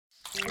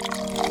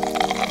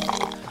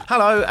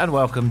Hello and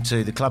welcome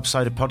to the Club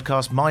Soda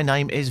podcast. My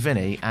name is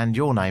Vinny and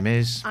your name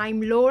is? I'm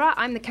Laura.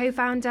 I'm the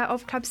co-founder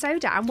of Club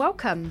Soda, and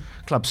welcome.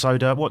 Club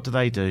Soda, what do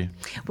they do?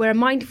 We're a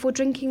mindful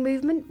drinking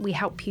movement. We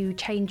help you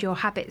change your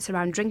habits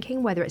around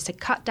drinking, whether it's to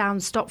cut down,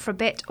 stop for a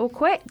bit or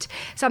quit.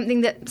 Something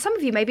that some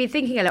of you may be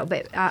thinking a little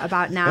bit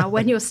about now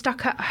when you're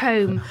stuck at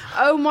home.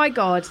 Oh my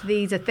God,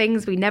 these are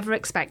things we never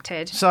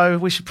expected. So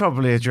we should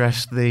probably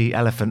address the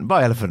elephant.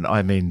 By elephant,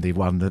 I mean the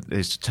one that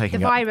is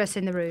taking the up virus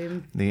in the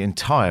room. The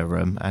entire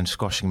room and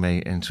squashing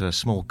me into a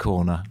small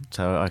corner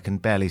so I can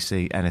barely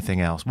see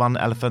anything else. One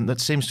elephant that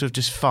seems to have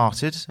just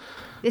farted.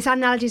 This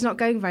analogy's not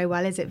going very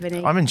well, is it,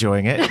 Vinny? I'm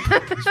enjoying it.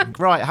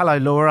 Right, hello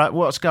Laura,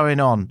 what's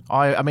going on?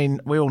 I mean,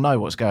 we all know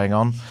what's going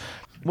on.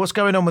 What's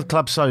going on with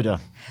Club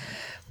Soda?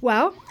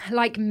 Well,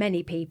 like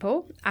many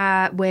people,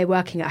 we're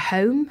working at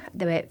home.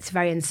 It's a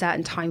very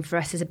uncertain time for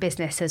us as a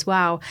business as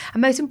well.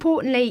 And most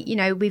importantly, you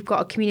know, we've got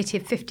a community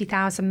of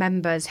 50,000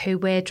 members who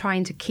we're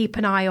trying to keep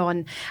an eye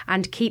on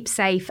and keep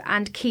safe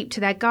and keep to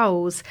their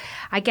goals.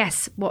 I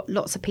guess what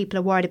lots of people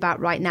are worried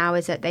about right now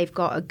is that they've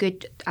got a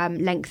good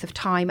length of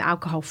time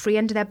alcohol-free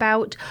under their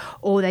belt,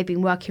 or they've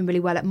been working really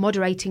well at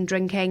moderating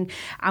drinking.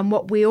 And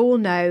what we all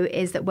know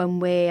is that when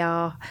we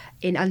are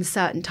in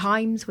uncertain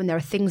times, when there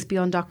are things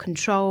beyond our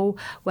control,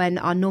 when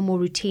our normal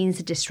routines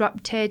are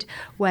disrupted,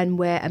 when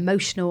we're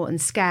emotional and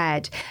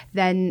scared,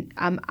 then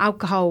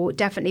alcohol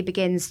definitely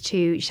begins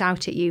to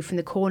shout at you from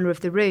the corner of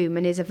the room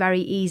and is a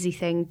very easy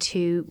thing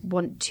to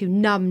want to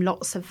numb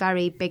lots of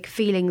very big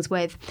feelings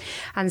with.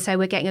 And so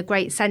we're getting a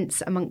great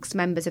sense amongst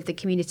members of the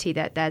community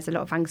that there's a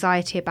lot of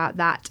anxiety about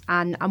that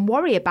and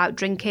worry about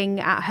drinking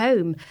at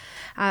home.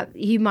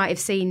 You might have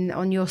seen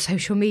on your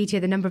social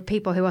media the number of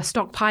people who are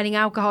stockpiling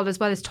alcohol as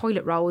well as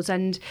toilet rolls,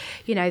 and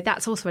you know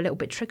that's also a little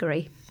bit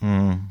triggery.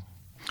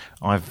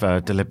 I've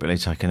deliberately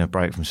taken a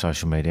break from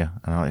social media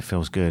and it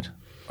feels good.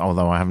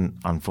 Although I haven't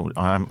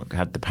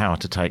had the power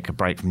to take a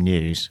break from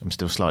news. I'm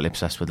still slightly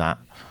obsessed with that.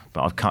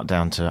 But I've cut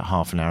down to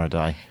half an hour a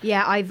day.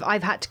 Yeah,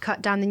 I've had to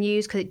cut down the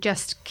news because it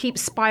just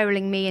keeps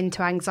spiralling me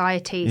into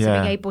anxiety. So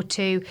being able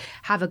to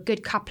have a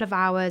good couple of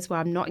hours where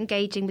I'm not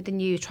engaging with the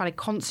news, trying to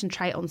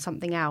concentrate on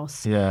something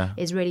else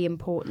is really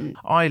important.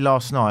 I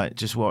last night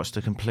just watched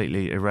a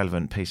completely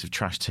irrelevant piece of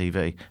trash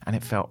TV and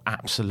it felt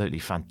absolutely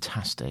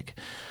fantastic.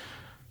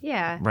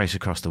 Yeah. Race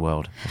across the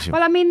world.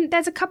 Well, I mean,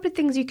 there's a couple of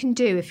things you can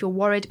do if you're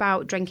worried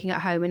about drinking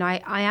at home. And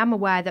I am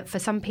aware that for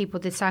some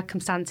people, the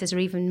circumstances are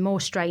even more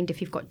strained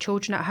if you've got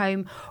children at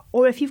home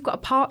or if you've got a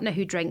partner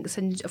who drinks.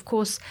 And of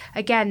course,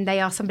 again, they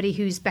are somebody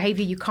whose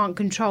behaviour you can't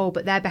control,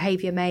 but their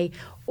behaviour may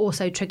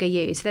also trigger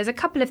you. So there's a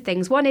couple of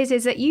things. One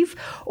is that you've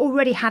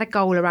already had a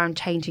goal around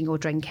changing your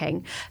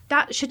drinking.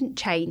 That shouldn't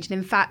change. And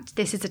in fact,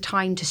 this is a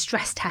time to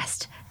stress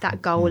test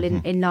that goal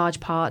in large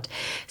part.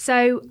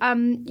 So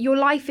your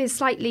life is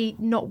slightly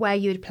not where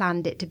you had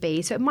planned it to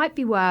be. So it might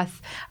be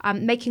worth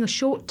making a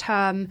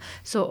short-term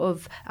sort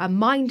of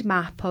mind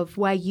map of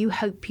where you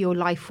hope your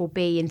life will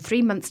be in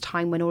 3 months'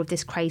 time when all of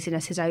this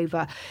craziness is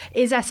over.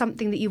 Is there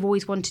something that you've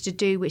always wanted to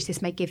do, which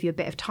this may give you a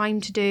bit of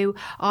time to do?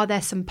 Are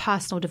there some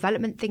personal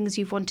development things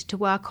you've wanted to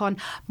work on?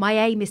 My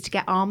aim is to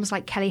get arms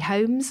like Kelly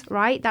Holmes,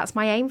 right? That's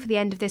my aim for the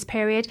end of this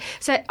period.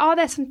 So are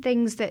there some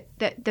things that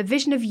the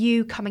vision of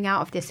you coming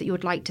out of this that you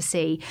would like to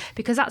see?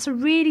 Because that's a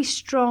really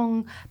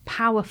strong,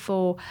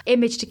 powerful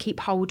image to keep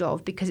hold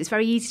of, because it's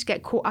very easy to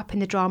get caught up in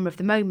the drama of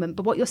the moment.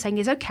 But what you're saying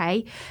is,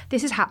 okay,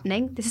 this is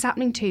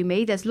happening to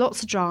me, there's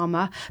lots of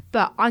drama,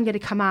 but I'm going to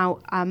come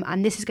out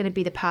and this is going to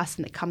be the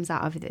person that comes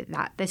out of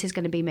that. This is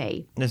going to be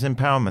me. There's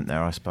empowerment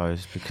there, I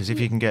suppose, because if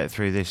you can get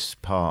through this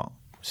part,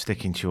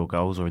 sticking to your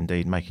goals or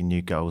indeed making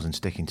new goals and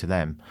sticking to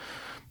them,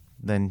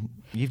 then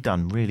you've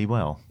done really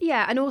well.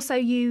 Yeah, and also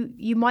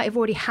you might have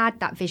already had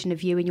that vision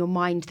of you in your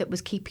mind that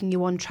was keeping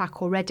you on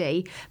track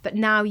already, but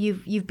now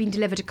you've been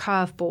delivered a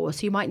curveball,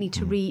 so you might need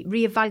to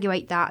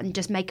reevaluate that and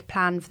just make a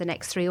plan for the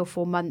next 3 or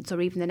 4 months or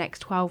even the next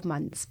 12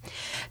 months.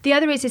 The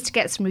other is to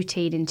get some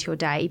routine into your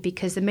day,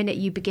 because the minute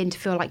you begin to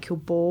feel like you're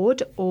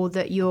bored or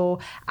that you're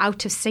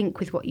out of sync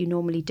with what you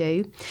normally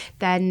do,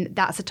 then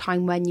that's a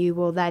time when you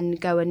will then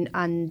go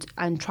and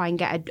try and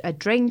get a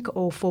drink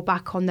or fall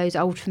back on those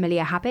old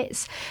familiar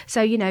habits.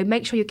 So, you know,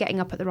 make sure you're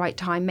getting up at the right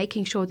time,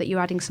 making sure that you're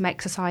adding some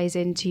exercise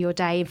into your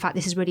day. In fact,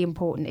 this is really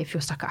important if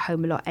you're stuck at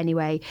home a lot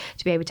anyway,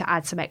 to be able to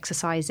add some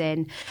exercise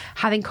in.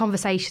 Having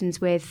conversations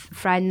with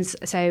friends.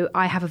 So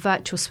I have a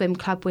virtual swim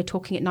club. We're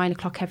talking at 9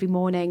 o'clock every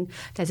morning.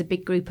 There's a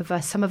big group of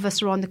us. Some of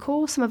us are on the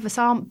call, some of us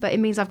aren't, but it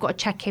means I've got to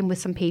check in with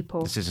some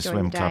people. This is a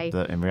swim club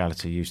that in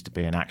reality used to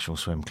be an actual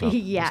swim club.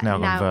 Yeah, it's now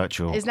gone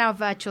virtual. It's now a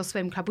virtual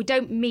swim club. We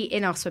don't meet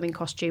in our swimming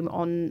costume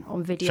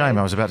on video. Shame,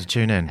 I was about to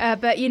tune in.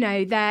 But, you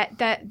know,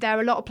 there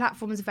are a lot of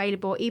platforms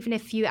available, even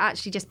if you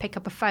actually just pick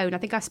up a phone. I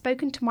think I've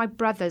spoken to my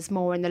brothers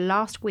more in the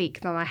last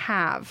week than I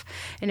have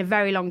in a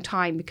very long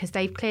time, because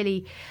they've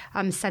clearly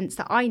sensed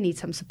that I need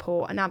some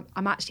support, and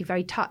I'm actually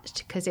very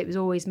touched because it was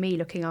always me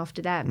looking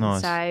after them.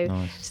 Nice.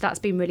 So that's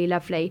been really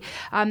lovely.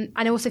 And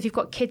also, if you've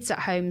got kids at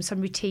home, some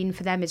routine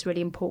for them is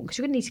really important, because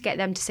you're going to need to get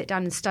them to sit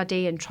down and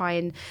study and try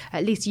and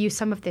at least use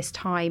some of this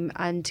time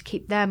and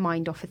keep their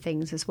mind off of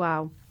things as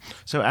well.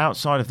 So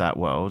outside of that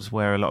world,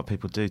 where a lot of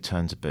people do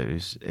turn to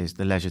booze, is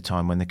the leisure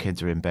time when the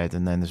kids are in bed,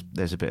 and then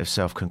there's a bit of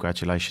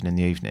self-congratulation in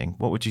the evening.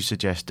 What would you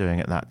suggest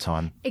doing at that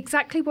time?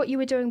 Exactly what you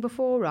were doing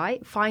before,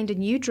 right? Find a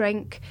new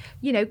drink,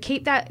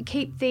 keep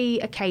the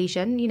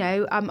occasion.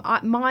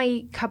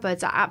 My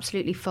cupboards are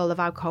absolutely full of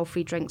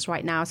alcohol-free drinks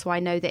right now, so I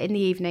know that in the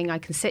evening I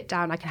can sit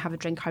down, I can have a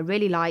drink I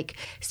really like,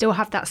 still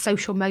have that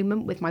social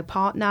moment with my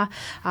partner.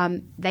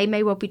 They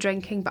may well be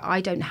drinking, but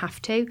I don't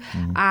have to.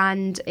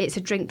 And it's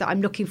a drink that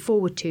I'm looking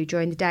forward to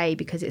during the day,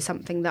 because it's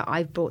something that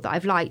I've bought that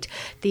I've liked.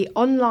 The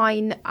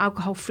online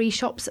alcohol-free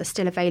shops are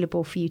still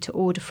available for you to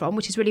order from,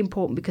 which is really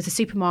important, because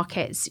the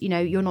supermarkets,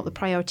 you're not the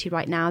priority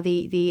right now.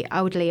 The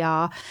elderly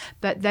are,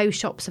 but those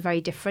shops are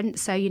very different.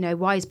 So,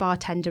 Wise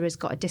Bartender has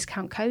got a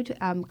discount code.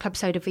 Club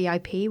Soda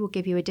VIP will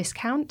give you a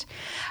discount.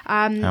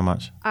 How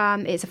much?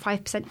 It's a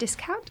 5%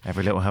 discount.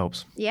 Every little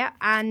helps. Yeah,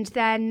 and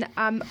then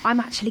I'm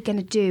actually going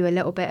to do a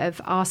little bit of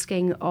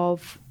asking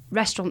of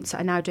restaurants that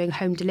are now doing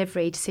home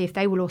delivery to see if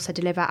they will also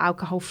deliver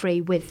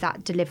alcohol-free with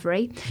that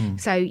delivery.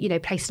 So,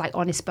 places like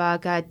Honest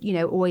Burger,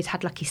 always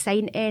had Lucky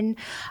Saint in.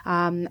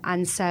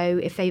 And so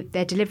if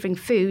they're delivering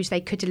food,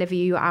 they could deliver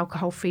you your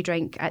alcohol-free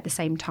drink at the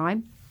same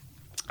time.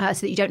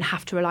 So that you don't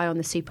have to rely on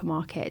the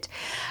supermarket.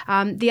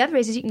 The other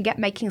is you can get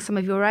making some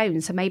of your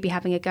own. So maybe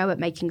having a go at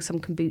making some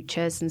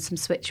kombuchas and some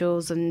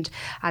switchels and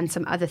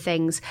some other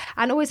things.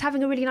 And always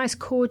having a really nice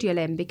cordial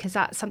in, because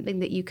that's something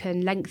that you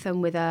can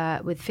lengthen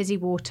with fizzy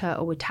water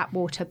or with tap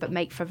water, but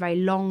make for a very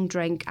long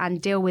drink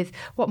and deal with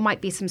what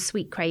might be some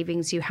sweet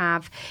cravings you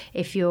have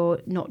if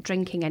you're not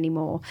drinking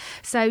anymore.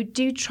 So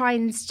do try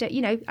and stick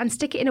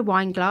it in a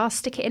wine glass,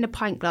 stick it in a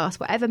pint glass,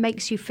 whatever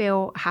makes you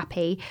feel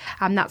happy.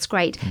 That's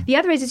great. The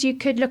other is you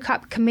could look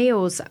up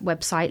Camille's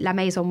website, La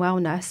Maison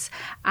Wellness,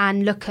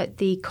 and look at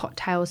the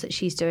cocktails that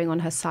she's doing on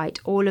her site.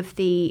 All of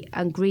the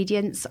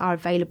ingredients are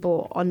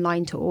available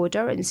online to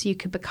order, and so you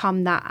could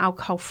become that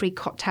alcohol-free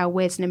cocktail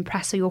whiz and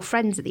impress all your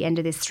friends at the end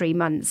of this 3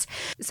 months.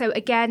 So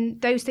again,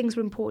 those things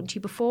were important to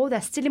you before.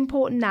 They're still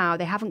important now.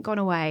 They haven't gone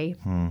away.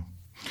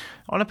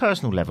 On a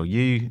personal level,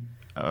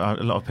 a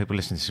lot of people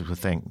listening to this will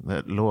think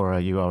that, Laura,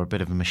 you are a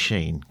bit of a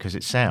machine, because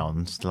it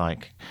sounds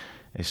like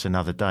it's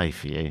another day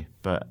for you,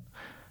 but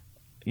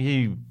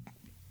you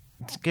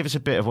give us a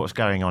bit of what's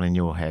going on in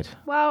your head.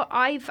 Well,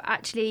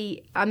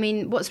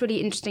 what's really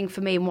interesting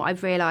for me and what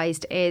I've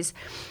realised is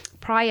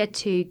prior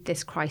to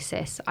this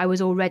crisis, I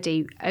was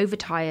already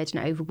overtired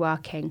and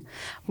overworking.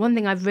 One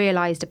thing I've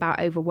realised about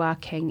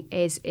overworking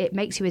is it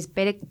makes you as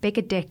big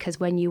a dick as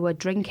when you were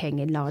drinking,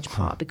 in large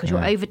part, because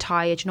you're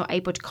overtired, you're not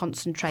able to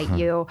concentrate,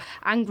 you're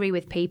angry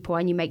with people,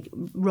 and you make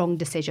wrong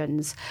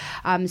decisions.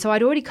 So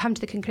I'd already come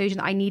to the conclusion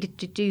that I needed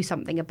to do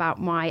something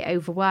about my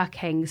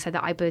overworking so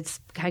that I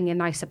was becoming a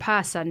nicer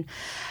person.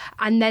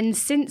 And then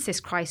since this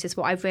crisis,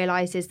 what I've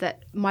realised is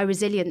that my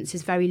resilience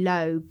is very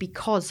low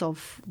because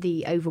of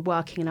the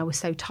overworking, and I was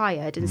so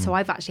tired. And so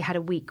I've actually had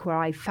a week where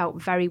I felt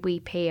very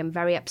weepy and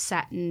very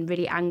upset and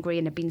really angry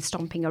and have been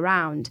stomping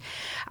around.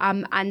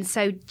 And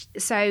so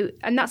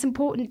that's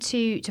important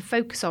to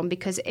focus on,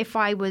 because if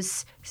I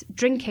was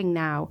drinking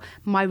now,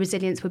 my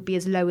resilience would be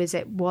as low as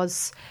it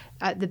was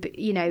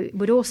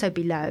would also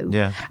be low.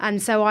 Yeah.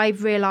 And so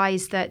I've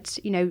realised that,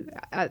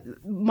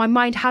 my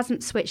mind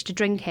hasn't switched to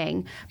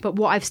drinking, but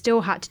what I've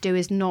still had to do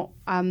is not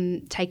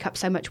take up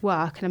so much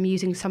work. And I'm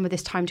using some of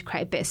this time to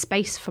create a bit of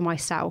space for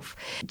myself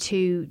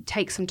to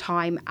take some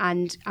time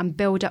and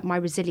build up my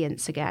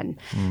resilience again.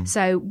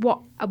 So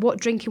what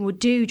drinking will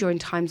do during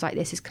times like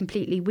this is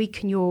completely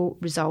weaken your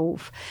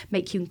resolve,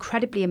 make you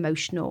incredibly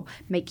emotional,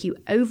 make you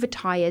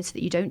overtired so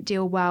that you don't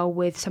deal well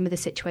with some of the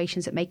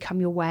situations that may come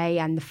your way,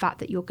 and the fact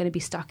that you're going to be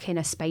stuck in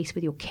a space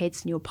with your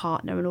kids and your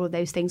partner and all of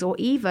those things, or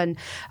even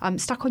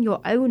stuck on your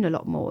own a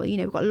lot more.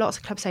 We've got lots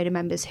of Club Soda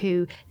members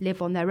who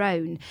live on their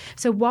own.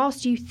 So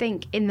whilst you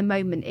think in the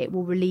moment it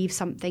will relieve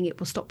something, it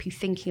will stop you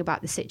thinking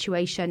about the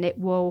situation, it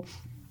will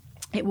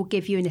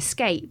give you an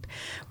escape.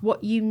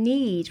 What you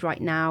need right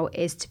now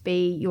is to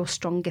be your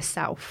strongest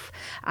self.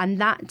 And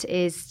that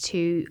is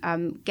to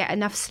get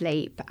enough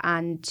sleep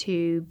and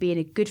to be in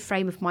a good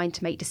frame of mind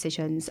to make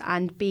decisions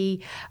and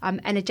be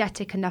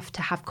energetic enough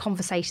to have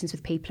conversations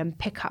with people and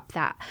pick up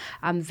that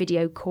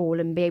video call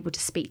and be able to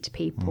speak to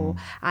people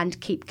and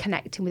keep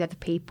connecting with other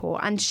people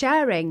and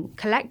sharing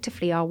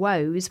collectively our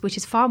woes, which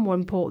is far more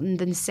important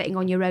than sitting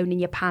on your own in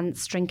your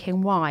pants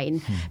drinking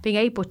wine. Being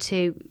able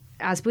to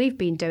as we've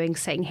been doing,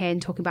 sitting here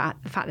and talking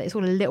about the fact that it's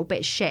all a little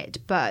bit shit,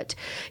 but,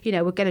 you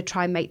know, we're going to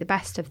try and make the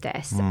best of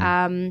this.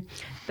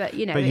 But,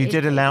 you know. But you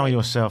did allow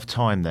yourself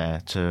time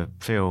there to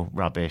feel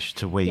rubbish,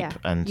 to weep. Yeah.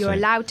 And you're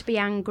allowed to be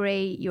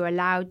angry. You're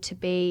allowed to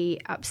be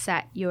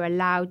upset. You're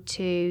allowed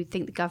to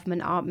think the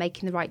government aren't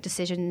making the right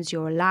decisions.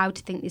 You're allowed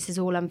to think this is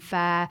all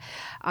unfair,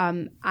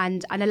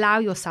 and allow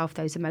yourself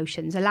those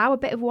emotions. Allow a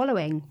bit of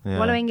wallowing. Yeah.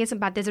 Wallowing isn't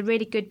bad. There's a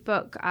really good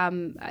book.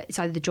 It's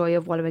either The Joy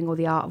of Wallowing or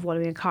The Art of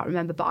Wallowing. I can't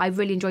remember, but I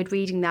really enjoyed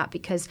reading that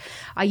because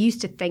I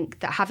used to think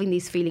that having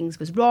these feelings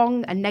was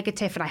wrong and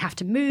negative, and I have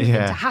to move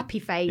into happy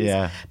phase.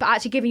 Yeah. But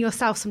actually giving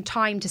yourself some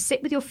time to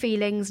sit with your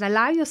feelings and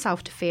allow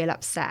yourself to feel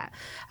upset,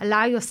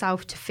 allow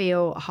yourself to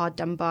feel hard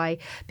done by,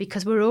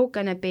 because we're all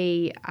going to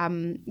be,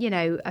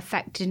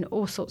 affected in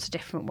all sorts of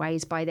different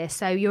ways by this.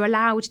 So you're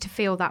allowed to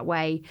feel that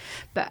way,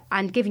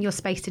 and giving your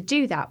space to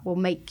do that will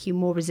make you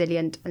more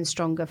resilient and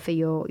stronger for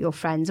your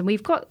friends. And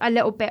we've got a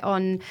little bit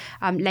on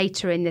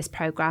later in this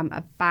programme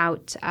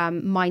about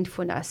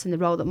mindfulness and the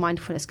role that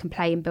mindfulness can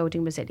play in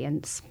building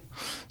resilience.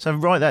 So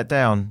write that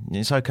down.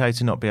 It's okay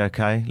to not be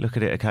okay. Look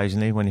at it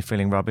occasionally when you're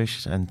feeling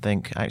rubbish and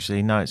think,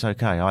 actually, no, it's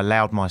okay. I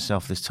allowed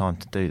myself this time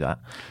to do that.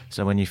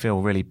 So when you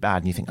feel really bad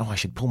and you think, I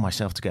should pull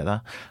myself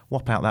together,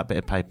 whop out that bit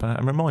of paper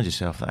and remind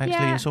yourself that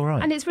actually it's all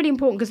right. And it's really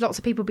important because lots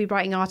of people will be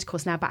writing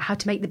articles now about how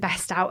to make the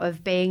best out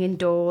of being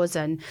indoors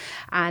and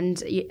being,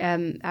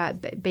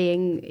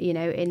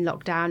 in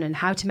lockdown, and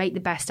how to make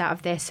the best out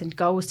of this and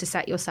goals to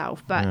set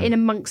yourself. But in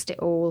amongst it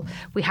all,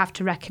 we have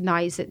to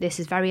recognise that this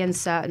is very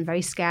uncertain,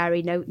 very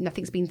scary.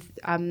 Nothing's been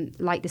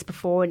like this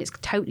before, and it's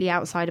totally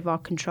outside of our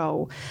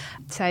control.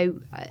 So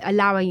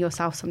allowing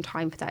yourself some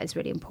time for that is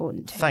really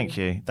important too. Thank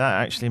you.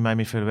 That actually made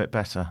me feel a bit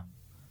better.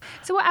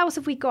 So what else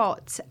have we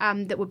got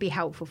that would be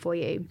helpful for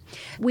you?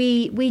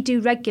 We do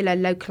regular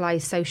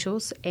localised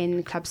socials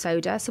in Club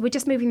Soda, so we're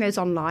just moving those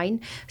online.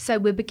 So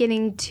we're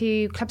beginning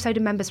to, Club Soda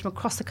members from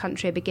across the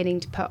country are beginning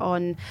to put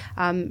on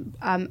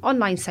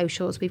online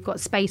socials. We've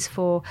got space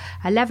for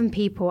 11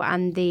 people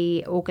and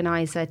the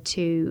organiser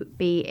to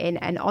be in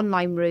an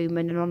online room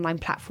and an online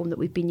platform that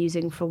we've been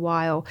using for a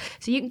while.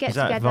 So you can get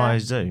together. Is that via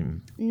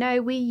Zoom?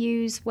 No, we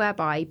use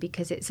Whereby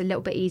because it's a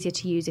little bit easier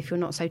to use if you're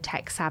not so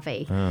tech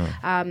savvy.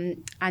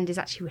 And is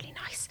actually really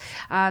nice.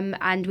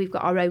 And we've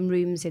got our own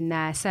rooms in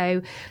there.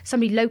 So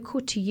somebody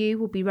local to you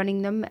will be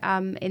running them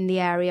in the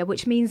area,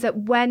 which means that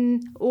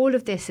when all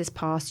of this is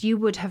passed, you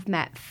would have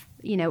met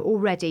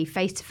already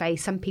face to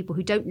face some people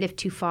who don't live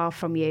too far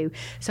from you.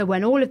 So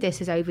when all of this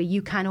is over,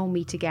 you can all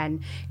meet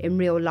again in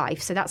real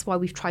life. So that's why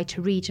we've tried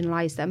to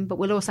regionalise them. But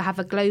we'll also have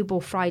a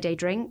global Friday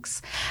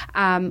drinks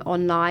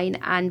online,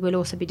 and we'll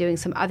also be doing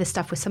some other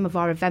stuff with some of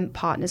our event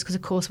partners, because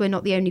of course we're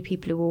not the only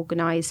people who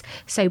organise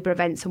sober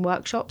events and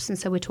workshops, and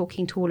so we're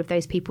talking to all of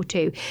those people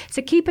too.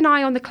 So keep an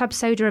eye on the Club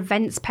Soda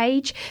events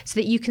page so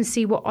that you can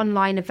see what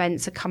online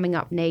events are coming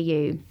up near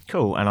you.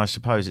 Cool. And I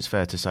suppose it's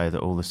fair to say that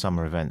all the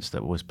summer events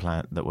that were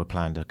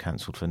planned are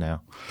cancelled for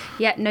now.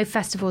 Yeah, no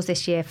festivals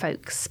this year,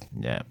 folks.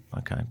 Yeah,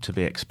 okay, to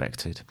be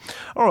expected.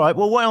 All right,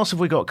 well, what else have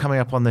we got coming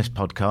up on this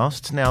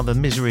podcast? Now the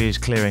misery is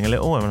clearing a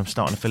little and I'm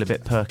starting to feel a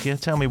bit perkier.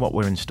 Tell me what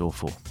we're in store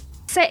for.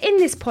 So in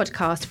this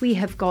podcast, we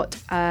have got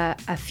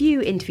a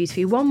few interviews for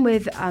you. One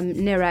with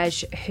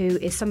Neeraj, who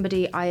is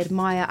somebody I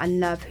admire and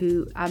love,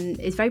 who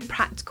is very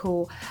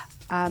practical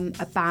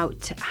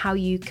about how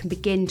you can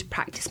begin to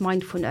practice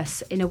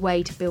mindfulness in a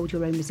way to build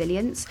your own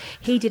resilience.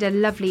 He did a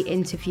lovely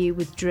interview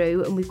with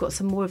Drew, and we've got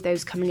some more of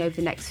those coming over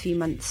the next few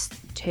months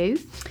too.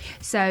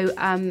 So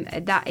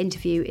that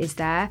interview is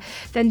there.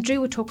 Then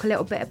Drew will talk a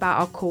little bit about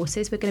our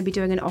courses. We're going to be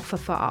doing an offer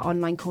for our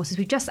online courses.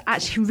 We've just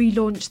actually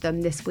relaunched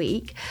them this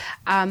week.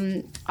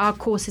 Our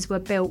courses were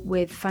built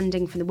with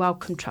funding from the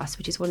Wellcome Trust,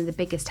 which is one of the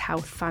biggest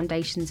health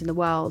foundations in the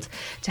world,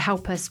 to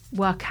help us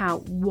work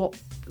out what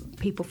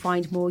people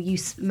find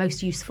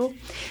most useful.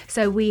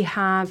 So we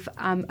have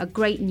a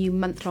great new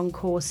month-long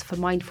course for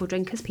mindful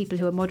drinkers, people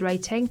who are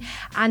moderating,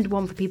 and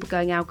one for people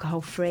going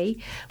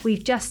alcohol-free.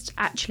 We've just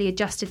actually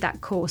adjusted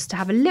that course to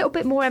have a little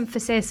bit more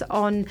emphasis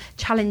on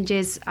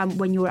challenges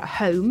when you're at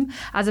home,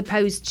 as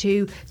opposed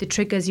to the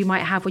triggers you might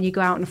have when you go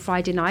out on a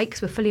Friday night,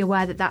 because we're fully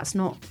aware that that's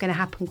not going to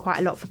happen quite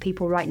a lot for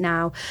people right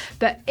now.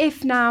 But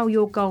if now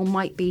your goal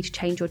might be to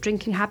change your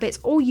drinking habits,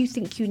 or you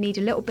think you need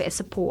a little bit of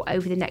support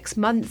over the next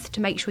month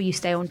to make sure you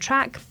stay on track,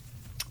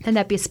 then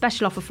there'd be a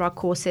special offer for our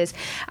courses.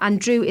 And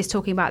Drew is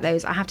talking about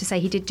those. I have to say,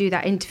 he did do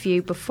that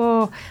interview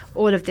before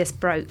all of this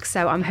broke,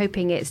 so I'm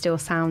hoping it still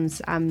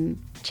sounds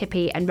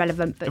chippy and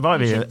relevant. But it might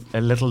be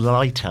a little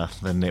lighter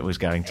than it was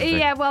going to be.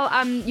 Yeah,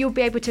 well, you'll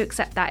be able to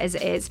accept that as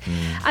it is.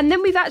 And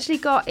then we've actually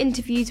got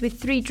interviews with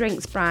 3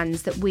 drinks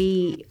brands that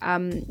we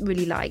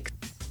really like.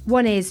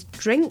 One is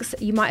drinks.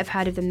 You might have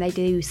heard of them. They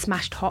do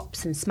smashed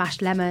hops and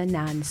smashed lemon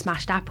and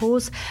smashed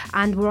apples.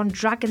 And we're on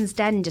Dragon's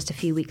Den just a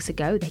few weeks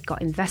ago. They got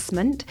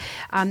investment.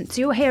 So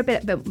you'll hear a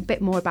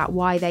bit more about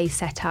why they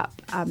set up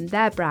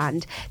their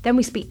brand. Then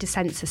we speak to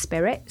Sensor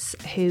Spirits,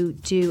 who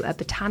do a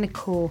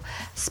botanical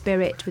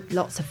spirit with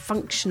lots of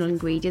functional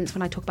ingredients.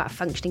 When I talk about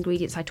functional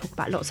ingredients, I talk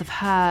about lots of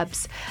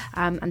herbs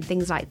and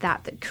things like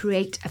that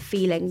create a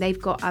feeling.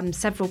 They've got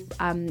several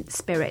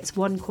spirits,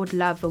 one called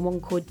Love and one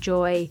called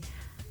Joy.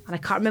 And I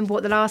can't remember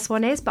what the last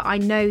one is, but I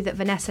know that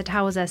Vanessa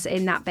tells us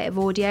in that bit of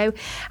audio.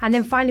 And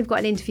then finally, we've got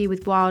an interview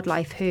with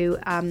Wildlife, who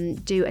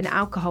do an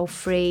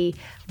alcohol-free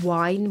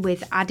wine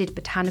with added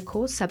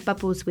botanicals, so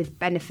bubbles with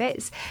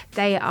benefits.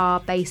 They are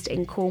based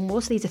in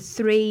Cornwall. So these are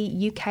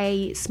 3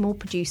 UK small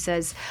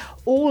producers,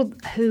 all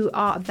who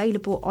are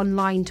available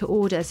online to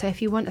order. So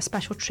if you want a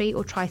special treat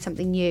or try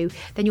something new,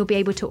 then you'll be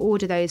able to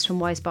order those from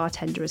Wise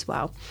Bartender as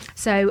well.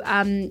 So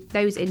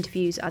those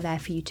interviews are there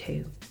for you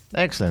too.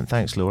 Excellent.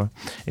 Thanks, Laura.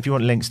 If you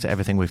want links to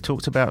everything we've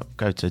talked about,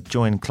 go to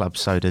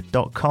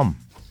joinclubsoda.com.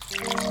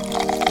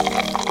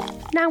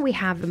 Now we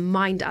have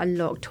Mind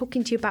Unlocked,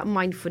 talking to you about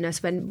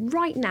mindfulness, when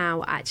right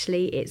now,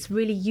 actually, it's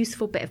really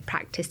useful bit of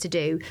practice to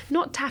do.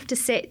 Not to have to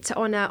sit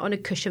on a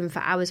cushion for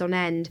hours on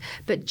end,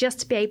 but just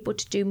to be able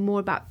to do more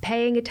about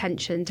paying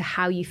attention to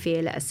how you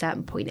feel at a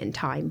certain point in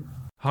time.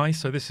 Hi,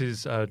 so this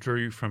is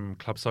Drew from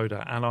Club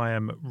Soda, and I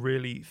am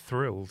really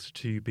thrilled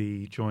to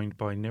be joined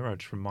by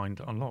Niraj from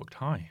Mind Unlocked.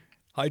 Hi.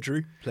 Hi,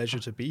 Drew. Pleasure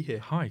to be here.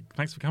 Hi,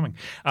 thanks for coming.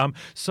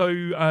 So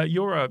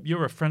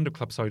you're a friend of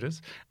Club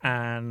Soda's,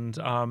 and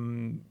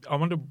I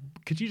wonder,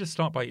 could you just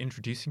start by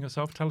introducing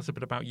yourself? Tell us a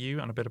bit about you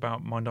and a bit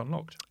about Mind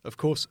Unlocked. Of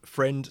course,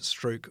 friend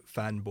stroke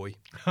fanboy.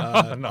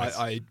 Nice.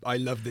 I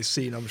love this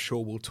scene. I'm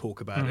sure we'll talk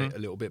about it a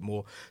little bit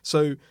more.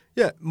 So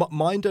yeah,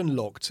 Mind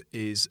Unlocked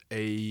is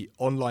a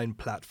online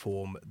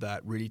platform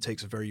that really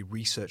takes a very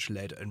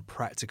research-led and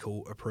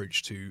practical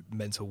approach to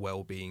mental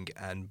well-being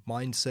and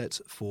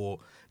mindset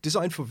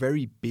designed for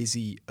very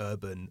busy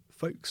urban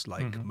folks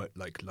like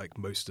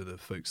most of the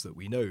folks that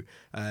we know.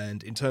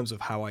 And in terms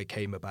of how I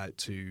came about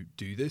to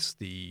do this,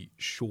 the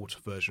short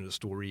version of the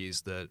story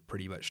is that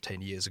pretty much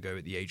 10 years ago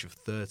at the age of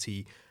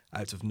 30,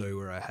 out of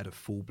nowhere, I had a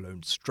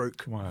full-blown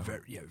stroke. Wow.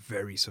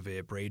 Very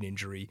severe brain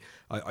injury.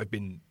 I've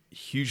been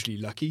hugely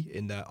lucky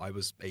in that I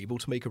was able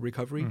to make a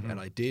recovery, and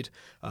I did.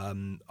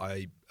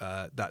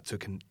 That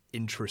took an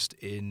interest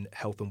in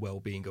health and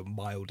well-being, a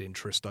mild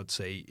interest, I'd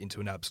say, into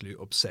an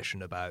absolute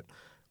obsession about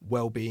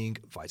well-being,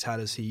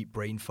 vitality,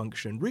 brain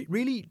function,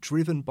 really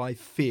driven by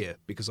fear,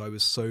 because I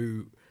was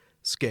so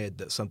scared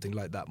that something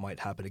like that might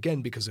happen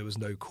again because there was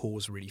no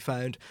cause really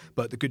found.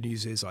 But the good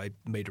news is I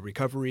made a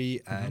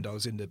recovery, and I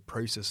was in the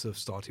process of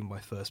starting my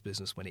first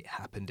business when it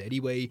happened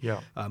anyway. Yeah.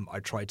 I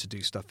tried to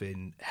do stuff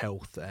in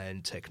health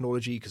and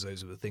technology because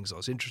those are the things I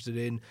was interested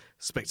in.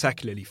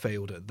 Spectacularly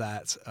failed at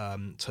that.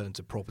 Turned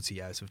to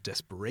property out of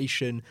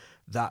desperation.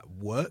 That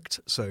worked.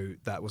 So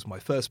that was my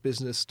first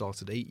business,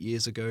 started 8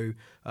 years ago.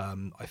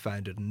 I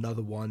founded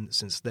another one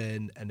since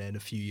then. And then a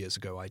few years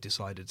ago, I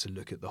decided to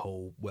look at the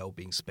whole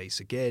well-being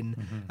space again.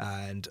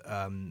 And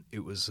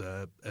it was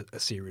a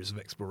series of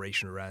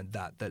exploration around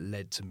that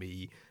led to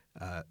me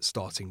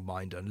starting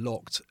Mind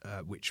Unlocked,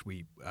 which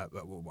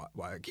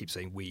I keep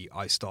saying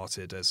I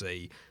started as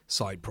a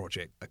side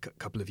project a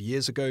couple of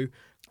years ago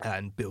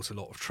and built a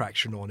lot of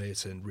traction on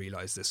it and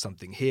realized there's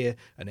something here,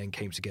 and then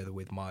came together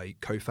with my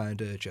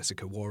co-founder,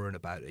 Jessica Warren,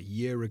 about a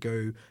year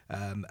ago.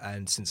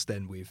 And since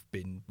then, we've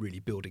been really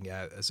building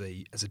out as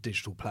a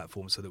digital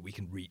platform so that we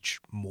can reach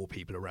more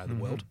people around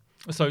the world.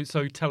 So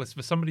tell us,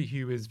 for somebody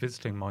who is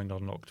visiting Mind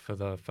Unlocked for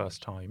the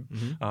first time,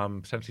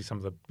 potentially some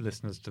of the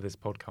listeners to this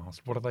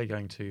podcast, what are they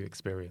going to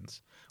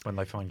experience when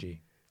they find you?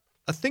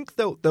 I think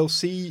they'll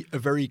see a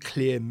very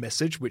clear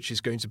message, which is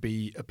going to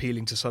be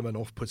appealing to some and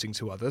off-putting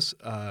to others,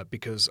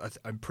 because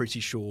I'm pretty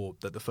sure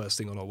that the first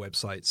thing on our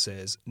website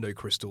says no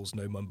crystals,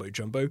 no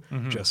mumbo-jumbo,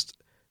 just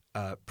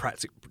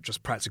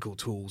practical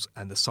tools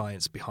and the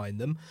science behind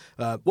them.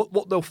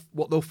 What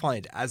they'll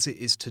find, as it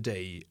is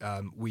today,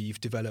 we've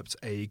developed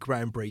a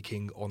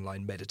groundbreaking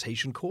online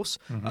meditation course.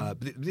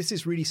 This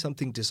is really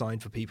something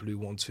designed for people who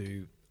want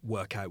to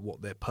work out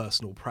what their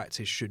personal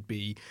practice should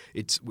be.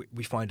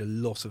 We find a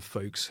lot of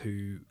folks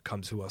who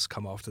come to us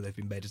come after they've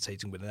been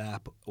meditating with an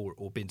app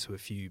or been to a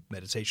few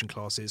meditation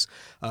classes.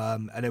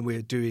 And then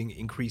we're doing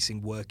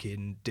increasing work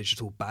in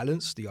digital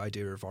balance, the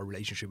idea of our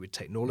relationship with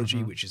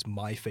technology, which is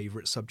my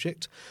favorite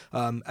subject.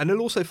 And they'll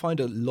also find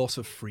a lot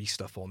of free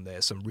stuff on there,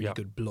 some really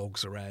good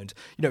blogs around,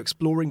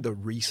 exploring the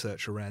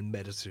research around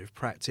meditative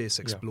practice,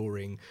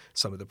 exploring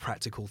some of the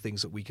practical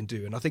things that we can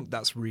do. And I think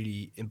that's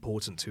really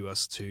important to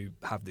us to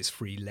have this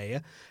free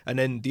layer. And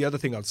then the other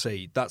thing I'd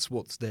say, that's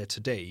what's there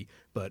today,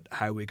 but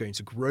how we're going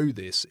to grow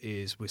this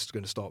is we're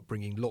going to start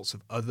bringing lots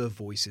of other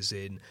voices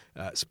in,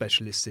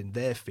 specialists in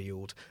their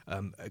field,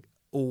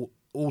 all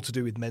all to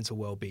do with mental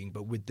well-being,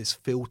 but with this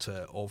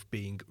filter of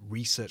being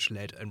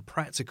research-led and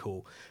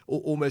practical,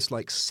 or almost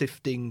like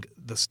sifting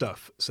the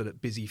stuff so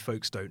that busy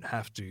folks don't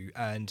have to.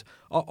 And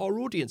our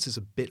audience is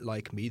a bit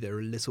like me. They're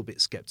a little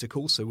bit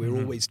skeptical, so we're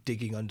always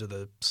digging under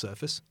the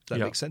surface. Does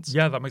that make sense?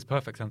 Yeah, that makes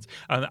perfect sense.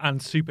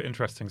 And super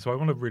interesting. So I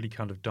want to really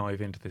kind of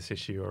dive into this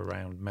issue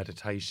around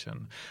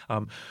meditation.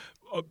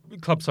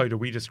 Club Soda,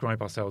 we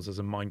describe ourselves as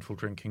a mindful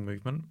drinking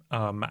movement.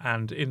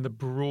 And in the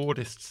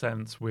broadest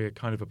sense, we're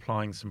kind of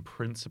applying some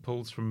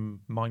principles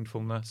from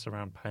mindfulness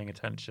around paying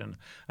attention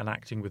and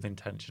acting with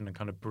intention, and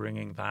kind of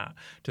bringing that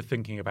to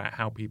thinking about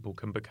how people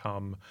can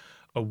become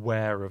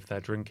aware of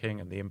their drinking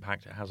and the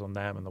impact it has on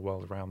them and the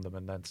world around them,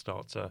 and then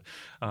start to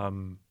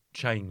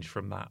change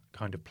from that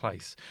kind of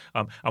place.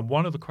 And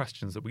one of the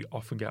questions that we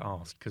often get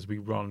asked, because we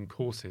run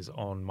courses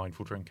on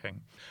mindful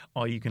drinking,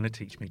 are you going to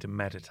teach me to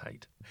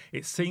meditate?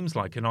 It seems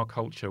like in our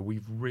culture,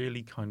 we've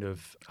really kind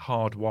of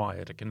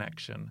hardwired a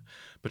connection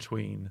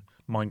between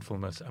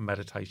mindfulness and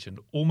meditation,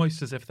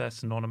 almost as if they're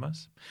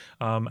synonymous.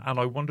 And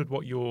I wondered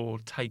what your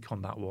take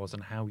on that was,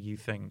 and how you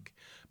think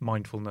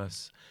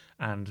mindfulness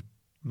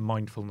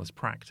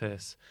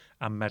practice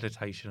and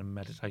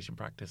meditation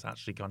practice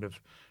actually kind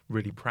of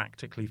really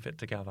practically fit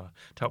together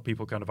to help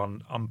people kind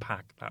of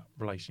unpack that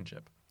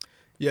relationship.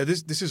 Yeah,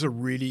 this is a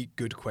really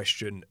good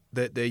question.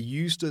 They're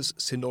used as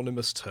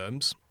synonymous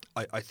terms,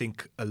 I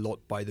think, a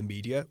lot by the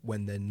media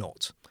when they're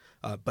not.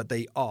 But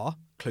they are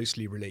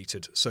closely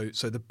related. So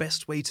the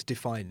best way to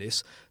define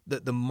this,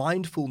 that the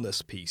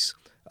mindfulness piece,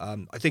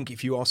 I think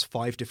if you ask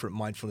 5 different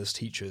mindfulness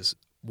teachers,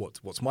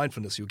 what's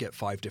mindfulness, you'll get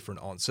 5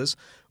 different answers.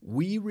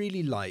 We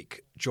really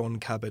like Jon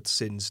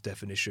Kabat-Zinn's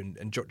definition,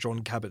 and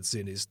Jon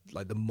Kabat-Zinn is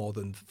like the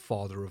modern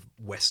father of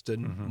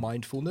Western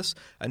mindfulness.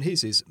 And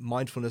his is,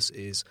 mindfulness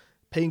is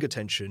paying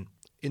attention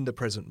in the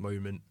present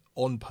moment,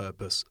 on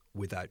purpose,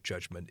 without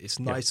judgment. It's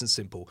nice and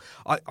simple.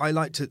 I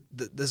like to,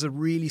 there's a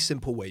really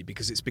simple way,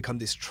 because it's become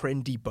this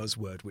trendy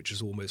buzzword which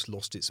has almost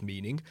lost its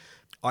meaning.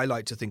 I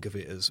like to think of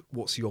it as,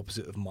 what's the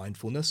opposite of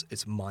mindfulness?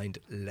 It's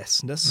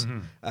mindlessness.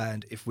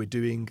 And if we're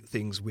doing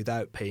things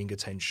without paying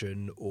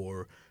attention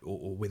or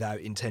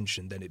without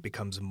intention, then it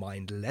becomes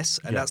mindless.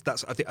 And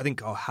that's I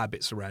think our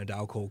habits around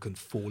alcohol can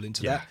fall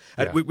into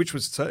that, which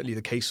was certainly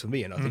the case for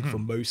me, and I think for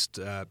most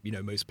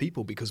most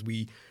people, because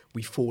we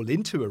fall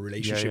into a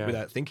relationship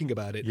without thinking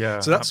about it.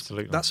 So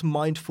that's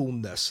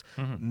mindfulness.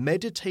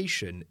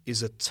 Meditation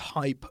is a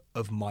type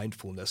of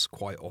mindfulness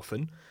quite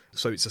often.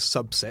 So it's a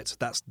subset.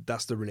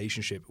 That's the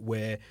relationship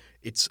where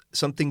it's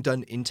something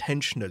done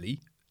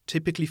intentionally,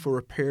 typically for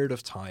a period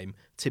of time,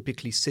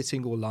 typically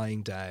sitting or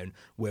lying down,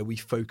 where we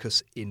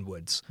focus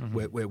inwards,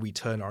 where we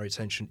turn our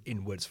attention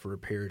inwards for a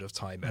period of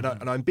time.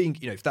 And I'm being,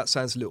 if that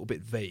sounds a little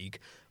bit vague,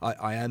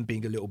 I am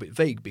being a little bit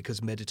vague,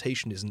 because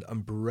meditation is an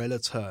umbrella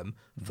term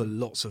for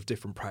lots of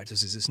different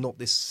practices. It's not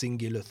this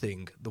singular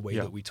thing, the way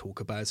that we talk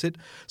about it.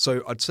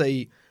 So I'd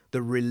say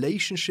the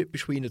relationship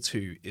between the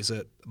two is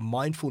that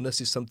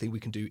mindfulness is something we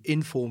can do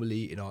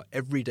informally in our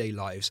everyday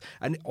lives.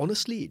 And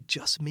honestly, it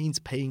just means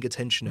paying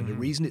attention. And the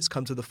reason it's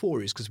come to the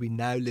fore is because we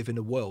now live in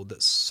a world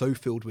that's so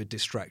filled with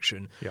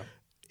distraction.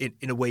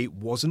 In a way it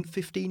wasn't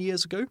 15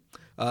 years ago.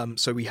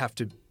 So we have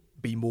to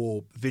be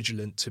more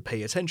vigilant to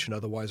pay attention.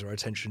 Otherwise, our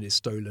attention is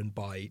stolen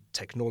by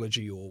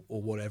technology or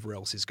whatever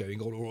else is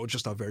going on, or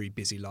just our very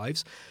busy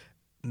lives.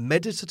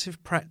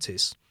 Meditative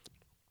practice,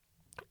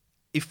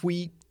 if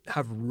we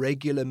have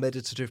regular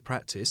meditative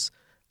practice,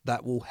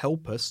 that will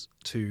help us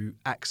to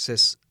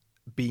access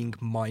being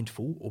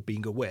mindful or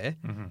being aware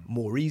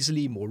more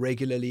easily, more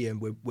regularly,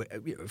 and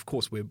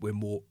we're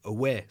more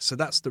aware. So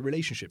that's the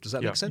relationship. Does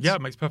that make sense? Yeah,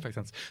 it makes perfect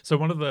sense. So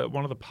one of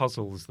the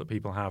puzzles that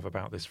people have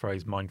about this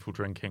phrase mindful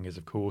drinking is,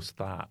 of course,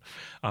 that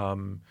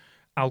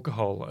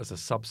alcohol as a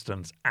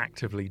substance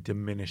actively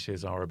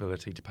diminishes our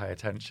ability to pay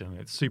attention.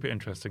 It's super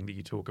interesting that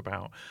you talk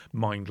about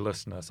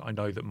mindlessness. I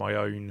know that my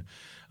own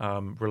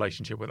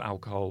relationship with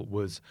alcohol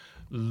was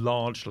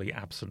largely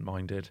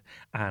absent-minded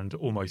and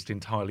almost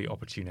entirely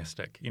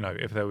opportunistic.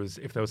 If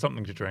there was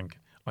something to drink,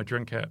 I'd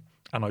drink it,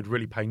 and I'd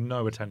really pay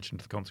no attention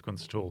to the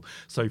consequence at all.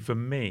 So for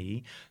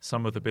me,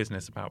 some of the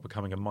business about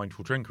becoming a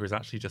mindful drinker has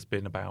actually just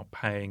been about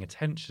paying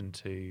attention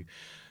to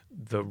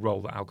the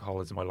role that alcohol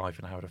has in my life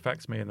and how it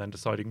affects me, and then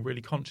deciding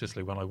really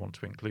consciously when I want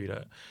to include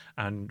it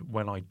and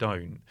when I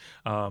don't.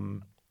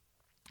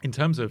 In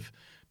terms of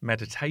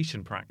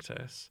meditation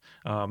practice,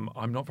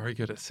 I'm not very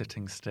good at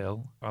sitting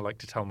still. I like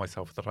to tell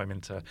myself that I'm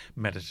into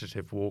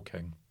meditative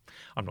walking.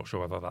 I'm not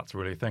sure whether that's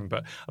really a thing,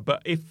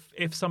 but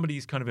if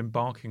somebody's kind of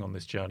embarking on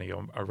this journey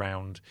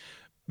around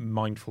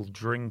mindful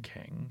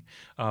drinking,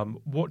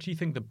 what do you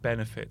think the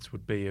benefits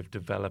would be of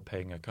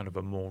developing a kind of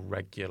a more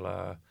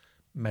regular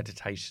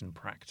meditation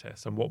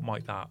practice, and what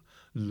might that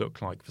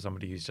look like for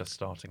somebody who's just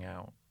starting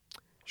out?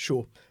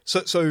 Sure.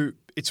 So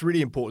it's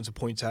really important to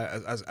point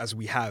out, as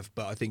we have,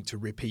 but I think to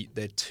repeat,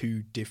 they're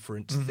two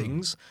different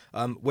things.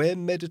 Where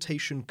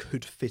meditation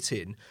could fit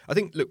in, I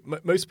think,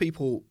 look, most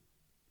people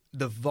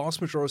the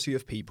vast majority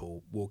of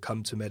people will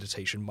come to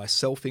meditation,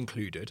 myself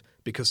included,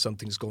 because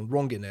something's gone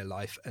wrong in their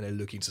life and they're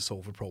looking to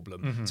solve a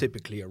problem,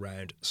 typically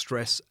around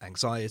stress,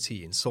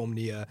 anxiety,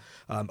 insomnia.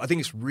 I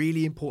think it's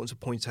really important to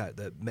point out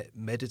that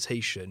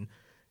meditation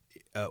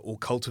or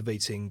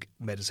cultivating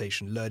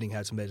meditation, learning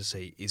how to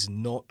meditate, is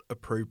not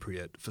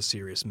appropriate for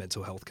serious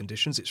mental health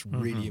conditions. It's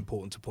really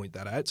important to point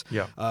that out.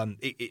 Yeah.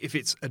 If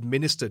it's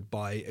administered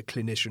by a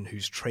clinician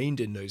who's trained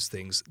in those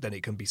things, then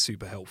it can be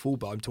super helpful.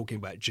 But I'm talking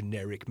about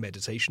generic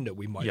meditation that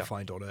we might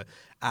find on an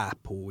app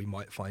or we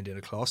might find in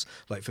a class,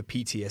 like for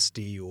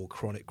PTSD or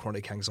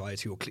chronic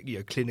anxiety or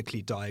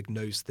clinically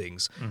diagnosed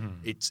things.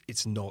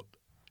 It's not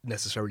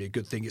necessarily a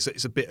good thing.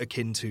 It's a bit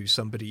akin to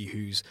somebody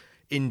who's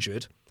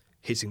injured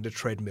hitting the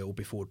treadmill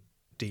before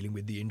dealing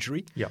with the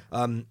injury. Yeah.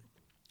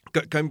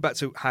 Going back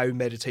to how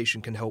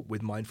meditation can help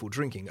with mindful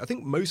drinking, I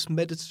think most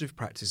meditative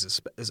practices,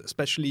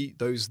 especially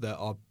those that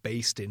are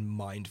based in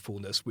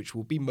mindfulness, which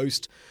will be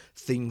most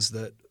things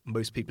that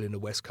most people in the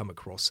West come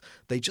across,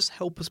 they just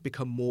help us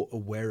become more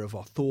aware of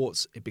our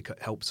thoughts. It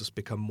helps us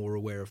become more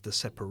aware of the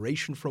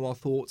separation from our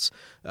thoughts.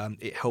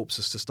 It helps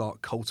us to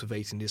start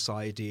cultivating this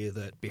idea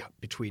that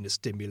between a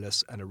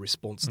stimulus and a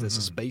response, there's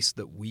a space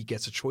that we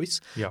get a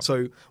choice. Yeah.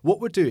 So what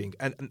we're doing,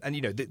 and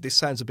this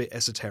sounds a bit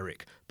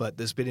esoteric, but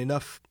there's been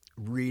enough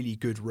really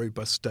good,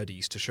 robust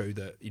studies to show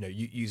that,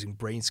 using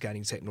brain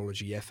scanning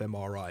technology,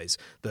 fMRIs,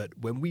 that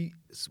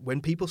when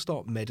people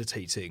start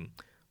meditating,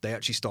 they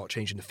actually start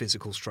changing the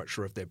physical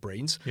structure of their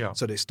brains. Yeah.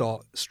 So they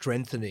start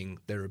strengthening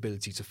their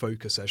ability to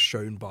focus, as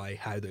shown by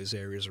how those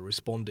areas are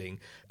responding,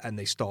 and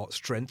they start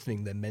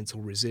strengthening their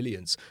mental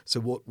resilience.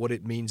 So what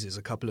it means is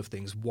a couple of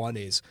things. One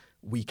is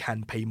we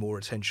can pay more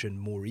attention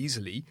more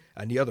easily,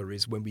 and the other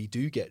is when we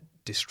do get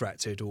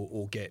distracted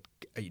or get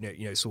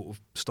sort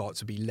of start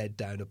to be led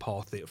down a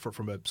path that,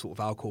 from a sort of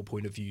alcohol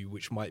point of view,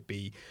 which might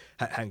be,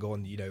 hang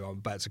on, I'm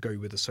about to go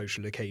with a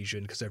social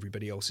occasion because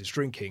everybody else is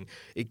drinking.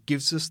 It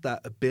gives us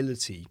that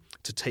ability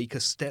to take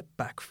a step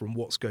back from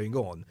what's going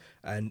on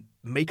and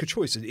make a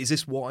choice. Is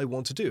this what I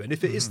want to do? And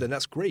if it is, then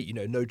that's great.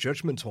 No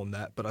judgment on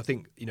that. But I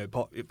think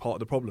part of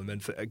the problem,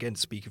 and again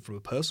speaking from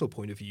a personal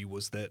point of view,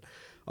 was that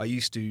I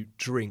used to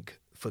drink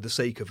for the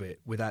sake of it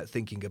without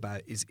thinking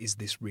about is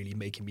this really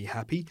making me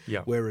happy?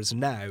 Yeah. Whereas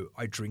now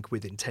I drink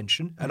with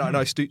intention, and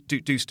I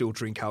do still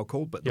drink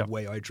alcohol, but the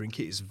way I drink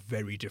it is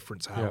very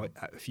different to how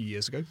a few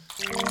years ago.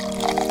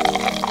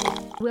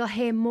 We'll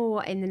hear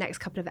more in the next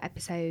couple of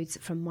episodes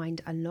from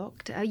Mind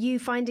Unlocked. Are you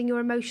finding your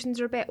emotions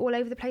are a bit all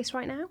over the place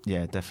right now?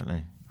 Yeah,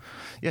 definitely.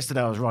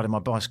 Yesterday I was riding my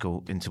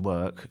bicycle into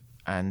work,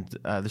 and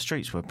the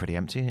streets were pretty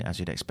empty, as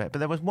you'd expect. But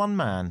there was one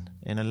man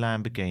in a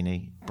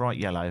Lamborghini, bright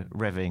yellow,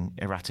 revving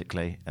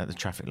erratically at the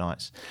traffic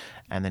lights,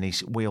 and then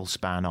his wheel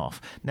span off.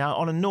 Now,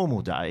 on a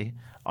normal day,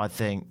 I'd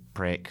think,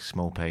 prick,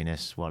 small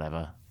penis,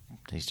 whatever.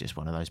 He's just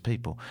one of those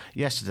people.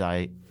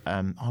 Yesterday,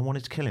 I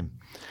wanted to kill him.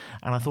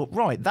 And I thought,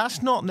 right,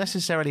 that's not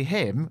necessarily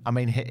him. I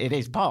mean, it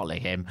is partly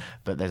him,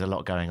 but there's a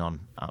lot going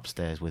on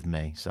upstairs with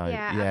me. So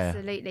yeah.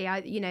 Absolutely.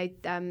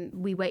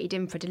 We waited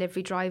in for a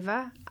delivery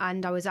driver,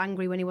 and I was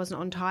angry when he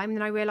wasn't on time. And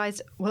then I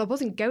realised, well, I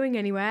wasn't going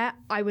anywhere.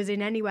 I was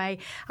in anyway.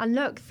 And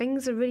look,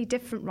 things are really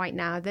different right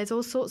now. There's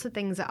all sorts of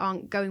things that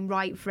aren't going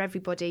right for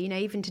everybody.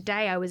 Even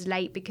today I was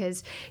late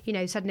because,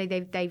 suddenly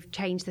they've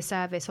changed the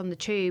service on the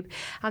tube.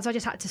 And so I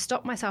just had to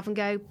stop myself and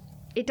go,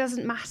 it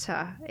doesn't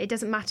matter. It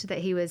doesn't matter that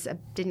he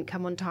didn't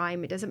come on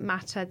time. It doesn't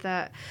matter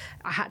that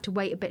I had to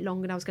wait a bit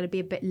longer and I was going to be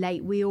a bit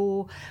late. We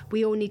all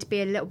need to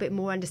be a little bit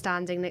more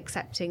understanding and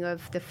accepting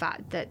of the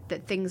fact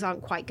that things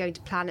aren't quite going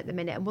to plan at the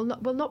minute, and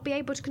we'll not be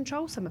able to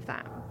control some of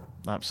that.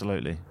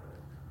 Absolutely.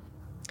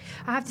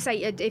 I have to say,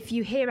 if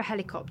you hear a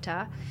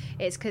helicopter,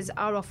 it's because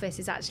our office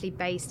is actually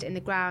based in the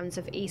grounds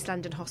of East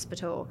London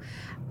Hospital,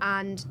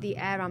 and the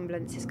air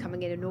ambulance is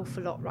coming in an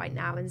awful lot right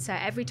now. And so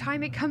every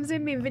time it comes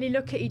in, me and Vinny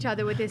look at each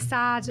other with this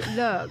sad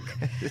look.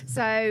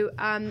 So,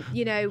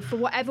 for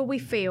whatever we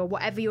feel,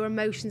 whatever your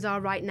emotions are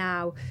right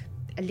now,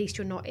 at least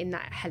you're not in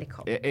that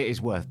helicopter. It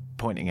is worth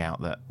pointing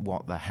out that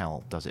what the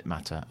hell does it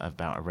matter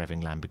about a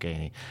revving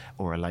Lamborghini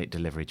or a late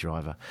delivery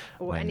driver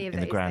or any of those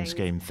in the grand things.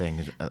 scheme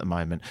thing at the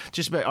moment?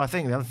 I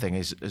think the other thing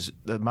is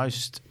the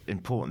most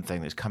important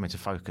thing that's come into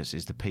focus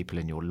is the people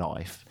in your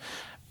life.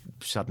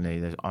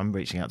 Suddenly, I'm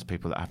reaching out to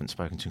people that I haven't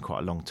spoken to in quite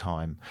a long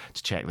time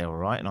to check they're all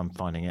right, and I'm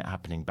finding it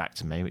happening back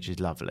to me, which is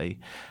lovely.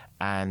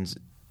 And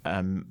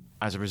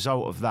as a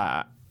result of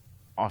that,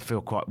 I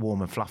feel quite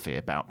warm and fluffy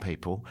about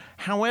people.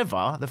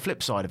 However, the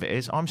flip side of it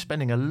is I'm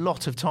spending a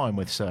lot of time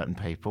with certain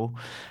people,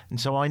 and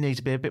so I need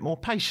to be a bit more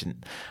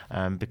patient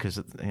because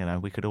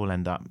we could all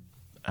end up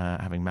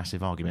having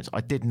massive arguments.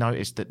 I did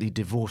notice that the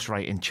divorce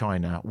rate in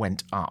China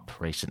went up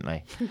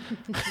recently.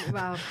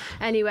 Well,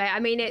 anyway, I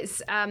mean,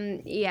 it's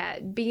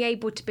being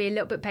able to be a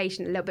little bit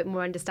patient, a little bit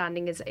more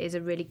understanding is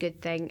a really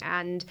good thing.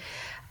 And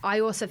I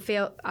also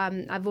feel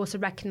I've also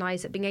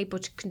recognised that being able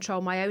to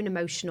control my own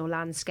emotional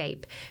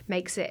landscape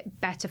makes it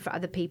better for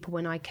other people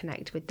when I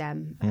connect with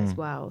them as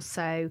well.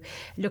 So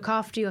look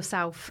after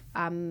yourself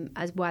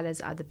as well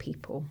as other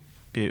people.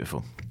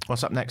 Beautiful.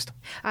 What's up next?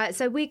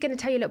 So we're going to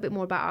tell you a little bit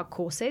more about our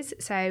courses.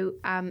 So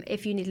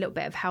if you need a little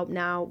bit of help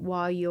now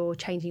while you're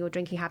changing your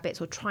drinking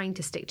habits or trying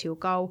to stick to your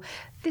goal,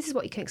 this is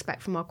what you can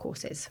expect from our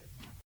courses.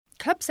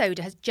 Club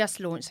Soda has just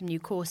launched some new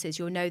courses.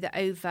 You'll know that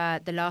over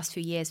the last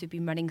few years we've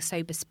been running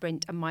Sober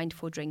Sprint and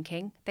Mindful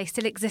Drinking. They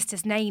still exist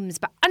as names,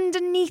 but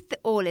underneath it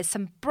all is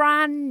some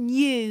brand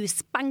new,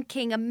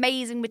 spanking,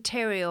 amazing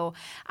material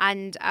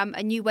and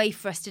a new way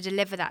for us to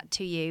deliver that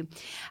to you.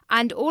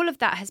 And all of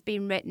that has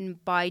been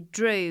written by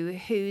Drew,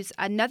 who's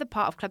another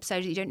part of Club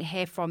Soda that you don't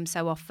hear from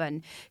so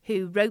often,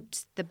 who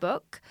wrote the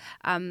book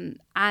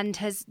and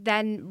has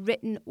then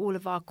written all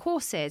of our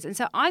courses. And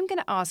so I'm going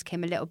to ask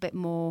him a little bit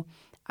more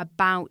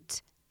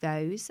about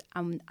those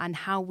and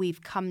how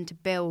we've come to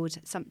build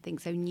something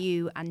so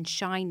new and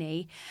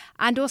shiny,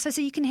 and also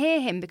so you can hear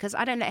him, because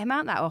I don't let him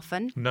out that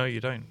often. No, you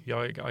don't.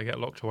 Yeah, I get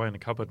locked away in a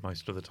cupboard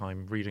most of the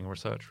time reading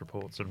research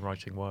reports and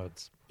writing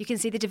words. You can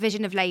see the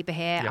division of labour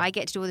here. Yep. I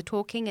get to do all the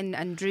talking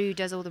and Drew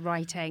does all the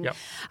writing. Yep.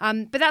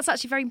 But that's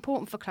actually very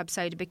important for Club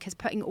Soda, because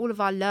putting all of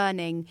our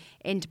learning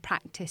into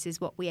practice is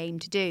what we aim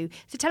to do.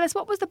 So tell us,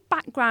 what was the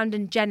background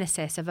and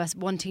genesis of us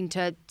wanting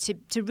to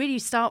really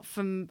start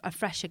from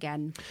afresh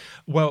again?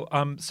 Well,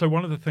 so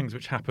one of the things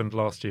which happened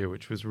last year,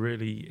 which was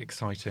really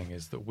exciting,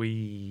 is that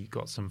we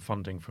got some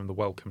funding from the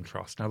Wellcome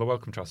Trust. Now, the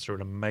Wellcome Trust are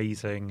an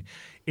amazing,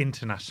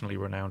 internationally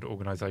renowned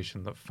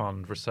organisation that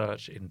fund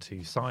research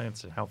into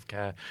science and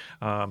healthcare.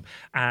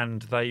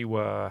 And they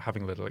were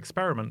having a little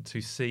experiment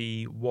to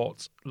see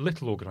what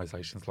little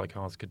organisations like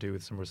ours could do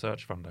with some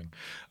research funding.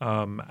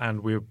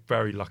 And we were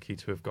very lucky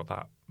to have got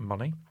that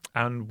money.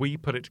 And we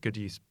put it to good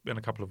use in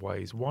a couple of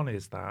ways. One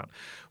is that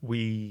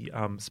we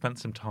spent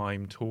some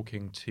time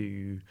talking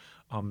to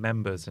our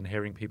members and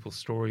hearing people's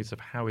stories of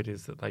how it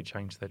is that they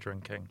changed their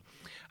drinking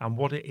and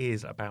what it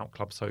is about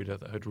Club Soda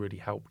that had really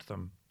helped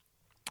them.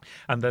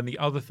 And then the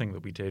other thing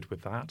that we did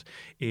with that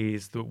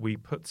is that we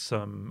put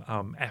some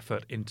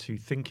effort into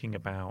thinking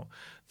about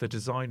the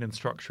design and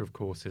structure of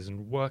courses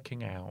and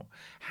working out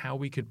how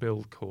we could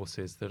build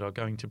courses that are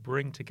going to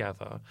bring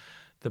together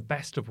the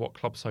best of what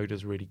Club Soda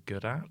is really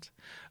good at,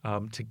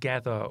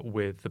 together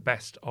with the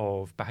best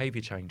of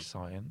behaviour change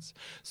science,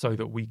 so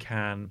that we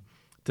can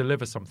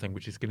deliver something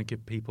which is going to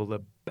give people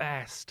the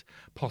best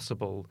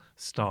possible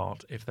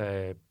start if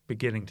they're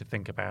beginning to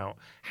think about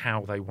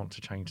how they want to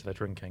change their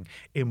drinking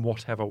in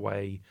whatever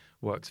way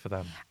works for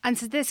them. And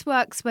so this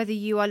works whether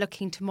you are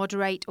looking to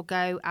moderate or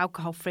go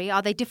alcohol free.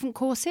 Are they different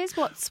courses?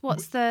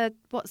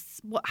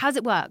 How's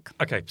it work?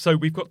 Okay, so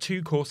we've got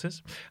two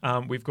courses.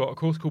 We've got a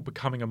course called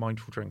Becoming a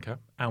Mindful Drinker,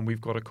 and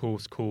we've got a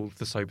course called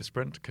the Sober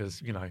Sprint,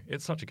 because, you know,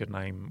 it's such a good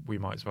name, we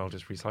might as well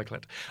just recycle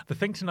it. The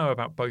thing to know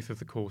about both of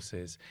the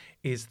courses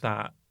is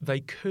that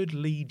they could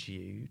lead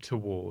you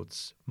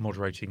towards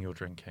moderating your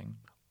drinking,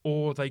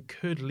 or they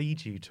could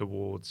lead you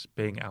towards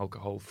being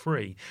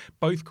alcohol-free.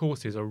 Both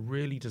courses are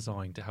really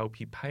designed to help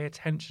you pay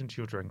attention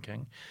to your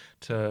drinking,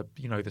 to,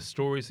 you know, the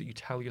stories that you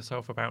tell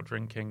yourself about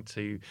drinking,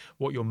 to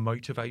what your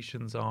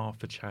motivations are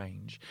for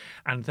change.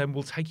 And then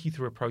we'll take you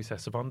through a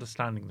process of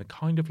understanding the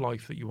kind of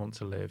life that you want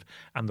to live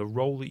and the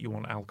role that you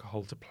want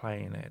alcohol to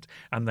play in it,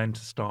 and then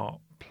to start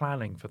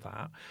planning for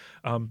that.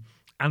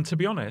 And to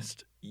be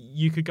honest,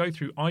 you could go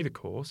through either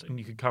course and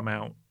you could come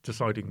out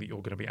deciding that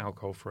you're going to be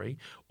alcohol-free,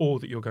 or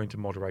that you're going to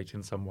moderate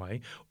in some way,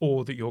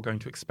 or that you're going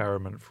to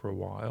experiment for a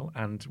while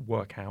and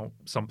work out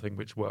something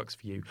which works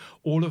for you.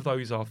 All of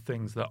those are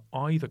things that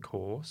either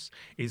course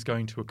is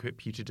going to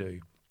equip you to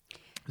do.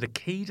 The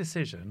key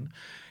decision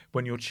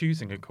when you're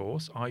choosing a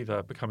course,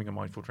 either Becoming a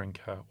Mindful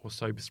Drinker or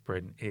Sober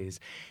Sprint, is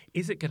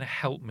it going to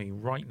help me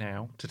right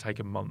now to take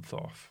a month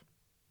off?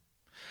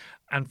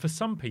 And for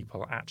some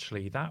people,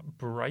 actually, that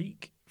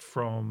break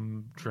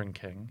from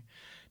drinking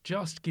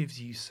just gives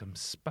you some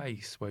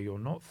space where you're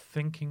not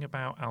thinking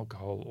about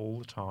alcohol all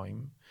the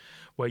time,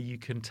 where you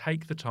can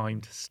take the time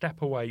to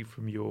step away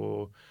from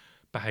your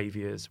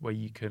behaviours, where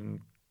you can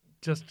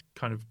just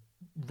kind of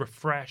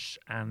refresh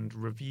and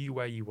review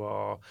where you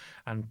are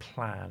and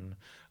plan,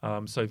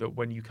 so that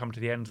when you come to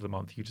the end of the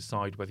month, you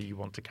decide whether you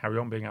want to carry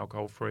on being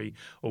alcohol-free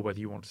or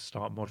whether you want to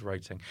start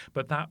moderating.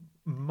 But that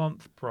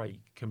month break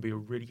can be a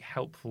really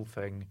helpful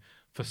thing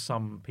for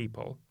some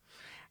people.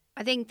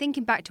 I think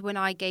thinking back to when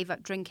I gave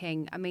up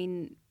drinking, I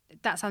mean,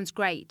 that sounds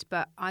great,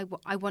 but I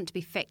want to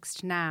be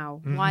fixed now.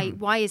 Mm-hmm.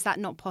 Why is that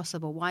not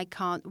possible? Why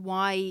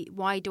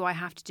do I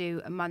have to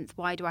do a month?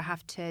 Why do I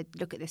have to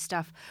look at this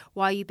stuff?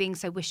 Why are you being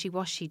so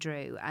wishy-washy,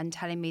 Drew, and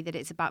telling me that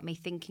it's about me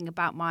thinking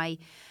about my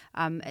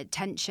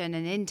attention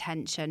and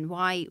intention?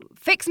 Why?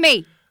 Fix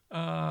me!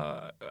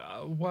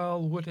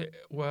 Well, would it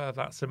were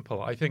that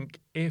simple? I think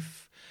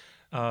if...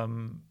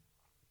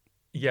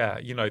 yeah,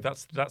 you know,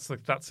 that's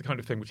the kind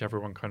of thing which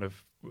everyone kind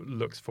of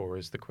looks for,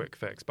 is the quick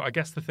fix. But I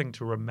guess the thing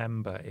to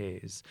remember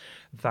is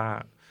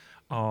that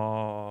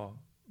our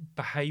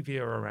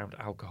behaviour around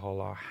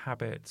alcohol, our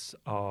habits,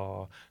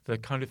 are the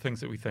kind of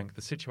things that we think,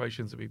 the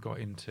situations that we've got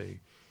into,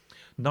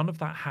 none of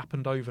that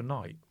happened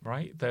overnight,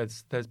 right?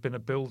 There's been a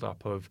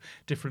build-up of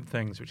different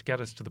things which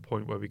get us to the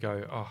point where we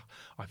go, oh,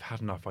 I've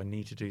had enough. I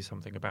need to do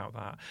something about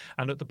that.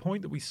 And at the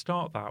point that we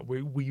start that,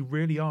 we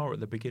really are at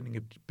the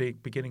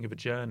beginning of a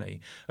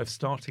journey of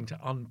starting to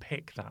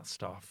unpick that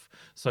stuff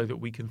so that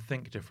we can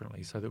think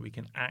differently, so that we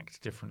can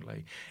act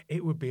differently.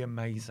 It would be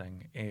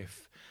amazing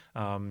if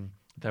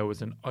there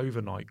was an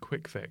overnight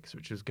quick fix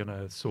which is going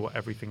to sort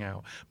everything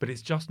out. But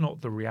it's just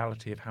not the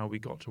reality of how we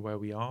got to where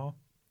we are.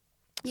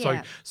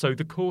 Yeah. So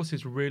the course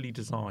is really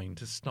designed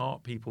to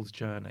start people's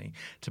journey,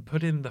 to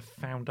put in the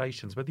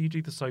foundations. Whether you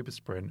do the Sober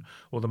Sprint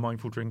or the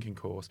Mindful Drinking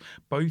course,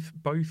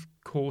 both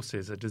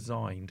courses are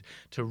designed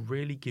to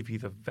really give you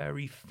the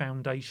very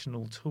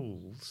foundational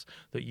tools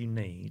that you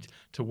need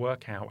to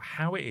work out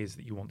how it is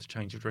that you want to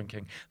change your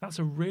drinking. That's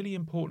a really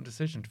important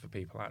decision for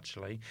people,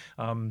 actually.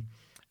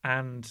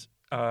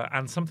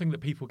 And something that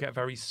people get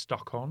very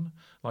stuck on,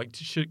 like,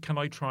 can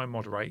I try and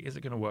moderate? Is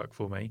it going to work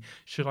for me?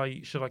 Should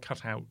I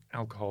cut out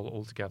alcohol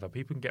altogether?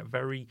 People can get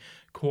very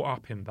caught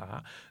up in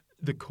that.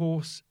 The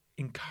course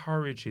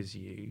encourages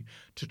you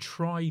to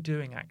try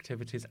doing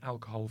activities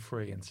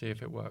alcohol-free and see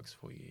if it works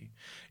for you.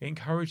 It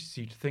encourages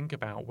you to think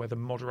about whether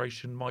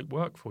moderation might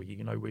work for you.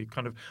 You know, we're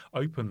kind of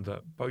open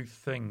that both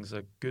things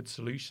are good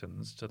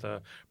solutions to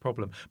the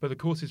problem. But the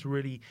course is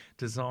really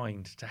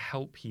designed to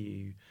help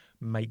you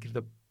make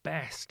the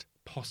best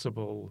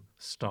possible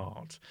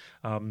start.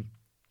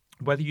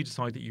 Whether you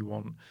decide that you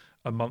want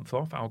a month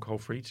off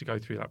alcohol-free to go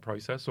through that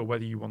process, or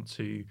whether you want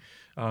to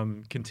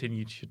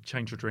continue to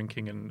change your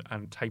drinking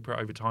and taper it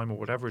over time, or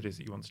whatever it is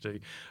that you want to do.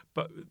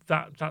 But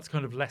that's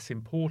kind of less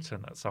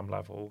important at some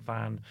level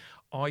than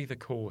either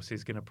course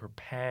is going to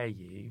prepare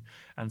you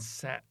and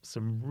set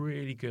some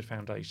really good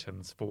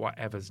foundations for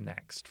whatever's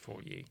next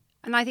for you.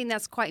 And I think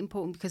that's quite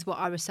important, because what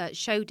our research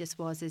showed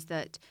us is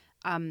that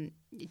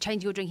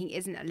changing your drinking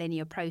isn't a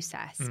linear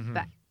process,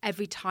 but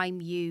every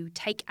time you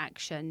take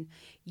action,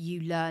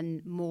 you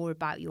learn more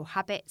about your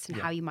habits and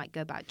how you might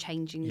go about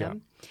changing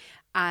them.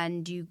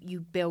 And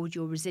you build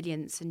your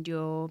resilience and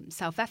your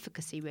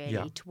self-efficacy,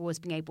 really, towards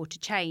being able to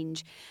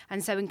change.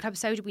 And so in Club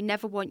Soda, we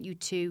never want you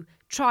to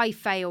try,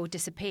 fail,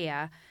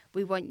 disappear.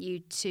 We want you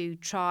to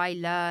try,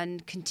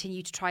 learn,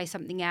 continue to try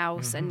something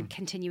else and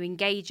continue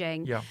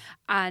engaging. Yeah.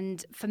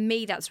 And for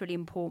me, that's really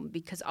important,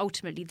 because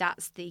ultimately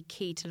that's the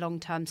key to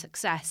long-term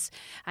success.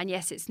 And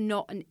yes, it's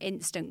not an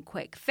instant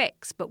quick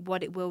fix, but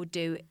what it will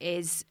do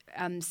is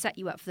set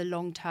you up for the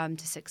long term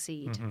to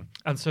succeed.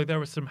 And so there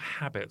are some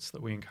habits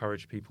that we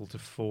encourage people to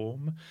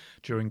form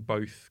during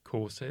both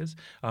courses.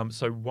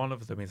 So one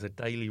of them is a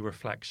daily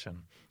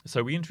reflection.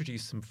 So we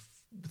introduce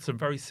some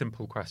very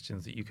simple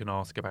questions that you can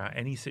ask about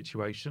any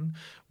situation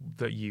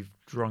that you've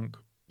drunk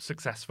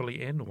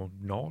successfully in or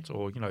not,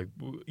 or, you know,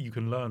 you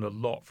can learn a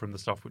lot from the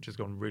stuff which has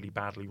gone really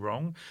badly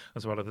wrong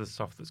as well as the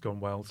stuff that's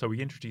gone well. So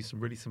we introduce some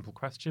really simple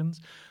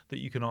questions that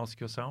you can ask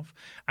yourself,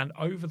 and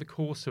over the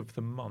course of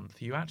the month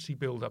you actually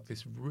build up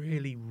this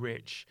really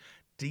rich,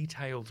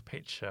 detailed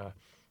picture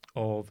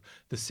of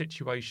the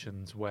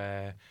situations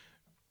where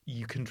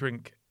you can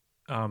drink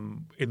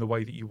in the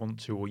way that you want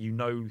to, or, you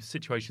know,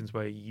 situations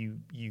where you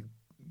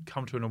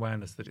come to an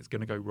awareness that it's going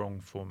to go wrong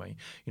for me.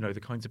 You know,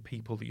 the kinds of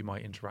people that you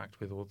might interact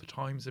with, or the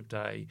times of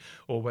day,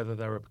 or whether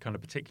there are kind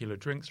of particular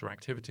drinks or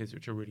activities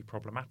which are really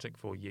problematic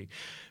for you.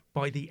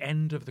 By the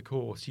end of the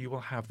course, you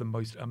will have the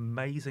most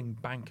amazing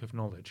bank of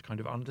knowledge, kind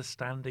of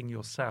understanding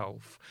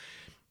yourself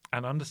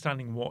and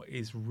understanding what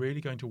is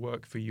really going to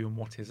work for you and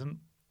what isn't.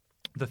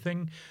 The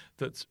thing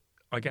that's,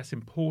 I guess,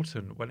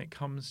 important when it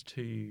comes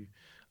to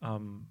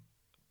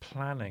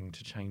planning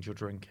to change your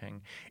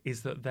drinking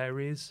is that there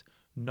is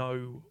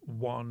no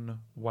one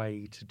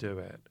way to do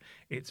it.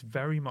 It's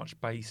very much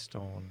based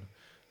on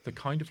the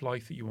kind of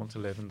life that you want to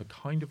live and the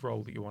kind of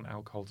role that you want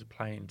alcohol to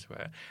play into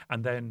it,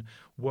 and then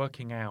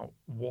working out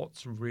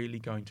what's really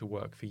going to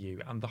work for you.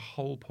 And the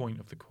whole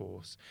point of the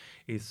course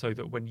is so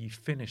that when you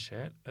finish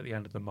it at the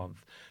end of the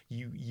month,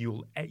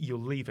 you'll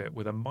leave it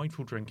with a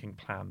mindful drinking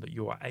plan that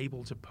you are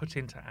able to put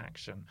into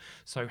action.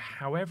 So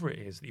however it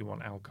is that you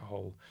want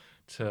alcohol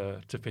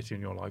to fit in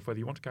your life, whether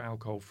you want to go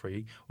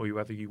alcohol-free or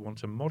whether you want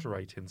to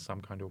moderate in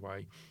some kind of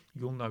way,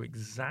 you'll know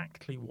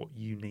exactly what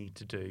you need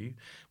to do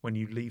when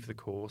you leave the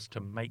course to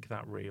make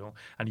that real,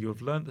 and you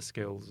have learned the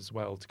skills as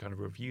well to kind of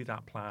review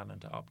that plan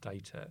and to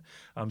update it.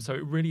 So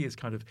it really is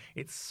kind of,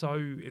 it's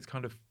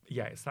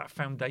that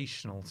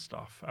foundational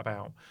stuff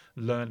about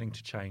learning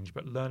to change,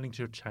 but learning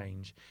to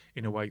change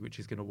in a way which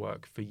is going to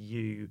work for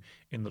you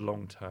in the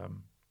long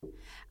term.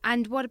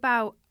 And what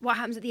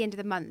happens at the end of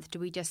the month? Do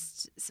we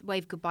just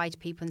wave goodbye to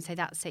people and say,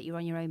 that's it, you're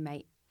on your own,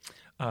 mate?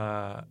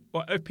 Well,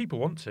 if people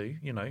want to,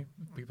 you know,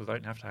 people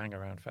don't have to hang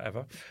around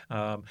forever.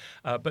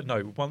 But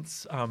no,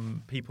 once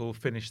people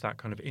finish that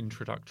kind of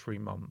introductory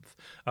month,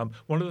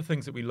 one of the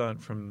things that we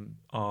learned from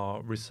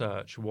our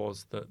research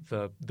was that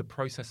the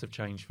process of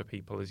change for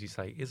people, as you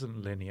say,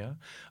 isn't linear,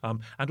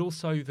 and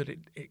also that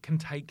it can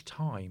take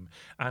time.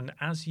 And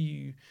as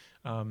you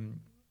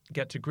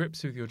get to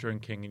grips with your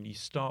drinking and you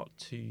start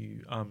to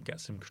get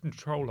some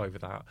control over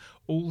that,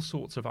 all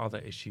sorts of other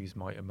issues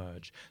might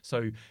emerge.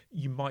 So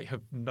you might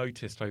have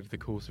noticed over the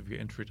course of your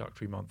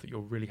introductory month that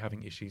you're really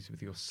having issues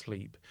with your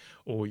sleep,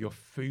 or your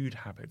food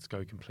habits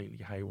go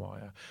completely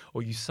haywire,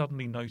 or you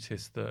suddenly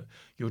notice that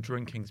your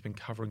drinking's been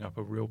covering up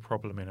a real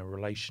problem in a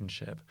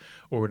relationship,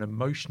 or an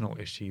emotional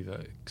issue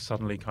that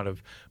suddenly kind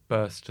of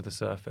bursts to the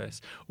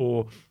surface,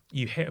 or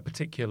you hit a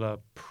particular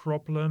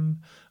problem,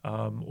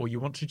 or you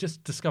want to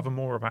just discover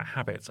more about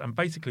habits. And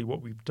basically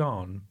what we've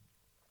done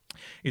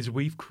is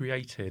we've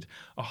created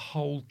a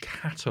whole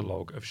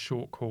catalogue of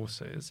short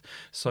courses.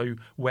 So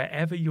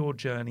wherever your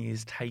journey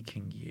is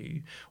taking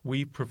you,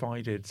 we've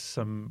provided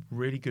some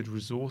really good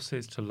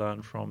resources to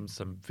learn from,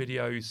 some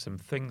videos, some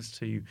things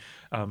to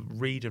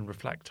read and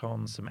reflect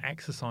on, some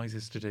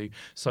exercises to do.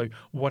 So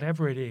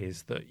whatever it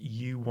is that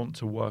you want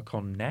to work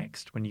on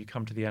next when you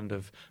come to the end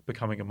of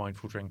Becoming a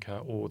Mindful Drinker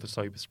or the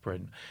Sober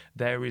Sprint,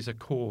 there is a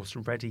course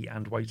ready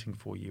and waiting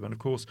for you. And of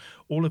course,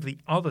 all of the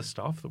other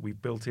stuff that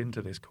we've built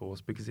into this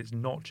course, because it's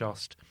not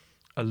just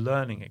a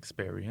learning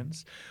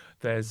experience,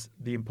 there's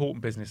the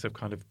important business of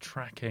kind of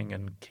tracking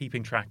and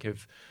keeping track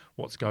of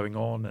what's going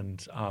on,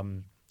 and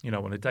on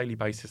a daily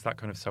basis, that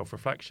kind of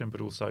self-reflection,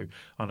 but also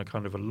on a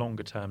kind of a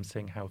longer term,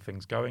 seeing how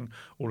things going.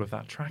 All of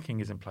that tracking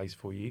is in place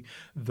for you.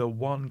 The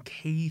one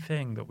key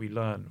thing that we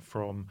learned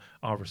from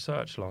our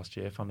research last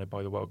year, funded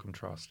by the Wellcome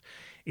Trust,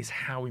 is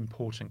how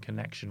important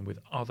connection with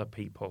other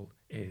people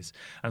is.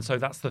 And so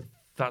that's the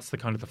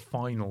kind of the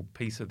final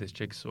piece of this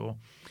jigsaw.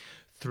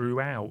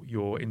 Throughout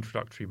your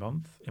introductory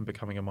month in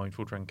Becoming a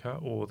Mindful Drinker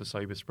or the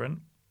Sober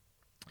Sprint,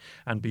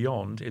 and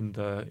beyond in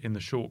the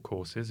short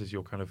courses, as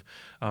you're kind of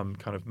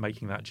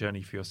making that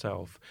journey for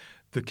yourself,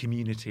 the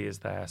community is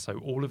there. So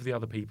all of the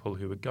other people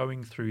who are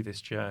going through this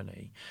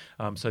journey,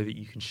 so that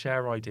you can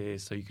share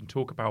ideas, so you can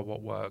talk about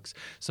what works,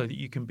 so that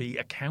you can be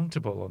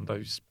accountable on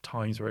those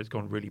times where it's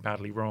gone really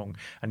badly wrong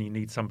and you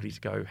need somebody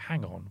to go,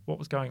 hang on, what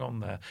was going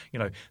on there?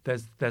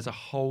 There's a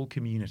whole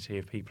community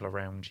of people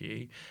around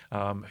you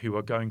who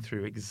are going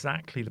through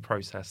exactly the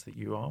process that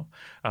you are,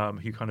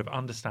 who kind of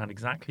understand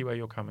exactly where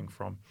you're coming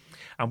from.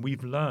 And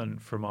we've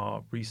learned from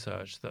our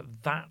research that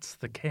that's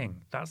the king.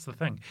 That's the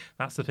thing.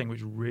 That's the thing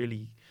which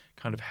really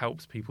kind of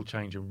helps people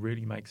change and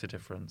really makes a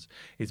difference,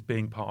 is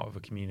being part of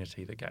a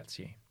community that gets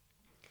you.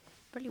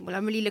 Brilliant. Well,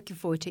 I'm really looking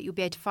forward to it. You'll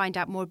be able to find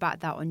out more about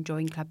that on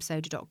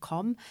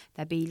joinclubsoda.com.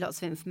 There'll be lots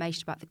of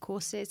information about the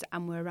courses,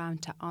 and we're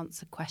around to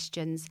answer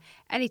questions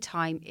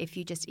anytime if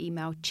you just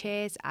email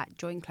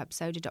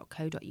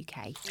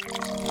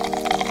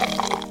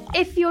cheers@joinclubsoda.co.uk.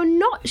 If you're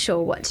not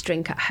sure what to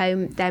drink at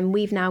home, then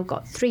we've now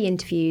got 3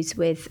 interviews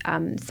with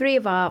 3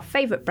 of our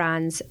favourite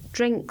brands: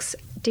 Drinks,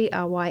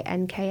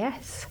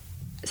 DRYNKS,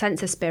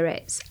 Sensor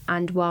Spirits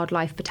and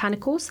Wildlife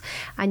Botanicals,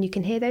 and you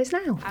can hear those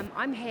now.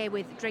 I'm here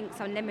with Drinks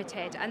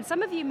Unlimited, and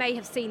some of you may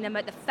have seen them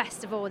at the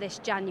festival this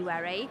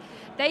January.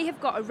 They have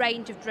got a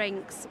range of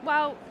drinks.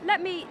 Well,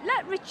 let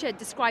Richard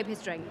describe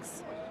his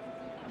drinks.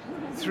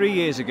 3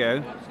 years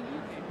ago,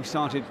 we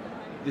started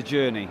the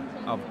journey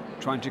of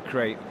trying to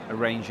create a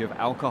range of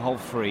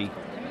alcohol-free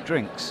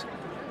drinks.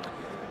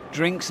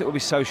 Drinks that would be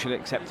socially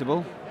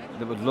acceptable,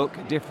 that would look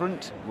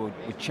different, would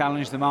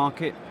challenge the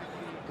market,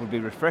 would be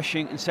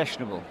refreshing and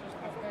sessionable.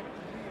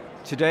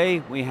 Today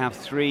we have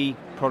 3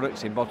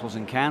 products in bottles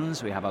and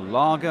cans. We have a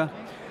lager,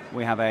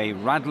 we have a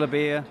Radler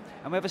beer,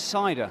 and we have a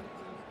cider,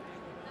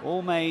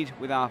 all made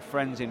with our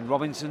friends in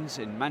Robinson's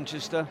in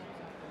Manchester,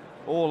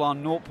 all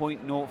on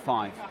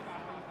 0.05.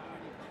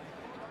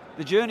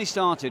 The journey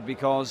started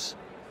because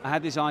I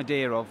had this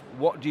idea of,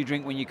 what do you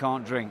drink when you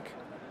can't drink?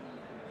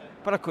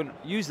 But I couldn't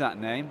use that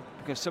name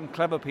because some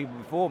clever people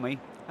before me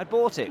had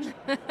bought it.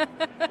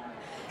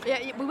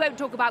 Yeah, we won't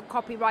talk about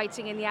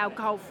copywriting in the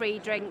alcohol-free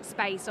drink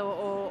space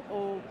or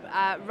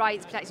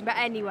rights protection, but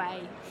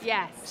anyway,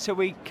 yes. So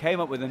we came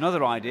up with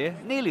another idea,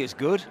 nearly as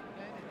good,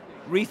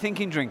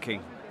 rethinking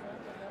drinking.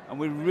 And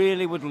we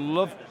really would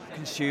love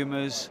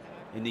consumers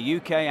in the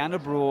UK and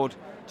abroad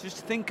to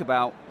just think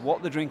about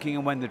what they're drinking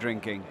and when they're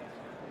drinking.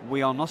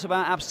 We are not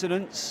about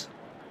abstinence.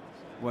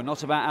 We're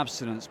not about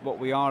abstinence. What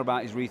we are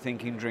about is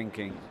rethinking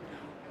drinking.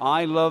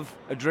 I love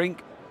a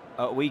drink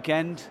at a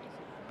weekend,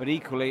 but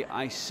equally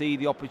I see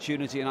the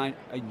opportunity and I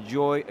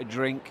enjoy a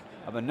drink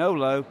of a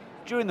no-low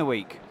during the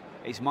week.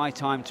 It's my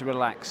time to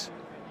relax,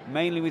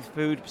 mainly with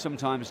food,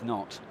 sometimes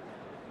not.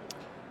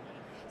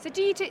 So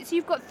so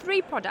you've got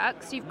 3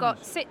 products. You've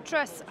got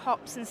citrus,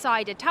 hops and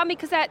cider. Tell me,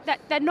 because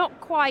they're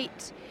not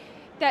quite,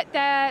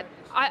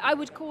 I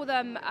would call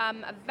them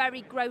a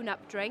very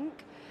grown-up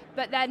drink,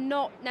 but they're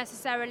not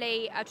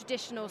necessarily a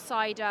traditional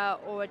cider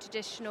or a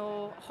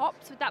traditional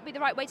hops. Would that be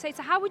the right way to say?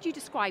 So how would you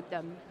describe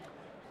them?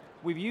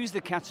 We've used the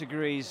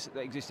categories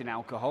that exist in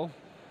alcohol.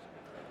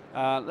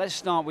 Let's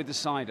start with the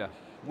cider.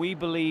 We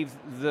believe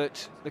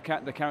that the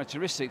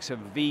characteristics of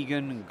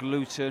vegan,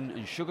 gluten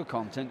and sugar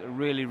content are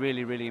really,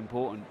 really, really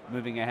important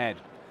moving ahead.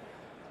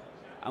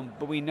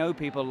 But we know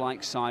people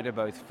like cider,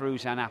 both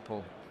fruit and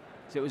apple.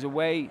 So it was a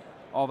way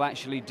of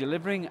actually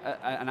delivering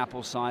an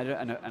apple cider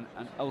and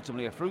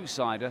ultimately a fruit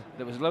cider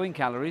that was low in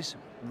calories,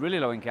 really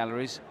low in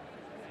calories,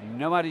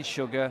 no added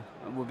sugar,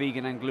 and were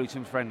vegan and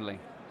gluten friendly.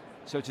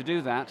 So to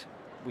do that,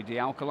 we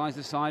de-alkalize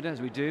the cider, as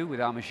we do with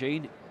our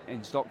machine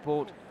in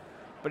Stockport,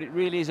 but it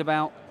really is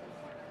about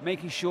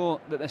making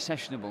sure that they're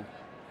sessionable,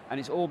 and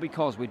it's all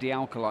because we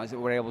de-alkalize that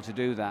we're able to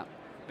do that,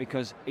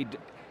 because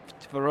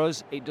for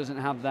us it doesn't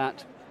have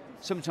that.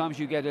 Sometimes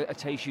you get a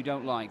taste you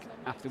don't like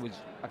afterwards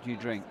after you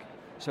drink.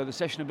 So the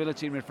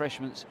sessionability and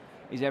refreshments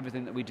is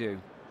everything that we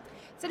do.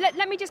 So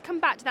let me just come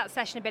back to that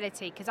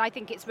sessionability, because I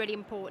think it's really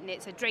important.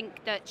 It's a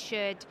drink that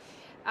should,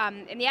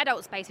 in the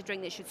adult space, a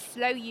drink that should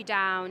slow you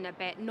down a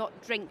bit, not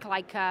drink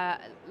like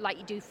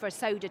you do for a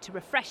soda to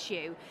refresh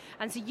you.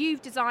 And so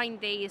you've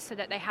designed these so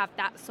that they have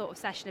that sort of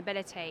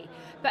sessionability.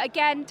 But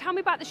again, tell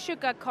me about the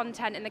sugar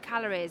content and the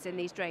calories in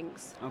these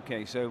drinks.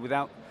 Okay, so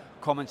without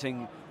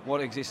commenting what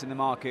exists in the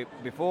market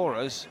before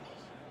us,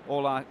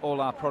 all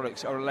our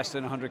products are less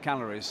than 100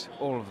 calories,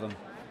 all of them.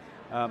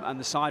 And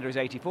the cider is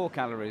 84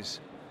 calories.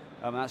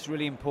 That's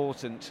really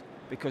important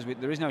because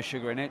there is no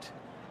sugar in it.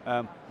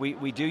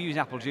 We do use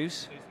apple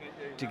juice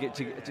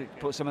to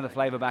put some of the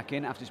flavour back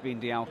in after it's been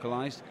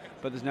de-alkalized,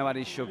 but there's no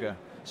added sugar.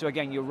 So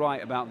again, you're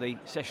right about the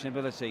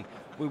sessionability.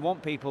 We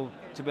want people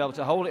to be able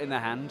to hold it in their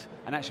hand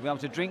and actually be able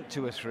to drink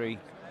 2 or 3,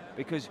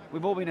 because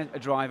we've all been a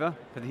driver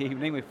for the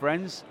evening with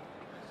friends,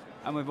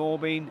 and we've all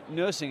been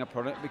nursing a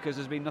product because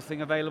there's been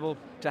nothing available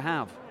to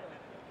have.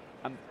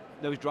 And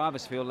those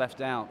drivers feel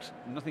left out.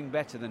 Nothing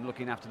better than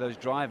looking after those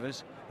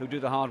drivers who do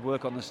the hard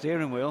work on the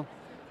steering wheel,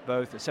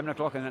 both at 7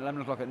 o'clock and at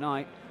 11 o'clock at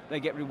night. They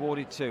get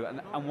rewarded too,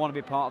 and want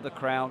to be part of the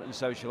crowd and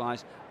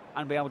socialise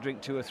and be able to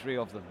drink 2 or 3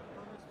 of them.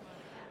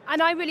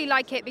 And I really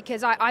like it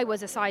because I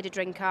was a cider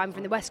drinker. I'm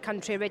from the West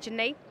Country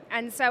originally.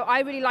 And so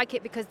I really like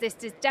it because this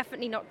is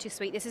definitely not too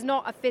sweet. This is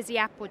not a fizzy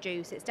apple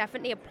juice. It's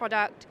definitely a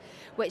product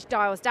which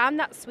dials down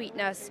that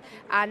sweetness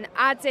and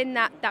adds in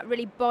that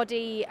really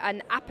body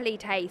and appley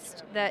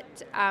taste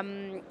that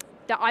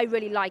I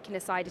really like in a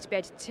cider, to be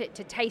able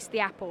to taste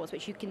the apples,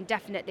 which you can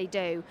definitely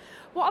do.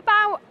 What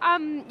about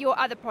your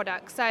other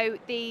products? So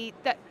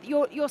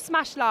your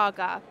smash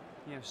lager.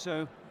 Yeah,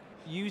 so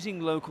using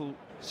local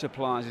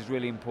suppliers is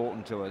really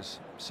important to us.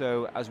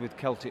 So as with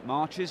Celtic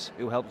Marches,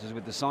 who helped us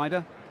with the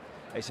cider,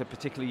 it's a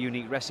particularly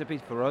unique recipe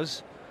for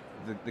us.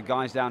 The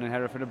guys down in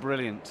Hereford are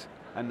brilliant,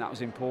 and that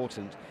was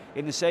important.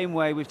 In the same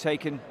way, we've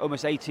taken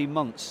almost 18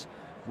 months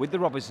with the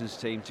Robinsons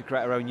team to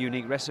create our own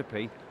unique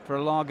recipe for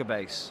a lager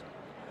base.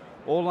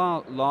 All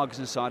our lagers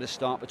and ciders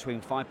start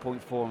between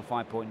 5.4 and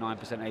 5.9%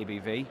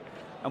 ABV,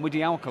 and we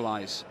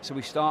de-alkalize. So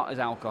we start as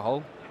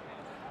alcohol,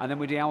 and then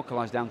we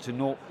de-alkalize down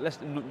to less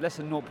than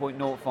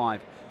 0.05,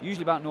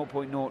 usually about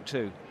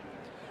 0.02.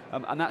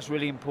 And that's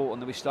really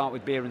important that we start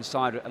with beer and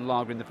cider and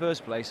lager in the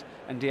first place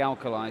and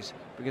de-alkalize,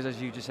 because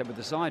as you just said with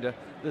the cider,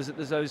 there's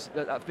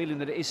that feeling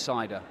that it is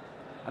cider,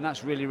 and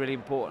that's really, really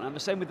important. And the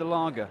same with the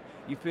lager.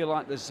 You feel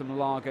like there's some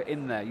lager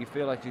in there. You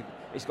feel like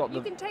it's got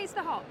You can taste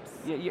the hops.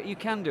 Yeah, you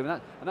can do,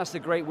 and that's the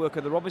great work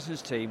of the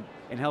Robinsons team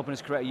in helping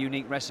us create a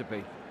unique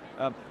recipe.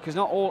 Because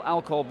not all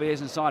alcohol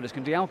beers and ciders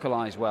can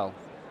de-alkalize well,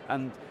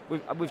 and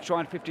we've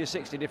tried 50 or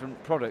 60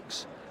 different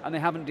products, and they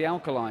haven't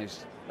de-alkalized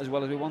as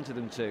well as we wanted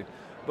them to.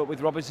 But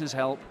with Robinson's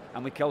help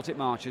and with Celtic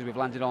Marches, we've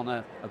landed on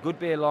a good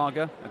beer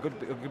lager, a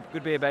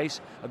good beer base,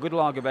 a good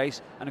lager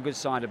base, and a good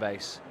cider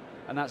base.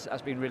 And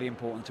that's been really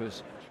important to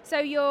us. So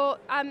your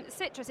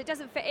citrus, it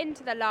doesn't fit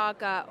into the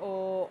lager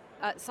or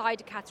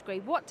cider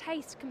category. What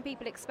taste can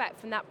people expect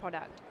from that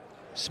product?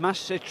 Smash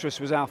Citrus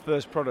was our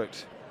first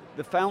product.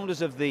 The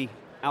founders of the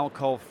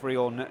alcohol-free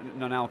or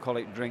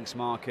non-alcoholic drinks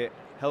market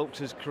helped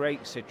us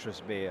create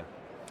citrus beer,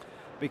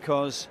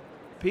 because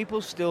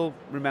people still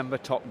remember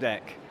Top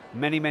Deck.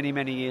 Many, many,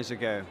 many years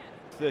ago,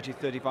 30,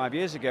 35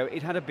 years ago,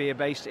 it had a beer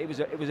based, it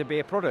was a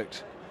beer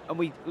product. And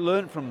we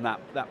learned from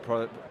that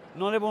product.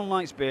 Not everyone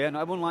likes beer,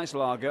 not everyone likes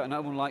lager, and not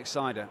everyone likes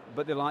cider,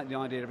 but they like the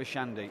idea of a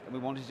shandy. And we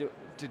wanted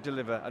to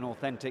deliver an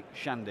authentic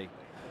shandy.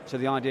 So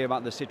the idea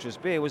about the citrus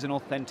beer was an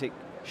authentic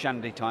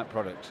shandy type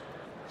product.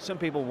 Some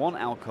people want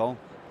alcohol,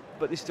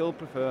 but they still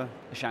prefer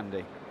a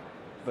shandy,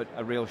 but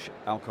a real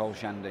alcohol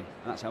shandy.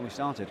 And that's how we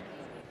started.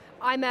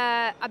 I'm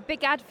a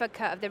big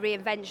advocate of the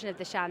reinvention of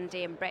the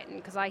shandy in Britain,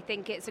 because I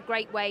think it's a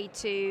great way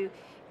to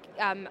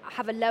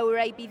have a lower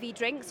ABV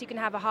drink. So you can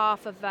have a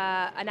half of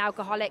an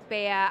alcoholic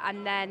beer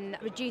and then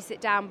reduce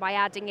it down by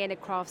adding in a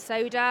craft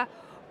soda,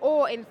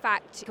 or in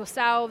fact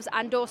yourselves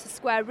and also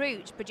Square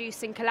Root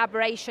producing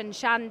collaboration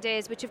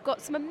shandies which have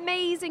got some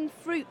amazing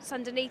fruits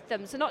underneath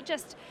them. So not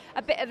just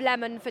a bit of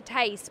lemon for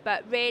taste,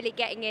 but really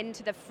getting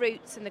into the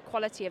fruits and the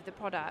quality of the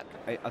product.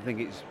 I think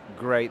it's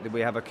great that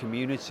we have a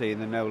community in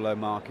the no-low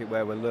market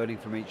where we're learning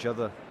from each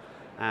other,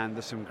 and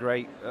there's some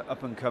great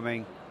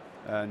up-and-coming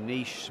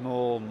niche,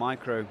 small,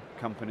 micro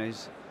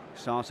companies,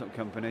 startup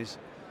companies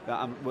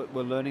that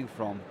we're learning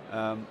from,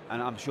 and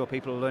I'm sure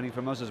people are learning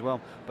from us as well.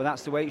 But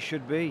that's the way it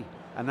should be,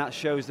 and that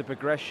shows the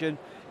progression,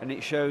 and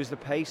it shows the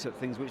pace of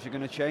things which are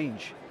going to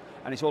change.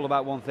 And it's all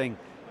about one thing: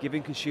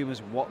 giving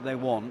consumers what they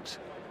want.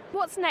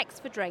 What's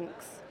next for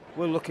drinks?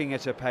 we're looking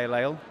at a pale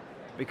ale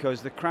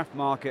because the craft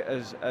market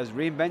has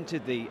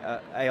reinvented the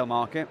ale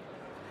market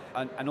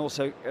and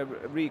also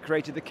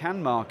recreated the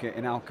can market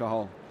in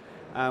alcohol.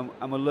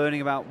 And we're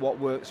learning about what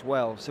works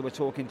well. So we're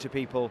talking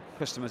to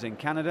customers in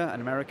Canada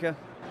and America,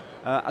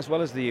 as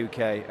well as the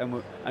UK.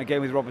 And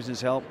again, with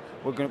Robinson's help,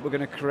 we're going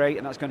to create,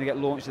 and that's going to get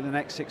launched in the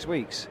next 6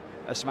 weeks,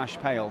 a smash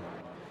pale.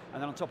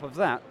 And then on top of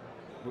that,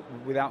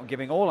 without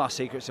giving all our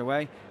secrets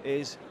away,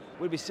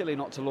 we'd be silly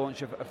not to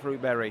launch a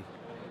fruit berry,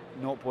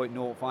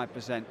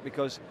 0.05%,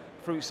 because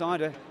fruit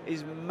cider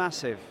is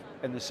massive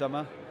in the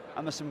summer,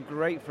 and there's some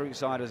great fruit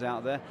ciders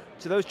out there.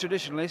 To those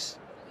traditionalists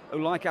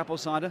who like apple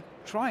cider,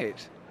 try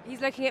it. He's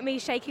looking at me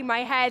shaking my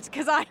head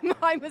because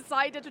I'm a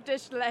cider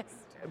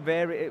traditionalist.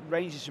 It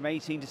ranges from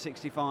 18 to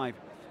 65,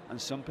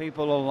 and some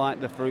people will like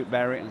the fruit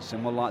berry and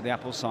some will like the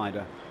apple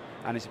cider,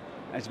 and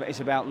it's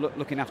about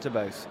looking after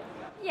both.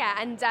 Yeah,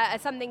 and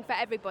something for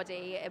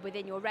everybody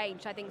within your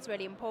range, I think is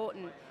really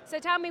important. So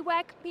tell me,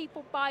 where can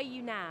people buy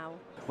you now?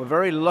 We're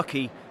very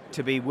lucky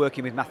to be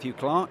working with Matthew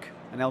Clark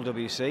and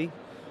LWC,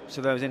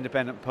 so those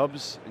independent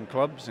pubs and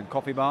clubs and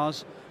coffee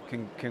bars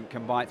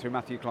can buy it through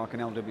Matthew Clark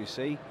and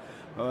LWC.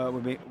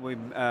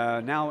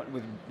 We're now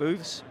with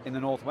booths in the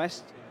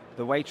Northwest,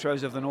 the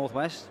Waitrose of the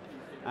Northwest,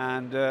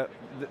 and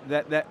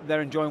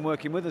they're enjoying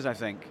working with us, I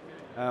think,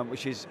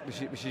 which is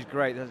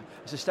great.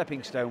 It's a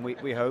stepping stone,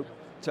 we hope,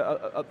 to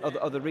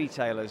other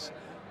retailers.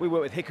 We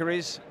work with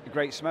Hickory's, a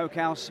great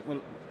smokehouse,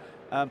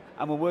 and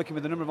we're working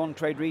with a number of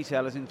on-trade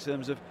retailers in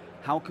terms of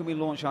how can we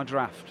launch our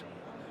draft,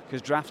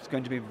 because draft's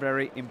going to be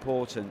very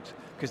important,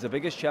 because the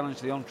biggest challenge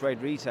to the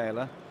on-trade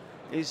retailer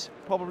is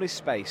probably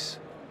space.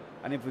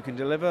 And if we can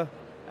deliver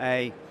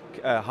a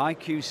high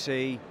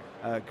QC,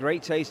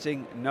 great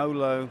tasting,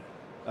 no-low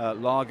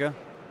lager,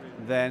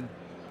 then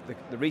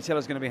the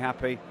retailer's going to be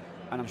happy,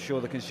 and I'm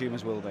sure the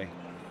consumers will be.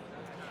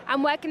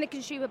 And where can the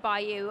consumer buy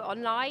you?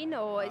 Online,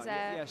 or is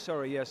there? Yeah,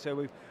 sorry. Yeah,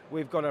 so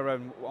we've got our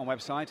own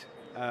website,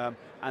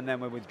 and then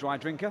we're with Dry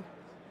Drinker,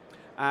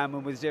 and we're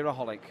with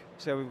Zeroholic.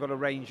 So we've got a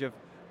range of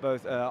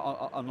both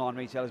online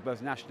retailers,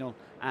 both national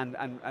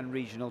and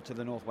regional to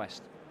the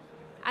Northwest.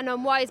 And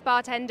on Wise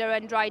Bartender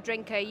and Dry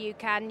Drinker, you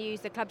can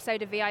use the Club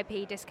Soda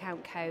VIP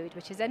discount code,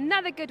 which is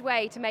another good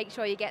way to make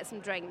sure you get some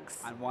drinks.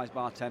 And Wise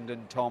Bartender,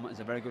 Tom, is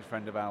a very good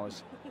friend of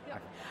ours.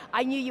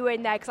 I knew you were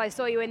in there because I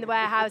saw you in the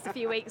warehouse a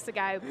few weeks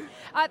ago.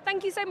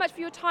 Thank you so much for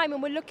your time,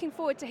 and we're looking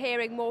forward to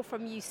hearing more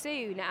from you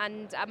soon.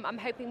 And I'm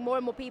hoping more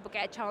and more people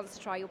get a chance to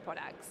try your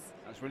products.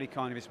 That's really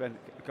kind of you to spend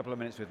a couple of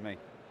minutes with me.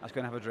 Let's go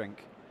and have a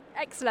drink.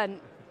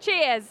 Excellent.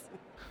 Cheers.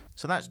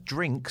 So that's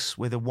drinks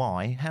with a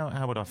Y.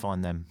 How would I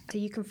find them? So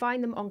you can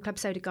find them on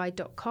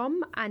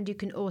clubsodaguide.com, and you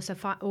can also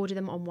order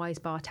them on Wise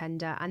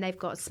Bartender. And they've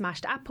got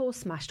smashed apple,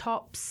 smashed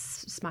hops,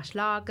 smashed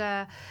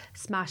lager,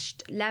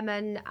 smashed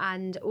lemon,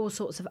 and all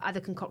sorts of other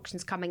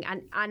concoctions coming.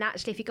 And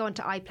actually, if you go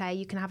onto iPlayer,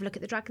 you can have a look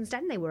at the Dragon's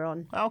Den they were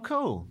on. Oh,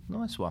 cool.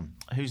 Nice one.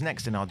 Who's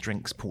next in our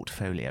drinks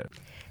portfolio?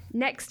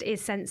 Next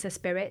is Sensor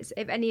Spirits.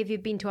 If any of you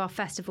have been to our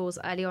festivals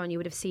early on, you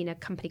would have seen a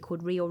company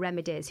called Real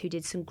Remedies who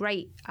did some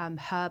great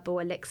herbal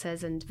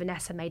elixirs, and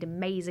Vanessa made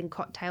amazing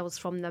cocktails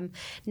from them.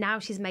 Now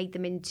she's made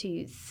them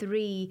into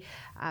 3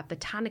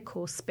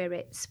 botanical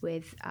spirits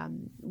with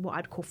what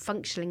I'd call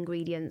functional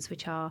ingredients,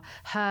 which are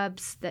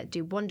herbs that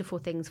do wonderful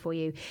things for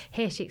you.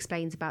 Here she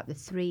explains about the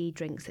 3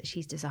 drinks that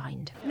she's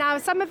designed. Now,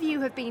 some of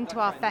you have been to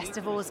our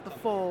festivals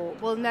before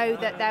will know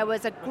that there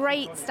was a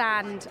great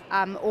stand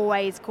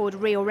always called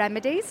Real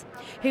Remedies,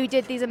 who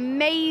did these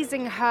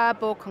amazing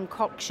herbal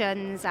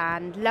concoctions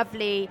and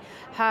lovely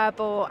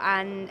herbal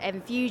and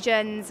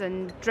infusions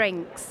and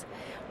drinks.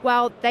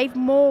 Well, they've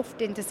morphed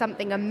into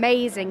something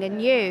amazing and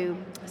new.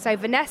 So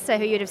Vanessa,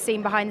 who you'd have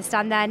seen behind the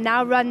stand there,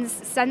 now runs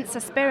Sensor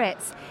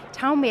Spirits.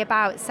 Tell me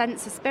about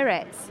Sensor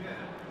Spirits.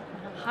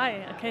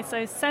 Hi, okay,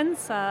 so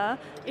Sensor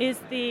is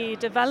the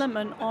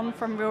development on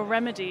from Real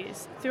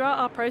Remedies. Throughout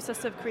our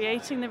process of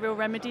creating the Real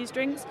Remedies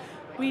drinks,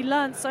 we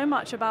learned so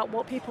much about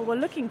what people were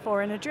looking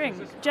for in a drink.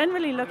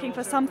 Generally looking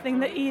for something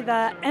that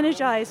either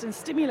energized and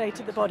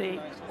stimulated the body,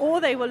 or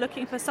they were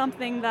looking for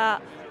something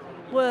that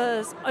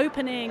was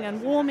opening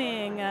and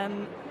warming,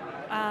 and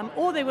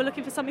or they were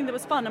looking for something that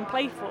was fun and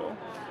playful.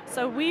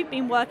 So we've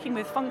been working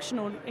with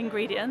functional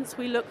ingredients.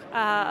 We look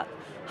at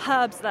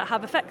herbs that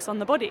have effects on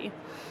the body.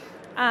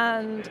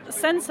 And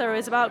Sensor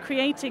is about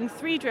creating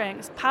 3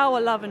 drinks, power,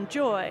 love and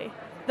joy,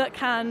 that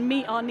can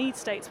meet our need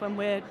states when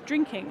we're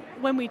drinking,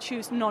 when we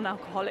choose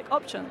non-alcoholic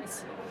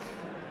options.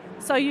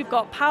 So you've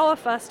got Power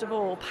first of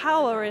all.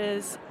 Power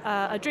is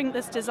a drink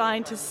that's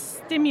designed to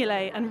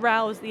stimulate and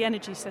rouse the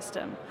energy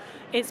system.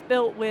 It's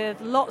built with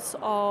lots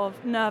of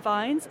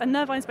nervines, and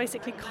nervines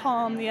basically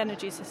calm the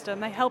energy system.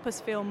 They help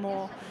us feel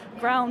more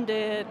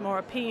grounded, more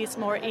at peace,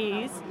 more at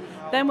ease.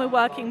 Then we're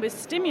working with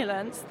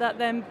stimulants that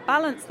then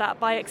balance that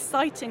by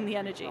exciting the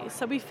energy.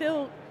 So we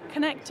feel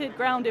connected,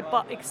 grounded,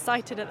 but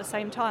excited at the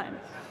same time.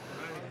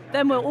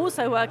 Then we're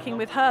also working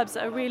with herbs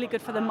that are really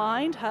good for the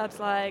mind, herbs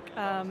like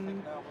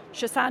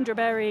Schisandra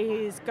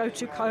berries,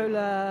 gotu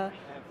kola,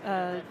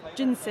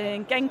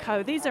 ginseng,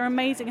 ginkgo. These are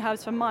amazing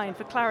herbs for mind,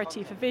 for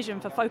clarity, for vision,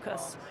 for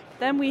focus.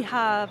 Then we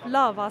have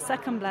Love, our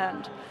second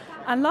blend.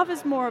 And Love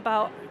is more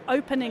about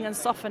opening and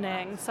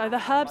softening. So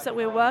the herbs that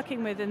we're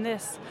working with in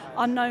this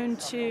are known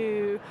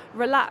to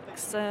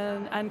relax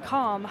and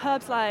calm.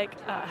 Herbs like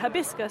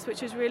hibiscus,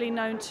 which is really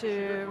known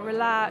to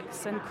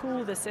relax and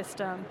cool the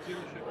system.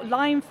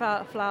 Lime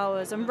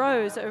flowers and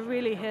rose are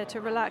really here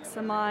to relax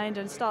the mind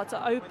and start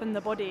to open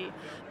the body.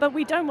 But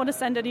we don't want to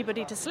send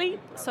anybody to sleep.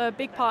 So a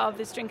big part of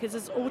this drink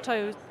is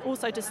also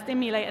to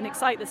stimulate and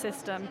excite the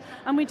system.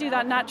 And we do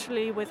that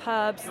naturally with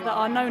herbs that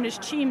are known as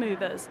chi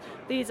movers.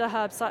 These are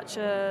herbs such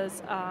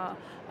as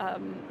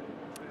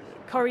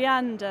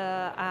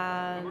coriander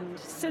and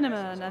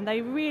cinnamon, and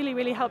they really,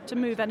 really help to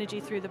move energy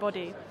through the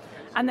body.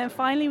 And then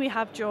finally we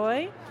have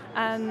joy,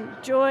 and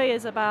joy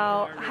is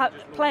about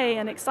play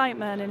and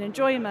excitement and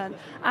enjoyment.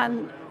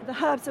 And the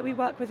herbs that we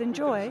work with in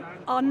joy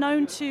are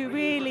known to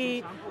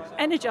really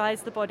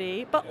energize the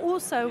body, but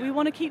also we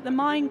want to keep the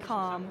mind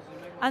calm.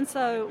 And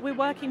so we're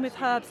working with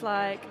herbs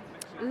like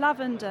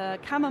lavender,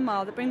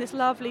 chamomile, that bring this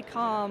lovely,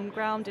 calm,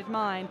 grounded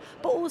mind,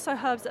 but also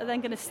herbs that are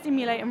then going to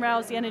stimulate and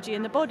rouse the energy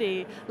in the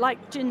body,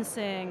 like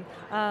ginseng,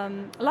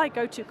 like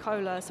gotu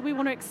kola. So we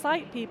want to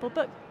excite people,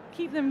 but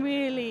keep them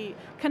really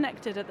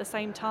connected at the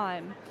same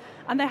time.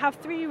 And they have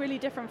 3 really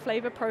different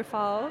flavor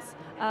profiles.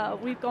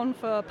 We've gone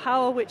for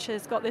Power, which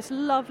has got this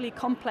lovely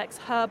complex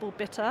herbal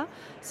bitter.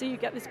 So you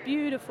get this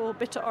beautiful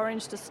bitter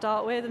orange to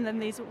start with, and then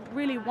these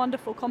really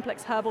wonderful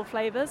complex herbal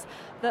flavors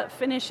that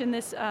finish in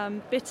this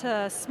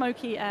bitter,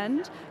 smoky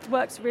end. It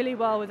works really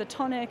well with a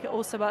tonic. It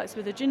also works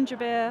with a ginger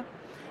beer.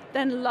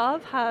 Then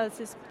Love has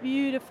this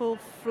beautiful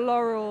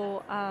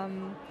floral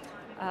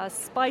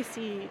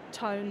spicy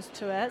tones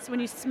to it. So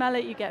when you smell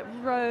it, you get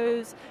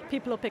rose.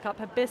 People will pick up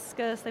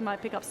hibiscus. They might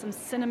pick up some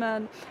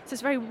cinnamon. So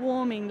it's very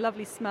warming,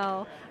 lovely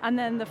smell. And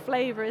then the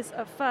flavor is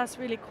at first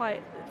really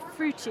quite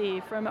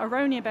fruity from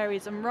aronia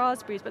berries and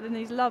raspberries, but then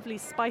these lovely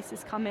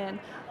spices come in,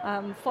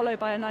 followed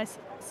by a nice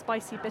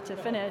spicy bitter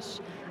finish.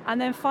 And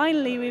then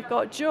finally we've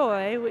got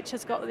Joy, which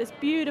has got this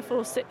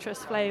beautiful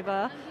citrus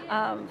flavor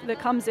that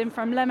comes in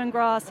from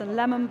lemongrass and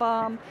lemon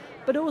balm,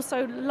 but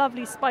also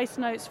lovely spice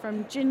notes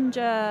from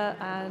ginger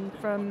and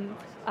from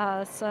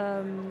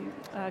some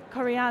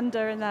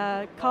coriander in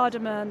there,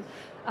 cardamom,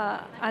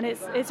 and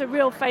it's a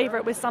real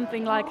favorite with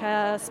something like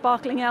a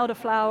sparkling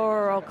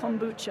elderflower or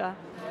kombucha.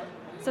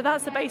 So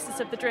that's the basis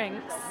of the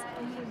drinks.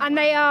 And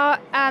they are,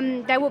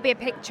 there will be a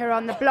picture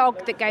on the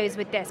blog that goes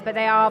with this, but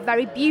they are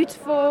very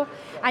beautiful,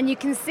 and you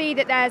can see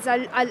that there's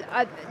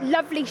a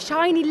lovely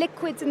shiny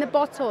liquids in the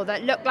bottle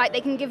that look like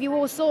they can give you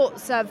all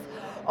sorts of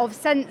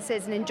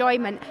senses and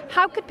enjoyment.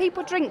 How could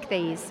people drink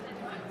these?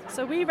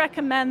 So we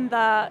recommend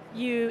that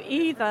you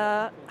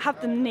either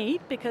have them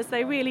neat, because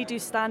they really do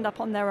stand up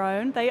on their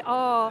own. They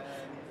are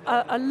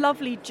a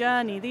lovely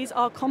journey. These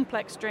are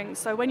complex drinks,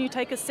 so when you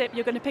take a sip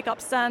you're going to pick up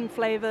certain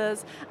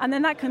flavors, and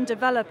then that can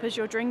develop as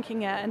you're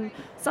drinking it. And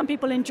some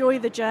people enjoy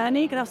the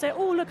journey because they'll say,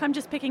 oh look, I'm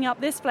just picking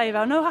up this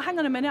flavor, no, hang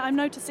on a minute, I'm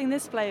noticing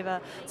this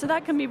flavor. So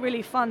that can be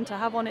really fun to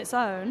have on its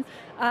own.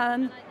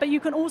 But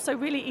you can also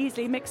really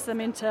easily mix them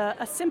into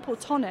a simple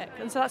tonic,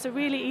 and so that's a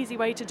really easy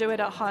way to do it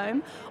at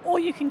home. Or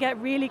you can get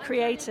really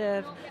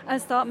creative and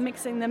start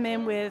mixing them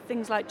in with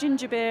things like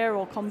ginger beer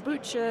or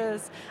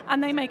kombuchas,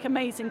 and they make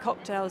amazing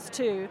cocktails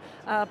too.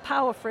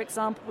 Power, for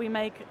example, we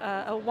make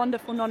a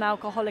wonderful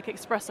non-alcoholic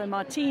espresso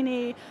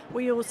martini.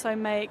 We also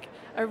make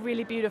a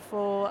really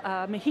beautiful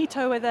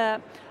mojito with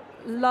it.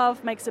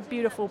 Love makes a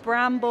beautiful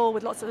bramble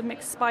with lots of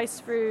mixed spice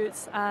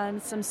fruits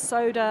and some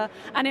soda,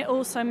 and it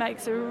also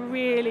makes a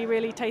really,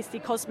 really tasty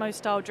Cosmo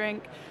style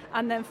drink.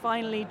 And then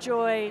finally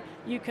Joy,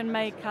 you can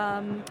make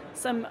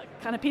some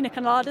kind of pina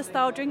colada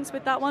style drinks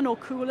with that one, or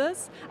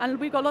coolers, and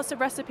we've got lots of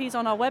recipes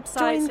on our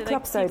website so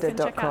that you can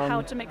check out how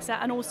to mix it.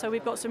 And also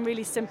we've got some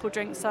really simple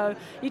drinks, so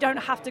you don't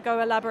have to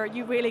go elaborate,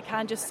 you really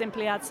can just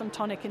simply add some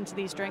tonic into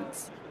these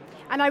drinks.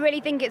 And I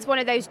really think it's one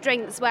of those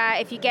drinks where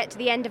if you get to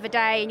the end of a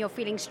day and you're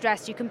feeling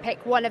stressed, you can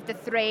pick one of the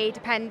 3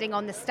 depending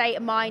on the state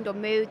of mind or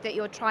mood that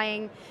you're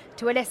trying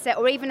to elicit,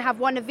 or even have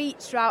one of each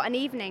throughout an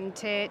evening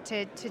to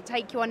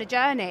take you on a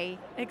journey.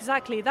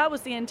 Exactly, that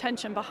was the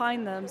intention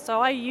behind them. So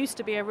I used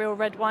to be a real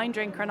red wine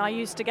drinker, and I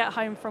used to get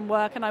home from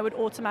work and I would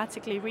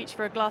automatically reach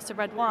for a glass of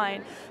red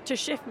wine to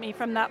shift me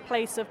from that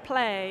place of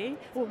play,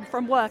 or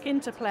from work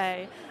into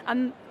play.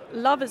 And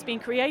Love has been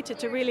created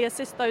to really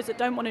assist those that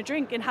don't want to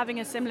drink in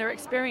having a similar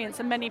experience,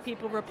 and many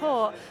people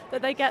report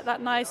that they get that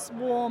nice,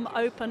 warm,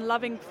 open,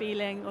 loving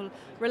feeling or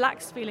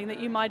relaxed feeling that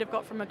you might have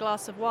got from a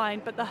glass of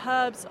wine. But the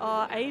herbs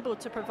are able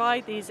to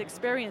provide these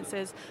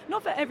experiences,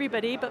 not for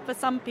everybody, but for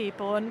some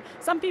people. And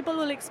some people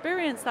will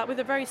experience that with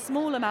a very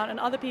small amount, and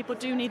other people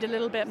do need a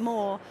little bit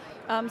more.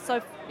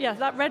 So yeah,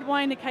 that red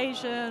wine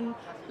occasion,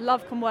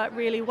 Love can work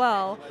really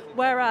well.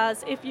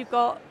 Whereas if you've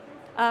got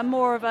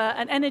more of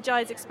an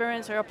energized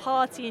experience or a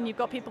party, and you've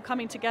got people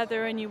coming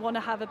together and you want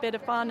to have a bit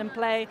of fun and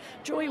play,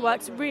 Joy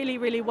works really,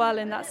 really well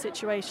in that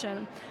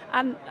situation.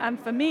 And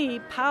for me,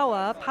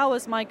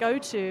 Power's my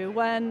go-to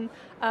when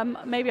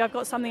maybe I've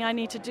got something I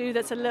need to do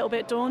that's a little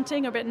bit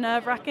daunting, a bit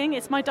nerve-wracking.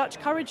 It's my Dutch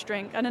Courage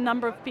drink, and a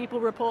number of people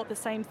report the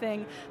same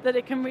thing, that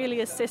it can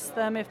really assist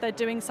them if they're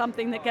doing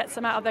something that gets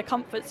them out of their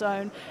comfort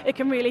zone. It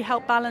can really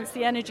help balance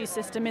the energy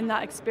system in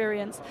that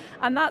experience.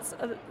 And that's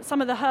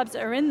some of the herbs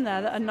that are in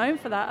there that are known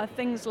for that are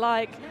things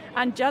like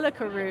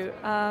angelica root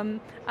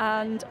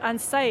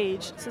and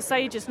sage. So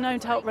sage is known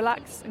to help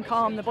relax and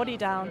calm the body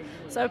down.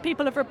 So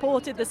people have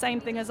reported the same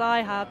thing as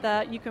I have,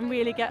 that you can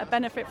really get a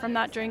benefit from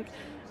that drink.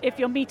 If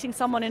you're meeting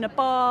someone in a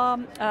bar,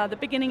 the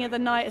beginning of the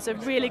night is a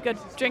really good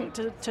drink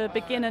to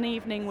begin an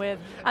evening with.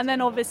 And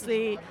then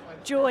obviously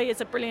Joy is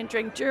a brilliant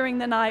drink during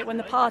the night when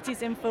the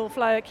party's in full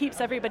flow. It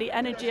keeps everybody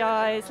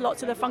energized.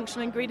 Lots of the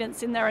functional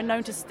ingredients in there are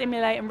known to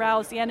stimulate and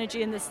rouse the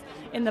energy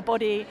in the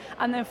body.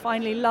 And then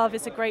finally, Love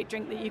is a great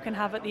drink that you can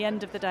have at the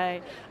end of the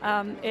day.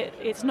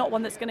 It's not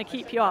one that's going to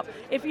keep you up.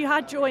 If you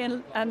had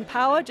Joy and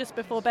Power just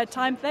before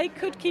bedtime, they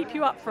could keep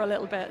you up for a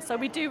little bit. So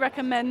we do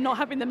recommend not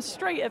having them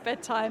straight at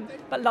bedtime,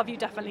 but Love you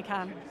definitely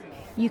can.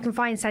 You can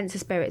find Sense of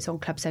Spirits on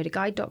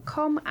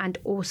clubsodaguide.com and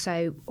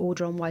also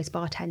order on Wise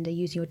Bartender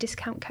using your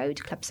discount code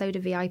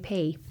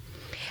ClubSodaVIP.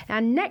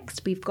 And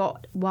next we've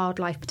got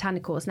Wildlife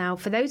Botanicals. Now,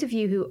 for those of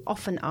you who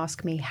often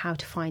ask me how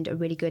to find a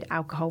really good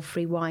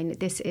alcohol-free wine,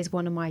 this is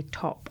one of my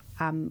top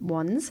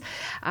ones.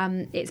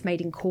 It's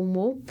made in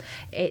Cornwall.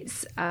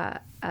 It's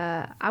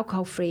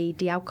alcohol-free,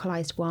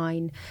 dealcoholized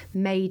wine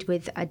made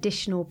with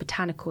additional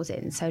botanicals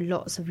in, so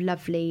lots of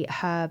lovely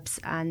herbs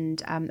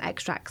and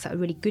extracts that are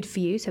really good for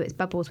you, so it's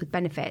bubbles with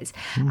benefits.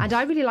 And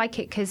I really like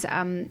it because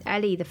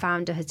Ellie, the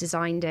founder, has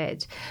designed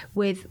it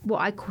with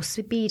what I call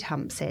speed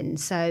humps in,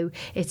 so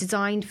it's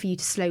designed for you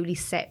to slowly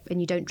sip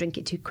and you don't drink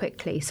it too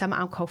quickly. Some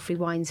alcohol-free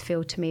wines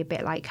feel to me a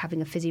bit like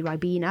having a fizzy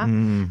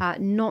Ribena.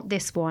 Not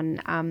this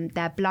one.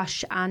 Their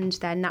Blush and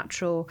their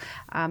natural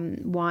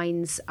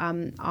wines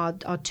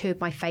are two of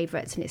my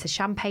favourites, and it's a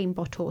champagne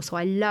bottle, so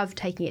I love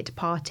taking it to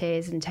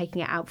parties and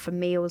taking it out for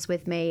meals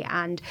with me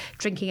and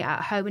drinking it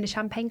at home in a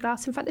champagne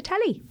glass in front of the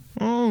telly.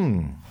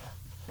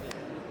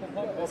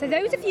 So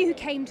those of you who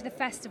came to the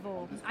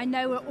festival, I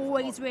know, are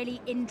always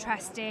really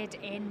interested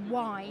in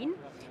wine,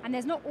 and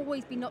there's not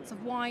always been lots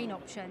of wine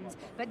options,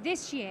 but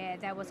this year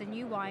there was a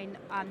new wine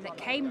that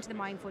came to the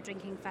Mindful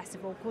Drinking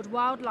Festival called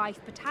Wildlife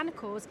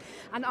Botanicals,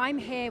 and I'm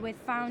here with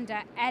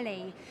founder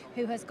Ellie,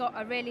 who has got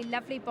a really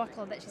lovely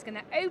bottle that she's going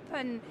to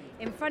open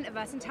in front of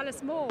us and tell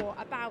us more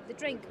about the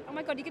drink. Oh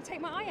my God, you can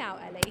take my eye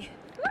out, Ellie.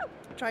 Woo!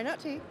 Try not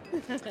to.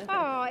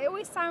 Oh, it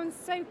always sounds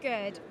so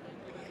good.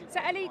 So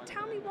Ellie,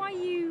 tell me why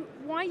you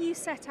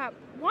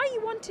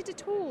wanted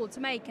at all to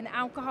make an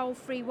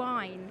alcohol-free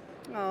wine.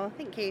 Oh,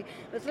 thank you.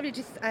 It was lovely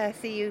to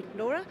see you,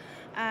 Laura.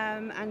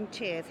 And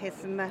cheers. Here's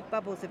some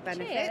bubbles of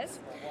benefits.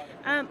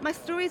 Cheers. My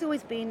story's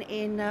always been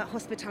in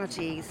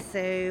hospitality.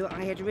 So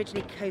I had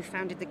originally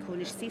co-founded the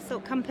Cornish Sea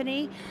Salt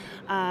Company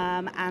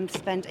and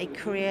spent a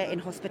career in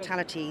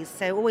hospitality.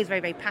 So always very,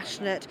 very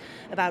passionate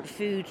about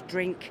food,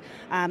 drink,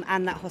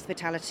 and that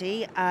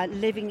hospitality.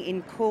 Living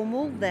in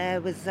Cornwall,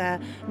 there was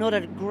not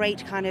a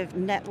great kind of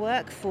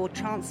network for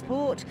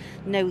transport.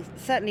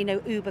 Certainly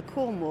no Uber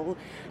Cornwall.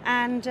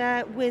 And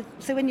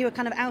so when you were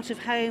kind of out of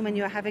home and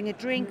you were having a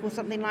drink or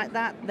something like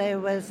that, there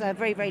was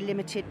very, very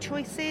limited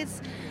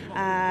choices.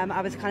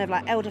 I was kind of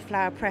like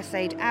elderflower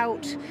presseade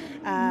out,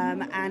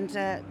 and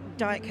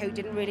Diet Coke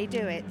didn't really do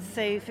it.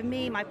 So for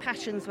me, my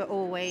passions were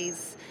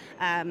always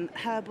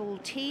herbal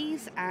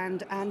teas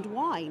and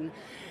wine.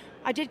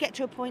 I did get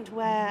to a point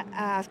where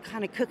I was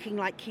kind of cooking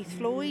like Keith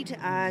Floyd.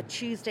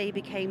 Tuesday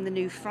became the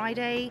new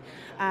Friday,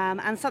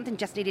 and something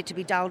just needed to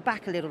be dialed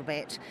back a little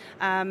bit.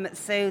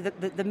 So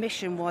the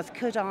mission was,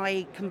 could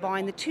I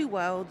combine the two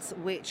worlds,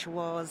 which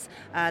was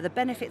the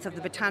benefits of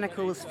the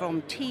botanicals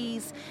from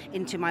teas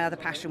into my other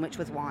passion, which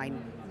was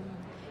wine.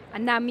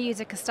 And now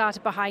music has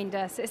started behind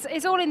us.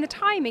 It's all in the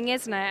timing,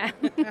 isn't it?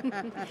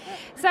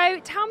 So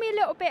tell me a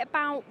little bit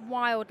about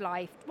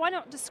Wildlife. Why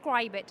not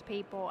describe it to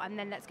people, and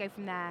then let's go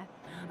from there.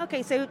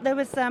 Okay, so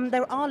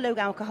there are low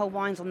alcohol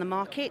wines on the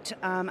market,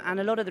 and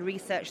a lot of the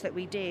research that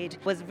we did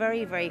was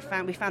we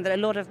found that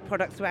a lot of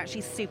products were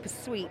actually super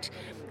sweet,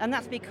 and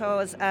that's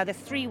because there's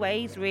three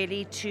ways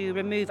really to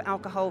remove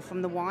alcohol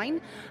from the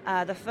wine.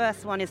 The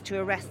first one is to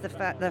arrest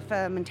the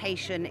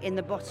fermentation in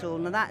the bottle,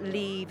 and that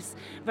leaves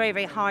very,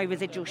 very high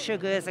residual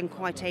sugars and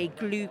quite a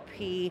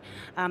gloopy,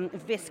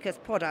 viscous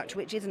product,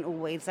 which isn't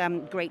always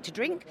great to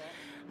drink.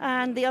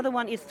 And the other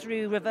one is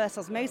through reverse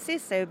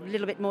osmosis, so a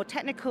little bit more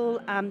technical.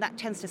 That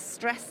tends to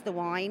stress the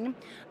wine.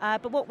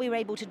 But what we were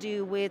able to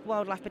do with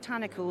Wildlife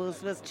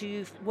Botanicals was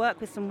to work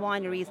with some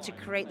wineries to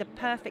create the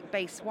perfect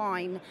base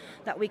wine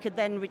that we could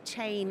then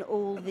retain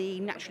all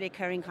the naturally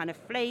occurring kind of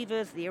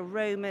flavours, the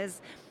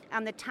aromas,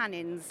 and the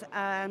tannins,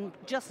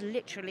 just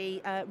literally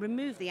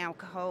remove the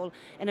alcohol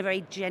in a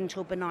very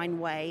gentle, benign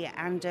way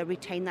and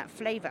retain that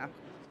flavour.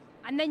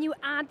 And then you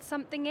add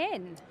something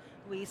in.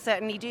 We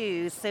certainly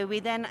do. So we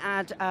then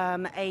add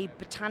a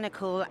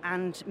botanical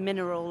and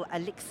mineral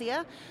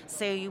elixir.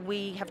 So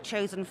we have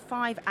chosen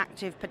 5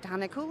 active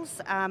botanicals,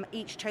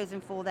 each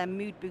chosen for their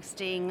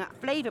mood-boosting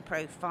flavour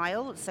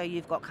profile. So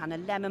you've got kind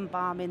of lemon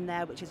balm in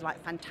there, which is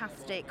like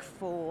fantastic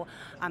for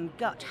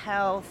gut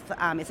health.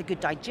 It's a good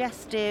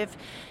digestive.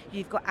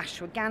 You've got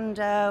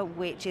ashwagandha,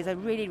 which is a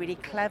really, really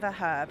clever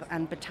herb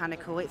and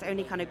botanical. It's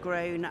only kind of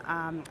grown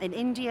in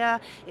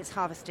India. It's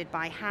harvested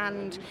by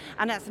hand,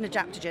 and that's an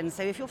adaptogen.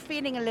 So if you're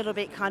feeling a little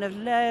bit kind of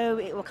low,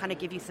 it will kind of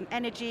give you some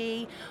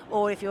energy,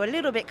 or if you're a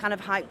little bit kind of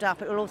hyped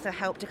up, it will also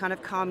help to kind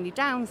of calm you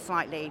down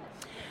slightly.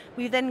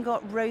 We've then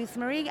got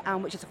rosemary,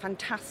 which is a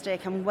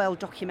fantastic and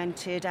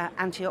well-documented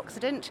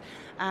antioxidant,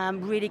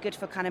 really good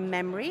for kind of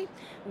memory.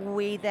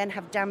 We then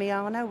have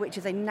Damiana, which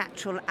is a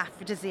natural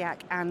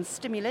aphrodisiac and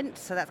stimulant,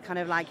 so that's kind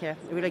of like a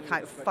really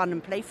kind of fun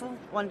and playful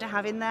one to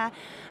have in there.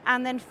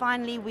 And then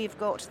finally, we've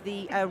got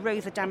the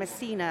Rosa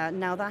Damascena.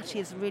 Now that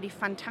is really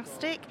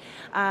fantastic.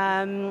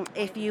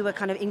 If you were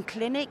kind of in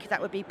clinic,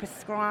 that would be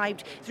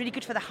prescribed. It's really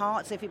good for the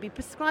heart, so if it'd be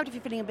prescribed if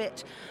you're feeling a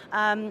bit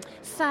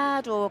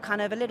sad or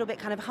kind of a little bit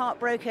kind of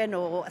heartbroken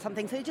or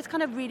something, so it's just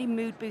kind of really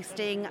mood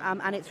boosting,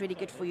 and it's really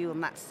good for you on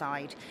that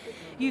side.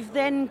 You've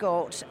then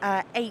got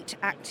 8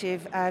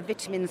 active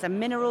vitamins and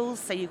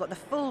minerals, so you've got the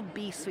full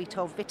B suite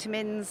of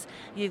vitamins.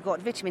 You've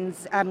got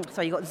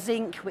you've got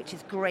zinc, which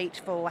is great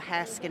for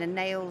hair, skin and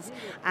nails,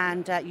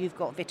 and you've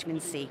got vitamin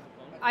C.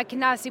 I can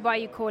now see why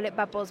you call it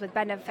Bubbles with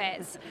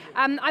Benefits.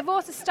 I've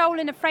also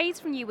stolen a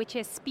phrase from you, which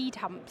is speed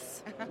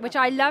humps, which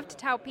I love to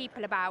tell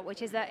people about,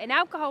 which is that in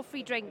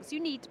alcohol-free drinks, you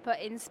need to put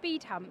in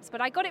speed humps.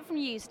 But I got it from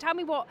you, so tell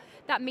me what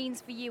that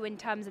means for you in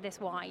terms of this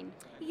wine.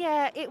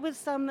 Yeah, it was,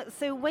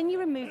 so when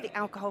you remove the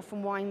alcohol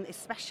from wine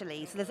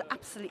especially, so there's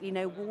absolutely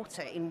no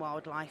water in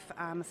Wildlife.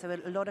 So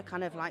a lot of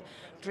kind of like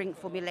drink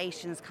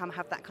formulations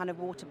have that kind of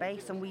water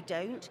base, and we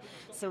don't.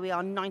 So we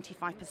are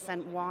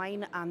 95%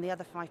 wine, and the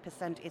other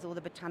 5% is all the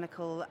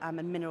botanical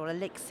and mineral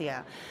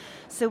elixir.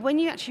 So when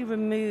you actually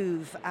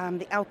remove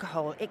the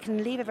alcohol, it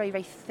can leave a very,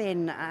 very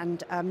thin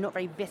and not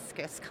very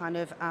viscous kind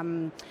of,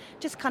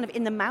 just kind of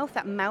in the mouth,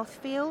 that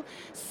mouthfeel.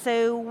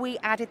 So we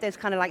added those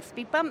kind of like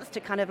speed bumps to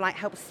kind of like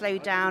help slow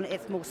down.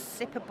 It's more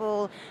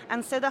sippable.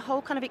 And so the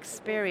whole kind of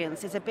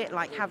experience is a bit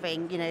like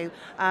having,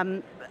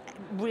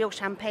 real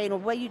champagne, or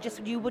where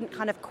you wouldn't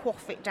kind of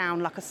quaff it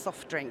down like a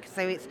soft drink.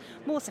 So it's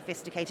more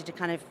sophisticated to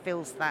kind of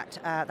fills that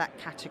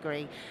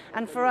category.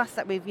 And for us,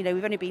 that we've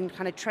only been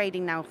kind of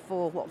trading now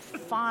for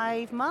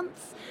 5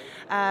 months.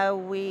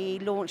 We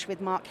launched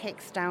with Mark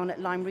Hicks down at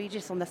Lyme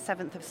Regis on the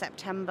 7th of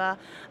September.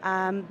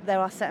 There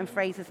are certain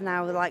phrases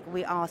now like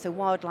we are. So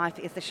Wildlife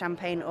is the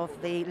champagne of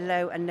the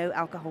low and no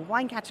alcohol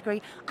wine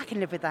category. I can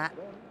live with that.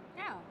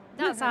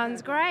 That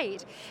sounds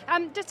great.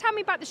 Just tell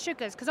me about the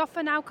sugars, because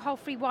often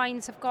alcohol-free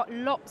wines have got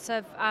lots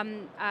of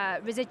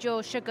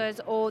residual sugars,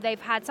 or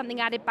they've had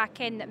something added back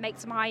in that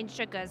makes them high in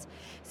sugars.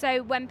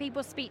 So when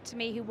people speak to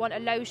me who want a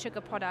low-sugar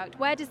product,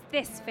 where does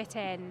this fit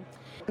in?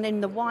 And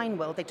in the wine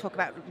world, they talk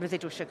about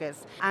residual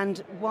sugars.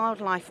 And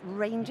Wildlife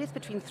ranges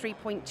between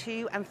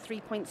 3.2 and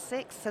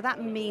 3.6. So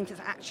that means it's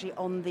actually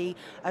on the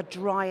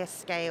drier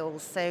scale.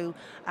 So,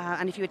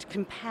 and if you were to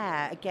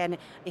compare, again,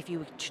 if you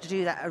were to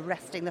do that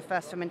arresting the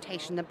first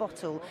fermentation in the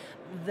bottle,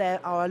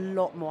 there are a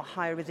lot more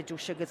higher residual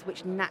sugars,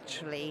 which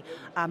naturally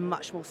are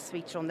much more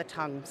sweeter on the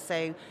tongue.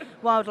 So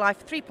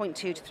Wildlife 3.2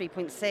 to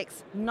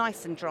 3.6,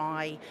 nice and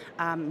dry,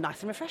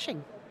 nice and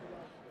refreshing.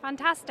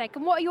 Fantastic.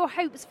 And what are your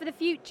hopes for the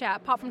future,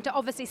 apart from to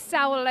obviously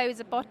sell loads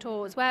of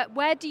bottles?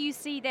 Where do you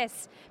see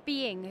this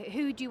being?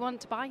 Who do you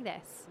want to buy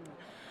this?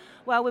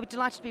 Well, we're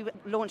delighted to be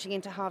launching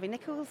into Harvey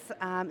Nichols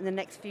in the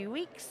next few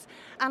weeks.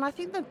 And I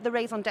think the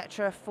raison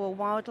d'etre for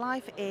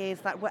Wildlife is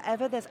that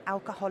wherever there's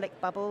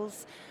alcoholic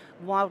bubbles,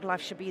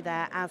 Wildlife should be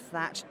there as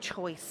that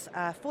choice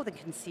for the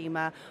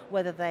consumer,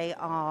 whether they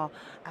are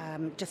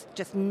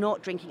just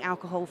not drinking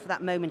alcohol for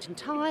that moment in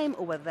time,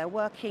 or whether they're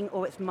working,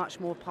 or it's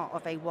much more part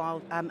of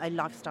a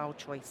lifestyle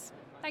choice.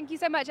 Thank you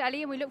so much,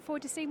 Ellie, and we look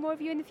forward to seeing more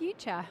of you in the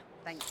future.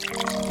 Thank you.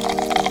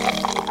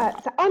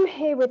 So I'm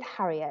here with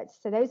Harriet.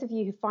 So those of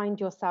you who find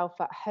yourself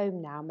at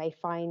home now may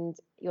find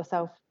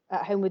yourself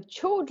at home with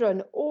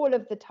children all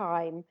of the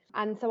time.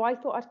 And so I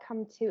thought I'd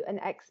come to an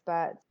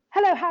expert.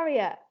 Hello,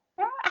 Harriet.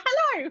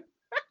 Hello.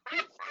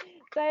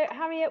 So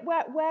Harriet,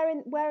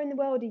 where in the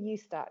world are you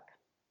stuck?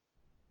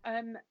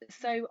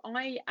 So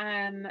I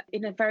am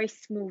in a very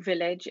small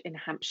village in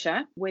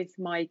Hampshire with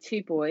my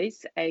 2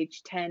 boys,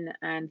 aged 10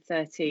 and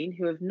 13,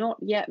 who have not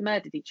yet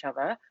murdered each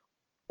other,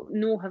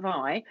 nor have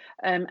I,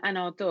 and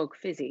our dog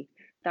Fizzy.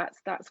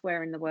 That's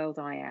where in the world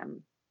I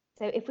am.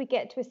 So if we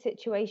get to a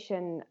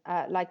situation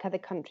like other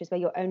countries where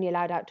you're only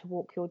allowed out to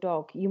walk your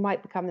dog, you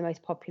might become the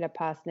most popular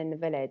person in the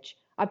village.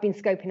 I've been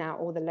scoping out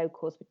all the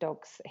locals with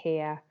dogs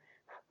here.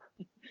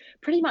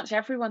 Pretty much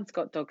everyone's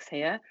got dogs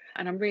here,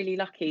 and I'm really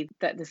lucky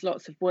that there's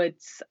lots of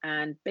woods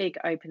and big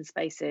open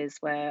spaces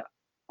where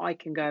I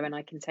can go and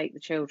I can take the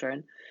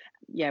children.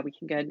 Yeah, we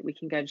can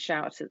go and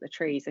shout at the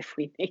trees if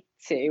we need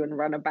to and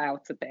run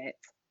about a bit.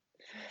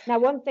 Now,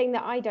 one thing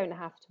that I don't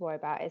have to worry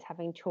about is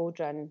having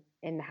children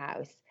in the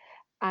house.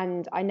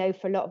 And I know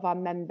for a lot of our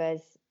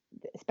members,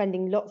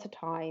 spending lots of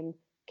time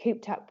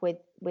cooped up with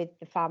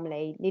the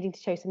family, needing to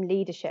show some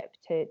leadership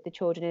to the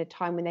children in a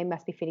time when they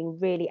must be feeling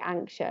really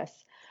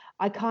anxious.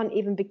 I can't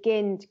even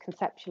begin to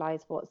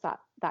conceptualize what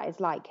that is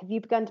like. Have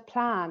you begun to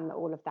plan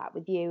all of that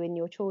with you and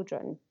your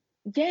children?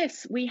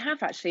 Yes, we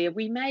have actually.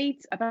 We made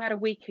about a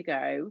week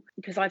ago,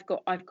 because I've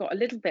got a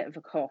little bit of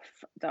a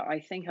cough that I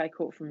think I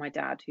caught from my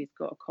dad, who's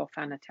got a cough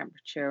and a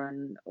temperature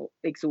and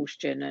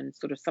exhaustion and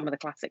sort of some of the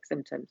classic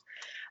symptoms.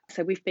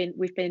 So we've been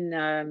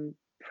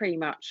pretty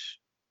much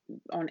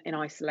in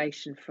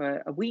isolation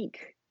for a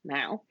week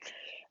now,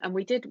 and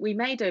we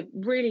made a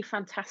really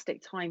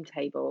fantastic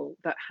timetable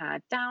that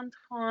had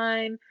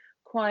downtime,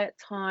 quiet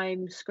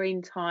time,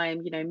 screen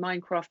time,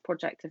 Minecraft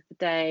project of the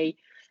day,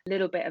 a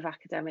little bit of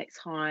academic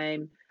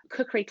time,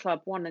 cookery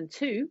club 1 and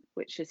 2,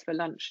 which is for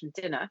lunch and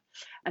dinner,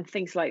 and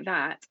things like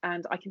that.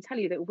 And I can tell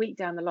you that a week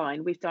down the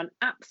line, we've done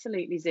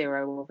absolutely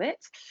zero of it.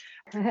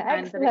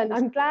 Excellent.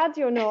 I'm glad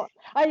you're not.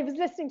 I was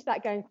listening to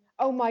that going,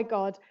 oh my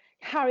God,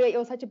 Harriet,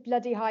 you're such a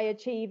bloody high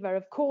achiever.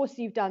 Of course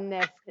you've done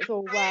this. It's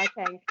all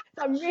working.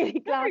 So I'm really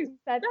glad you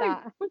said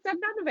that. We've done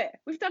none of it.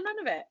 We've done none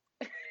of it.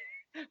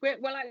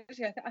 Well,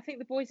 actually, I think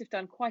the boys have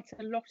done quite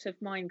a lot of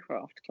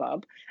Minecraft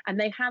Club, and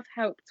they have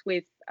helped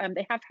with.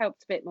 They have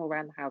helped a bit more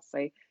around the house.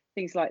 So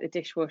things like the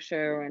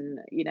dishwasher, and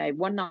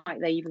one night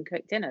they even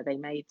cooked dinner. They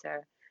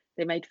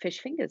made fish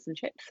fingers and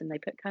chips, and they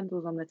put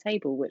candles on the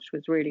table, which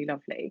was really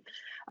lovely.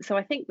 So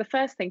I think the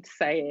first thing to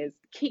say is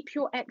keep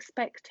your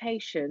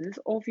expectations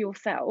of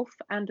yourself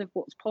and of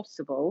what's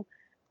possible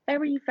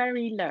very,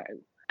 very low,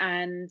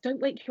 and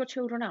don't wake your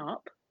children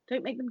up.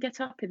 Don't make them get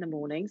up in the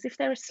mornings. If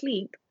they're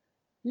asleep,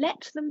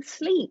 let them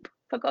sleep,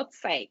 for God's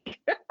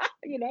sake.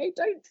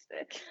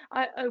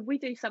 Don't. We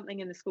do something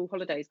in the school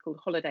holidays called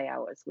holiday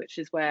hours, which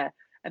is where,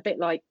 a bit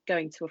like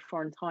going to a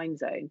foreign time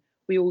zone,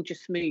 we all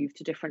just move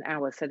to different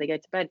hours. So they go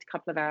to bed a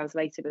couple of hours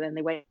later, but then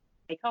they wake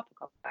up a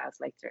couple of hours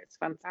later. It's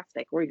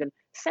fantastic. Or even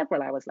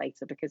several hours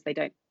later, because they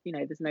don't,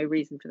 there's no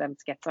reason for them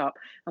to get up.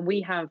 And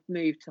we have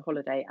moved to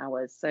holiday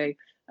hours. So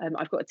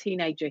I've got a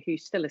teenager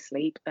who's still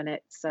asleep, and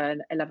it's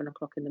 11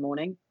 o'clock in the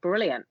morning.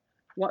 Brilliant.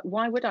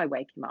 Why would I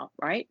wake him up,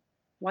 right?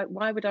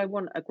 Why would I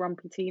want a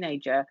grumpy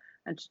teenager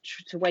and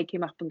to wake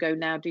him up and go,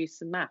 now do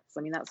some maths?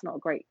 I mean, that's not a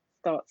great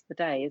start to the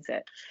day, is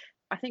it?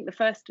 I think the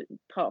first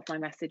part of my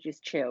message is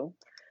chill.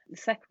 The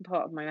second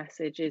part of my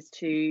message is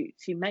to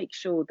make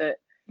sure that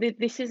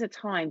this is a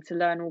time to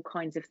learn all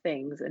kinds of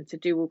things and to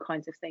do all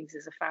kinds of things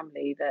as a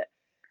family that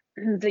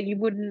you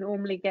wouldn't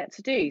normally get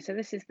to do. So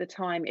this is the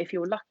time, if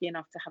you're lucky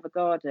enough to have a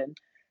garden,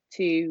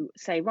 to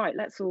say, right,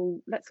 let's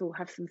all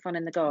have some fun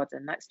in the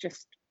garden. Let's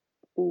just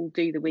all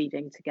do the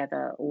weeding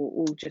together, or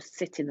all just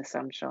sit in the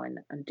sunshine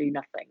and do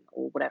nothing,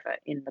 or whatever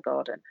in the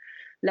garden.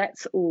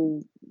 Let's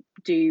all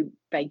do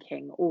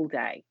baking all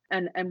day.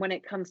 And when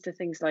it comes to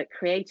things like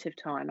creative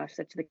time, I've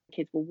said to the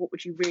kids, well, what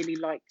would you really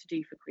like to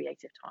do for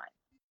creative time?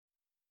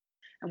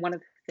 And one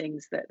of the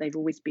things that they've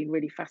always been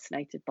really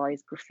fascinated by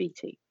is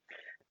graffiti.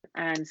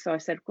 And so I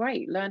said,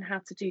 great, learn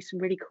how to do some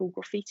really cool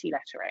graffiti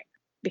lettering.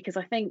 Because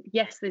I think,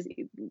 yes,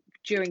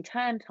 during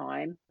term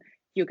time,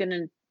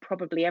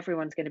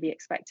 everyone's going to be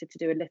expected to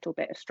do a little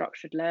bit of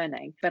structured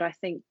learning. But I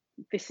think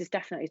this is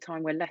definitely a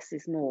time where less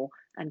is more,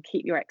 and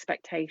keep your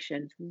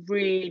expectations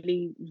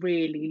really,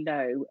 really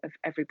low of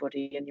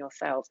everybody and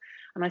yourselves.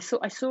 And I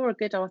saw a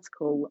good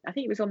article, I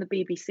think it was on the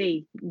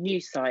BBC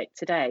news site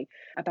today,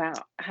 about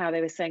how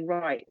they were saying,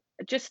 right,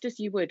 just as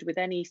you would with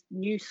any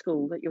new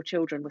school that your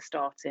children were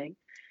starting,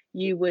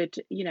 you would,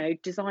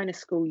 design a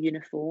school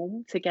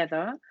uniform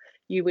together.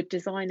 You would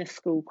design a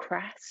school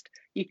crest.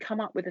 You come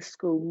up with a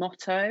school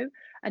motto.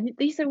 And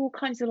these are all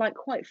kinds of like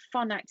quite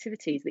fun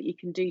activities that you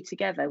can do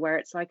together, where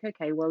it's like,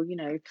 okay, well,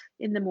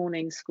 in the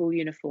morning, school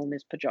uniform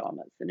is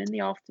pajamas. And in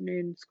the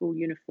afternoon, school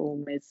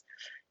uniform is,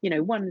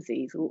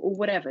 onesies or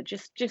whatever.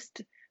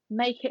 Just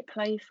make it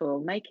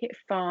playful, make it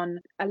fun,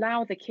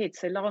 allow the kids.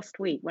 So last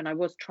week, when I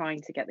was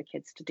trying to get the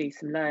kids to do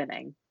some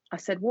learning, I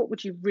said, what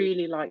would you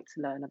really like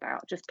to learn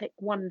about? Just pick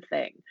one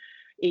thing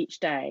each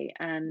day.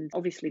 And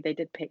obviously they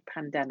did pick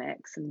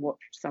pandemics and watch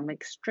some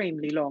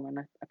extremely long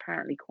and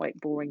apparently quite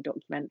boring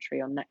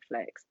documentary on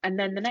Netflix. And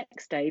then the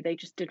next day they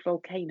just did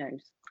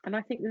volcanoes. And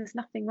I think there's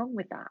nothing wrong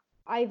with that.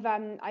 I've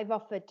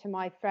offered to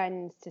my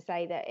friends to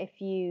say that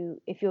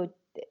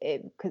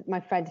because my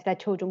friends, if their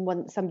children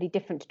want somebody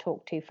different to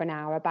talk to for an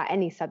hour about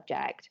any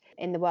subject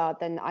in the world,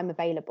 then I'm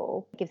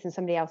available. It gives them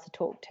somebody else to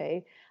talk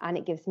to, and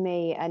it gives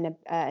me an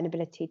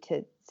ability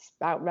to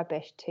spout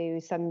rubbish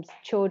to some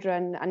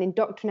children and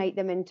indoctrinate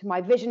them into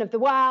my vision of the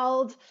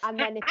world. And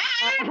then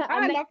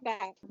I love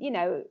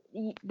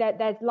that.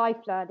 There's life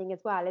learning as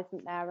well,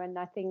 isn't there? And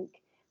I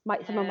think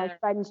some of my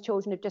friends'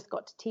 children have just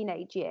got to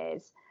teenage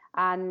years,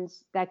 and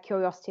their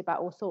curiosity about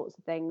all sorts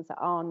of things that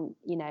aren't,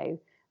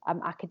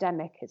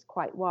 academic is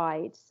quite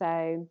wide.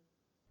 So,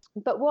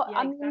 but what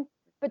exactly.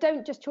 But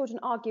don't just children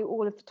argue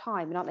all of the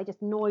time, and aren't they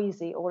just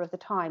noisy all of the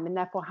time? And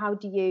therefore, how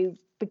do you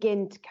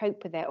begin to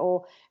cope with it,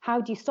 or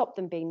how do you stop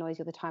them being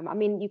noisy all the time? I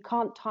mean, you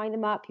can't tie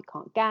them up, you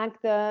can't gag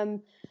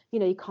them,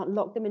 you can't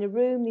lock them in a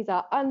room. These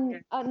are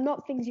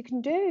not things you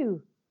can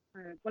do.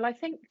 Well, I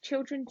think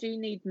children do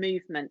need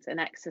movement and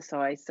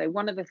exercise. So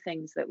one of the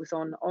things that was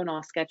on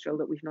our schedule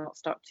that we've not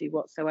stuck to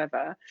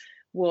whatsoever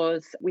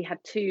was we had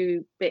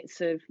 2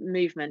 bits of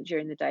movement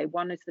during the day.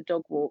 One is the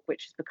dog walk,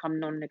 which has become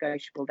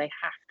non-negotiable. They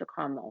have to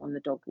come on the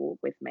dog walk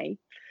with me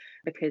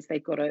because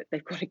they've got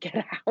to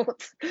get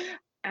out,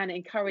 and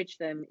encourage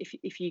them,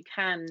 if you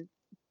can,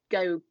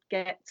 go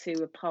get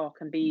to a park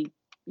and be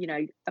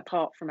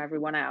apart from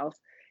everyone else.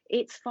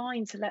 It's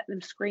fine to let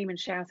them scream and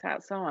shout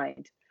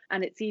outside.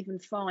 And it's even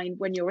fine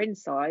when you're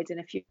inside. And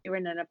if you're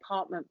in an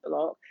apartment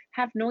block,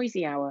 have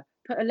noisy hour.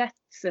 Put a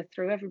letter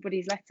through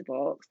everybody's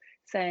letterbox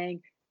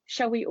saying,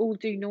 shall we all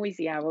do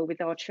noisy hour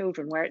with our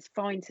children, where it's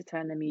fine to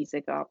turn the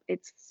music up.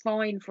 It's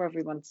fine for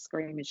everyone to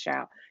scream and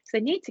shout. So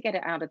they need to get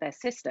it out of their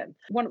system.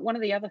 One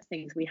of the other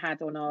things we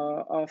had on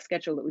our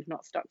schedule that we've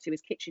not stuck to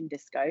is kitchen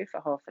disco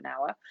for half an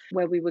hour,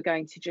 where we were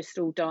going to just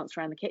all dance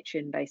around the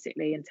kitchen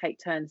basically and take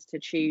turns to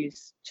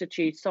choose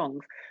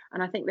songs.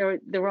 And I think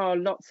there are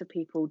lots of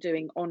people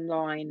doing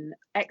online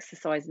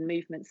exercise and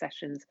movement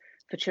sessions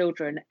for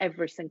children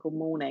every single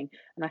morning,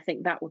 and I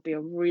think that would be a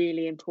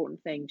really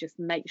important thing. Just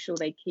make sure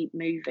they keep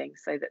moving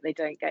so that they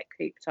don't get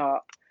cooped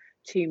up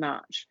too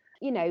much.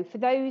 For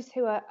those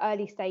who are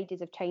early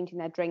stages of changing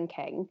their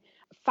drinking,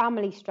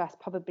 family stress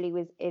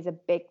probably is a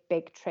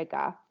big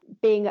trigger.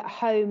 Being at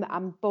home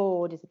and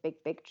bored is a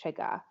big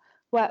trigger.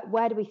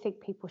 Where do we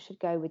think people should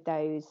go with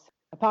those,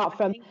 apart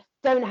from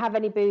don't have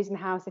any booze in the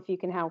house if you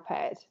can help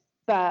it?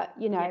 But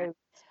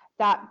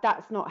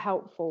that's not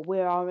helpful.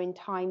 We are in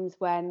times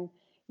when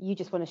you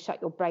just want to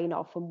shut your brain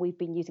off, and we've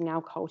been using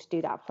alcohol to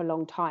do that for a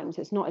long time.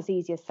 So it's not as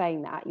easy as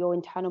saying that. Your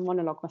internal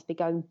monologue must be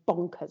going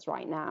bonkers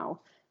right now.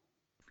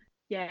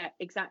 Yeah,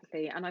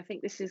 exactly. And I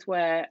think this is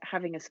where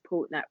having a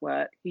support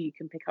network who you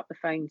can pick up the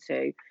phone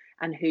to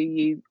and who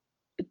you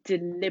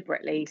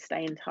deliberately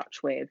stay in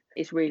touch with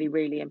is really,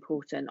 really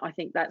important. I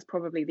think that's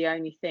probably the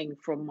only thing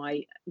from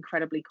my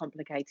incredibly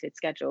complicated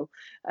schedule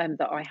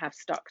that I have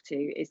stuck to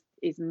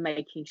is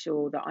making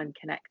sure that I'm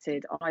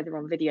connected either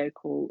on video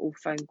call or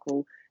phone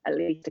call at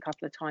least a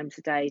couple of times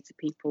a day to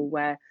people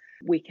where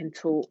we can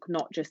talk,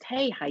 not just,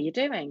 hey, how you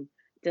doing?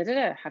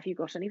 Have you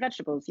got any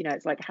vegetables?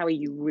 It's like, how are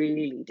you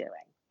really doing?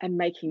 And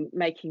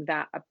making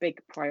that a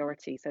big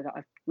priority so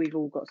that we've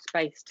all got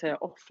space to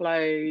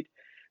offload,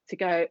 to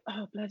go,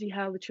 oh, bloody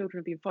hell, the children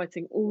have been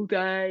fighting all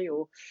day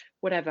or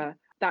whatever.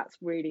 That's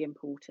really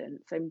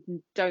important. So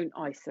don't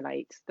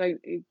isolate.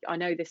 I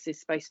know this is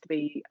supposed to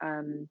be,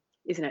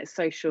 isn't it,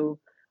 social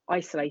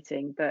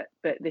isolating, but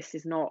this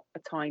is not a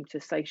time to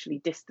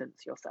socially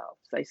distance yourself.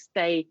 So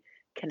stay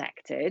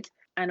connected,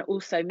 and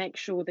also make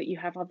sure that you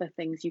have other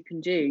things you can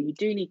do. You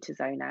do need to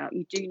zone out.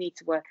 You do need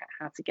to work out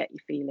how to get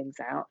your feelings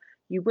out.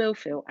 You will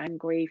feel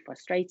angry,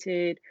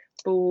 frustrated,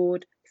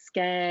 bored,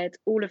 scared,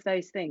 all of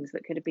those things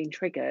that could have been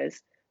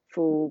triggers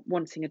for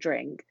wanting a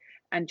drink.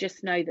 And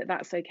just know that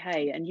that's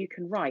okay. And you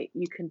can write,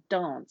 you can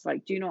dance.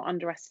 Like, do not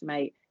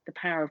underestimate the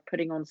power of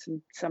putting on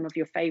some of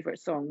your favorite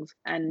songs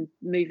and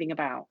moving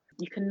about.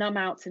 You can numb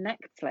out to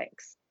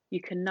Netflix. You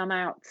can numb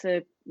out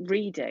to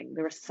reading.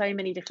 There are so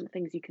many different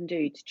things you can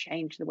do to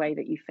change the way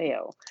that you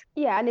feel.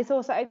 Yeah, and it's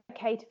also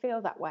okay to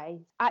feel that way.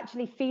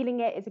 Actually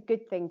feeling it is a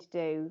good thing to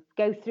do.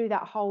 Go through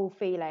that whole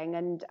feeling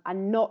and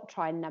not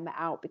try and numb it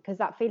out, because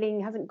that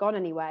feeling hasn't gone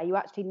anywhere. You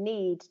actually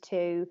need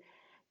to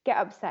get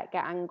upset,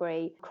 get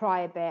angry,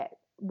 cry a bit,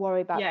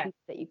 worry about people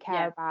that you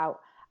care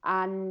about.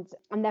 And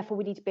therefore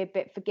we need to be a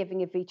bit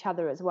forgiving of each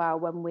other as well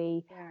when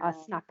we are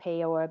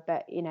snappy or a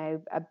bit,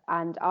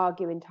 and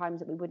argue in times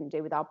that we wouldn't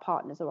do with our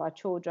partners or our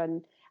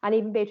children, and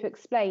even be able to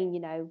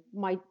explain, I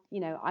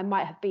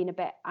might have been a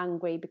bit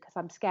angry because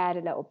I'm scared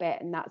a little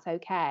bit, and that's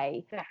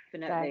okay.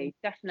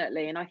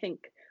 Definitely. And I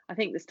think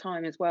there's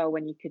time as well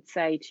when you could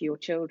say to your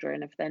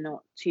children, if they're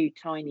not too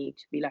tiny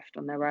to be left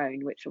on their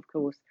own, which of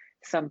course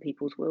some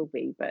people's will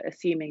be, but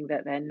assuming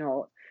that they're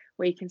not,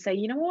 where you can say,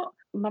 you know what,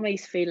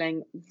 mummy's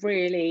feeling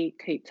really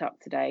cooped up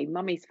today.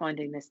 Mummy's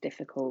finding this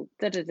difficult.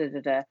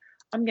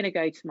 I'm going to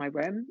go to my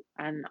room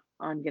and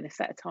I'm going to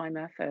set a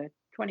timer for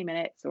 20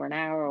 minutes or an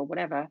hour or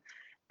whatever.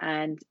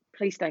 And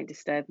please don't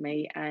disturb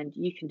me. And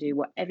you can do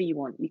whatever you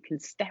want. You can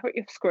stare at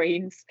your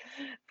screens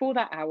for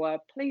that hour.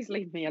 Please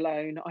leave me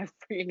alone. I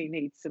really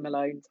need some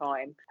alone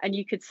time. And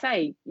you could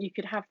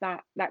have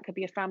that could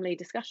be a family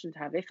discussion to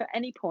have. If at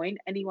any point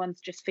anyone's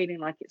just feeling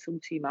like it's all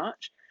too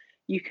much,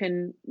 you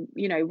can,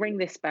 ring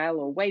this bell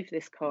or wave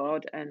this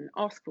card and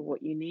ask for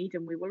what you need,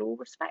 and we will all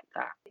respect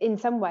that. In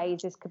some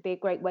ways, this could be a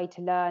great way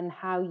to learn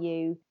how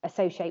you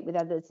associate with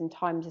others in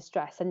times of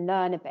stress and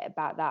learn a bit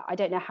about that. I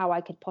don't know how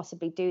I could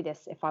possibly do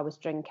this if I was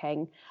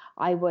drinking.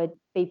 I would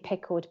be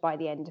pickled by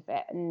the end of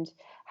it, and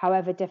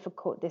however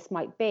difficult this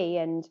might be.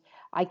 And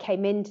I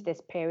came into this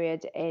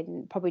period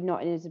in probably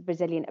not in as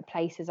resilient a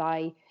place as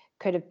I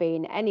could have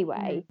been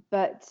anyway.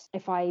 But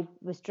if I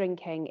was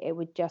drinking, it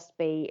would just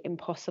be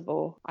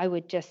impossible. I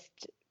would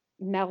just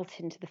melt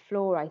into the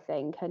floor, I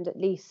think. And at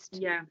least,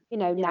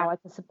 now I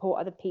can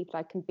support other people.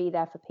 I can be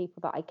there for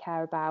people that I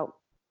care about.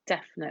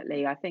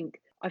 Definitely. I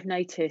think I've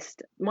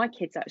noticed my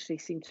kids actually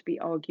seem to be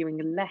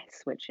arguing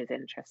less, which is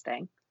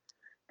interesting.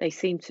 They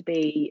seem to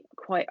be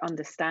quite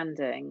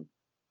understanding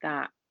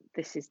that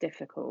this is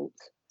difficult,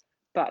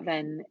 but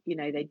then,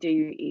 they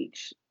do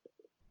each,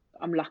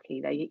 I'm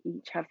lucky, they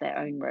each have their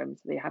own rooms.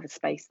 They have a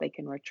space they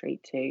can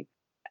retreat to,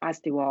 as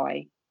do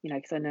I,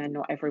 because I know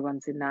not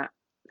everyone's in that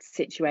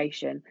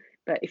situation.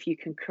 But if you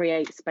can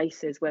create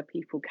spaces where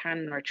people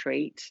can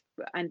retreat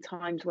and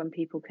times when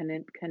people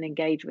can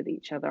engage with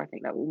each other, I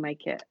think that will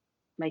make it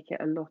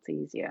a lot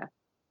easier.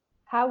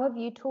 How have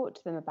you talked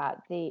to them about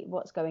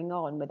what's going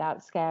on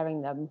without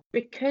scaring them?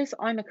 Because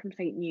I'm a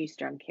complete news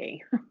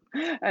junkie.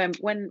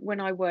 When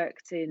I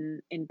worked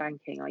in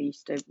banking, I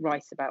used to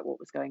write about what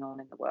was going on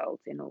in the world,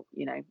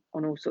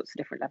 on all sorts of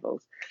different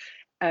levels.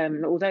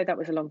 Although that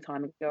was a long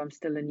time ago, I'm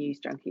still a news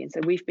junkie, and so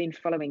we've been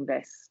following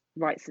this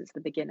right since the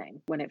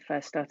beginning when it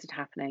first started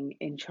happening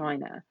in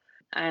China.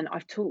 And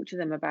I've talked to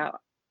them about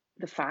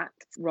the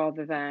facts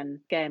rather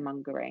than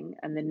scaremongering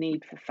and the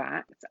need for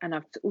facts. And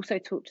I've also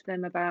talked to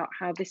them about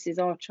how this is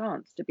our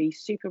chance to be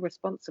super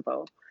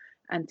responsible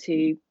and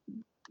to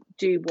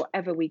do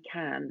whatever we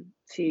can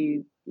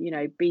to,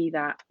 be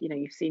that,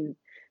 you've seen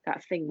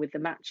that thing with the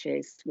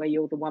matches where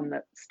you're the one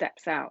that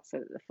steps out so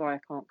that the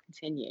fire can't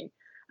continue,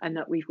 and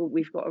that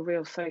we've got a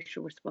real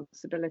social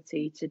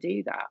responsibility to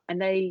do that. And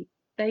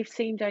they've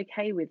seemed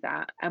okay with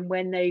that. And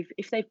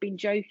if they've been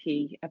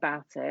jokey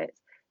about it,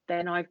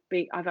 then I've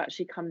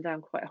actually come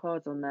down quite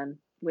hard on them,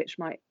 which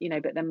might,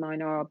 but then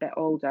mine are a bit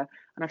older.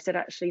 And I've said,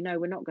 actually, no,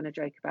 we're not going to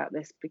joke about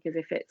this, because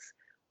if it's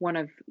one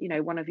of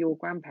your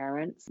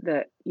grandparents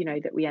that,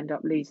 that we end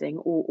up losing,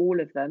 or all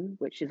of them,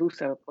 which is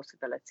also a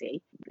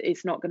possibility,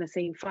 it's not going to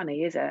seem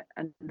funny, is it?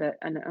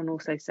 And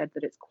also said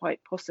that it's quite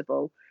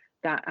possible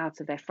that out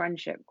of their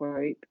friendship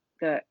group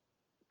that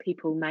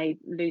people may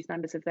lose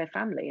members of their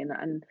family.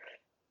 And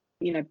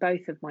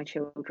both of my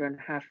children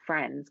have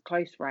friends,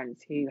 close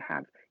friends, who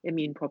have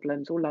immune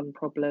problems or lung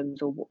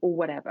problems or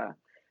whatever,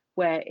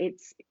 where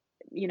it's,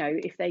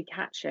 if they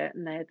catch it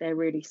and they're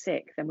really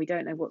sick, then we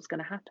don't know what's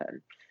going to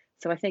happen.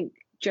 So I think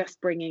just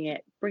bringing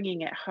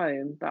it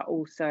home, but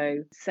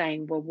also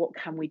saying, well, what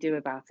can we do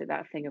about it?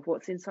 That thing of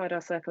what's inside our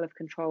circle of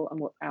control and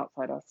what's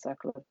outside our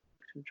circle of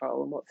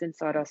control. And what's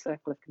inside our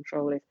circle of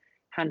control is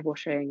hand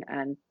washing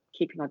and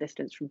keeping our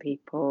distance from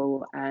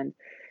people, and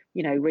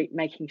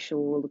making sure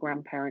all the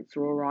grandparents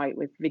are all right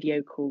with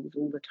video calls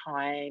all the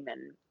time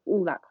and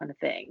all that kind of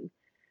thing,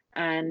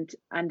 and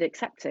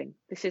accepting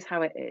this is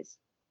how it is.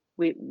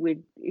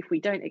 If we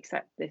don't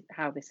accept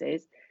how this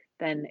is,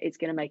 then it's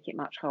going to make it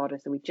much harder.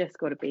 So we've just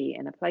got to be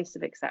in a place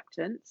of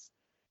acceptance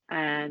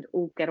and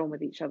all get on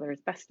with each other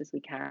as best as we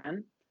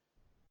can,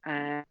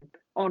 and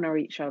honour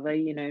each other,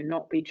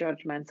 not be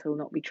judgmental,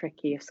 not be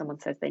tricky. If someone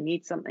says they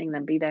need something,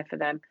 then be there for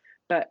them.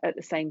 But at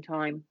the same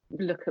time,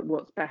 look at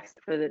what's best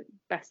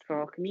for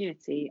our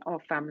community, our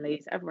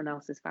families, everyone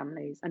else's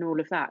families, and all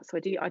of that. So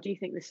I do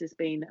think this has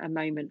been a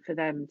moment for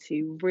them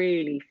to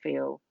really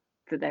feel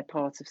that they're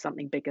part of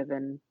something bigger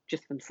than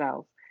just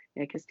themselves.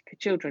 Because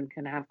children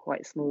can have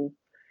quite a small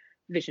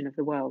vision of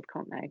the world,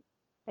 can't they?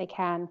 They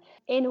can.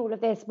 In all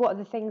of this, what are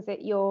the things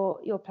that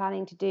you're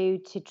planning to do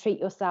to treat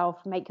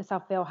yourself, make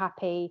yourself feel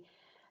happy,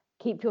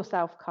 keep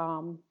yourself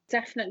calm?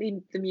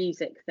 Definitely the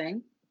music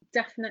thing.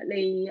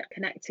 Definitely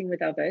connecting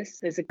with others.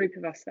 There's a group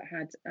of us that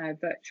had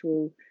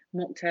virtual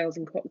mocktails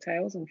and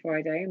cocktails on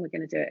Friday, and we're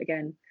going to do it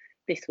again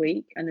this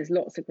week. And there's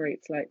lots of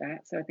groups like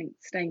that. So I think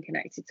staying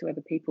connected to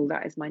other people,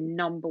 that is my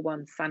number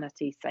one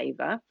sanity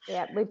saver.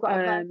 Yeah, we've got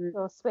a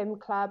virtual swim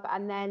club,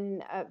 and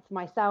then for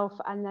myself,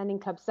 and then in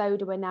Club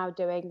Soda, we're now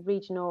doing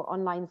regional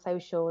online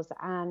socials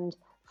and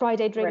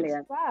Friday drinks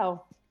as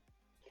well.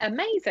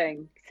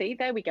 Amazing. See,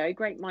 there we go.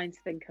 Great minds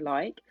think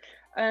alike.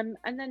 And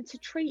then to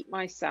treat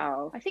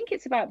myself, I think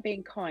it's about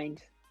being kind,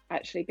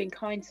 actually, being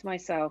kind to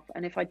myself.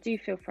 And if I do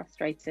feel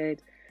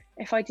frustrated,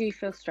 if I do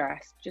feel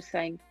stressed, just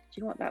saying, do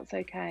you know what, that's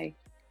okay.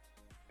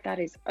 That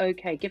is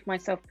okay. Give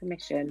myself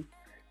permission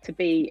to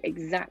be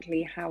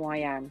exactly how I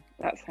am.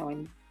 That's how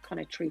I'm kind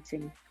of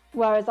treating.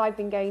 Whereas I've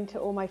been going to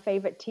all my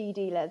favourite tea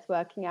dealers,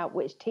 working out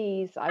which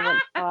teas I want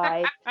to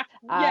buy.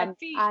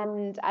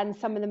 And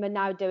some of them are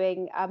now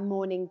doing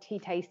morning tea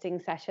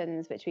tasting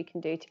sessions, which we can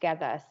do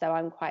together. So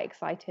I'm quite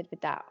excited with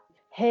that.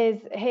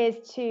 Here's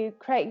to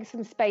creating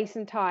some space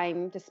and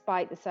time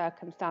despite the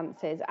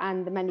circumstances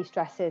and the many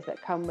stresses that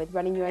come with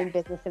running your own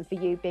business, and for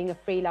you being a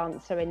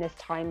freelancer in this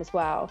time as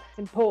well. It's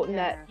important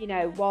that,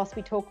 whilst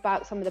we talk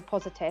about some of the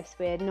positives,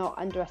 we're not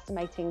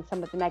underestimating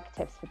some of the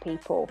negatives for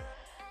people.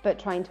 But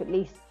trying to at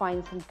least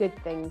find some good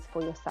things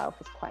for yourself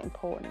is quite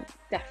important.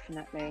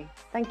 Definitely.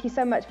 Thank you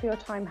so much for your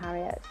time,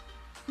 Harriet.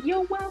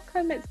 You're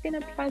welcome. It's been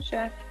a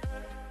pleasure.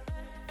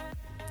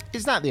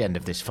 Is that the end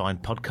of this fine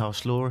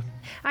podcast, Laura?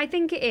 I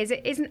think it is.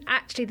 It isn't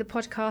actually the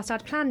podcast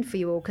I'd planned for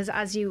you all, because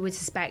as you would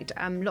suspect,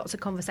 lots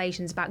of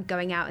conversations about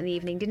going out in the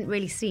evening didn't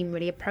really seem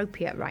really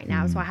appropriate right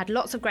now. So I had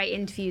lots of great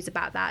interviews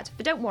about that.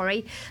 But don't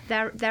worry,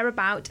 they're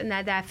about and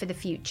they're there for the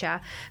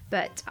future.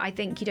 But I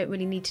think you don't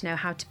really need to know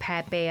how to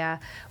pair beer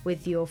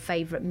with your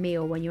favourite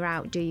meal when you're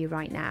out, do you,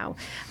 right now?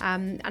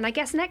 And I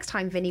guess next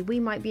time, Vinny, we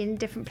might be in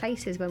different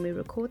places when we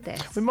record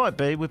this. We might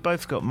be. We've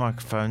both got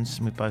microphones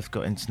and we've both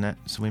got internet,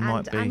 so we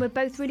might be. And we're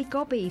both really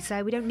gobby,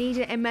 so we don't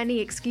need many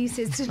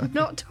excuses to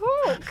not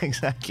talk.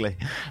 Exactly.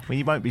 Well,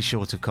 you won't be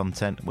short of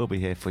content. We'll be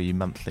here for you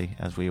monthly,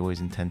 as we always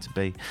intend to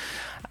be.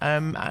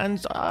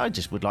 And I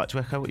just would like to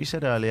echo what you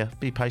said earlier.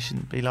 Be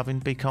patient, be loving,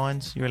 be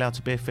kind. You're allowed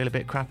to feel a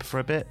bit crap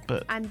for a bit,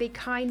 but... And be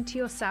kind to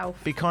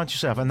yourself. Be kind to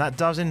yourself, and that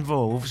does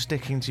involve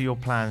sticking to your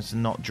plans to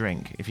not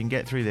drink. If you can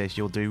get through this,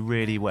 you'll do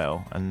really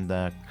well, and...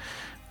 a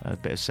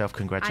bit of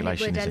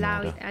self-congratulation is in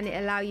order. And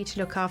it allow you to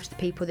look after the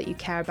people that you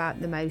care about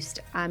the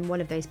most, and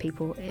one of those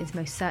people is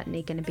most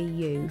certainly going to be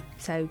you.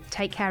 So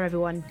take care,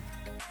 everyone.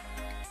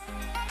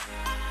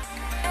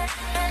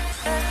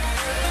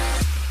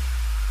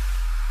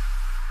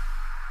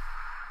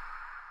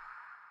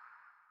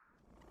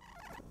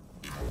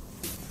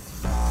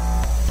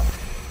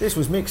 This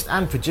was mixed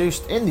and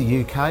produced in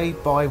the UK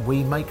by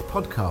We Make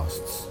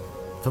Podcasts.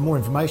 For more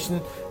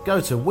information,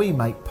 go to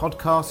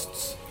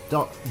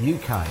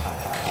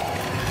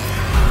wemakepodcasts.uk.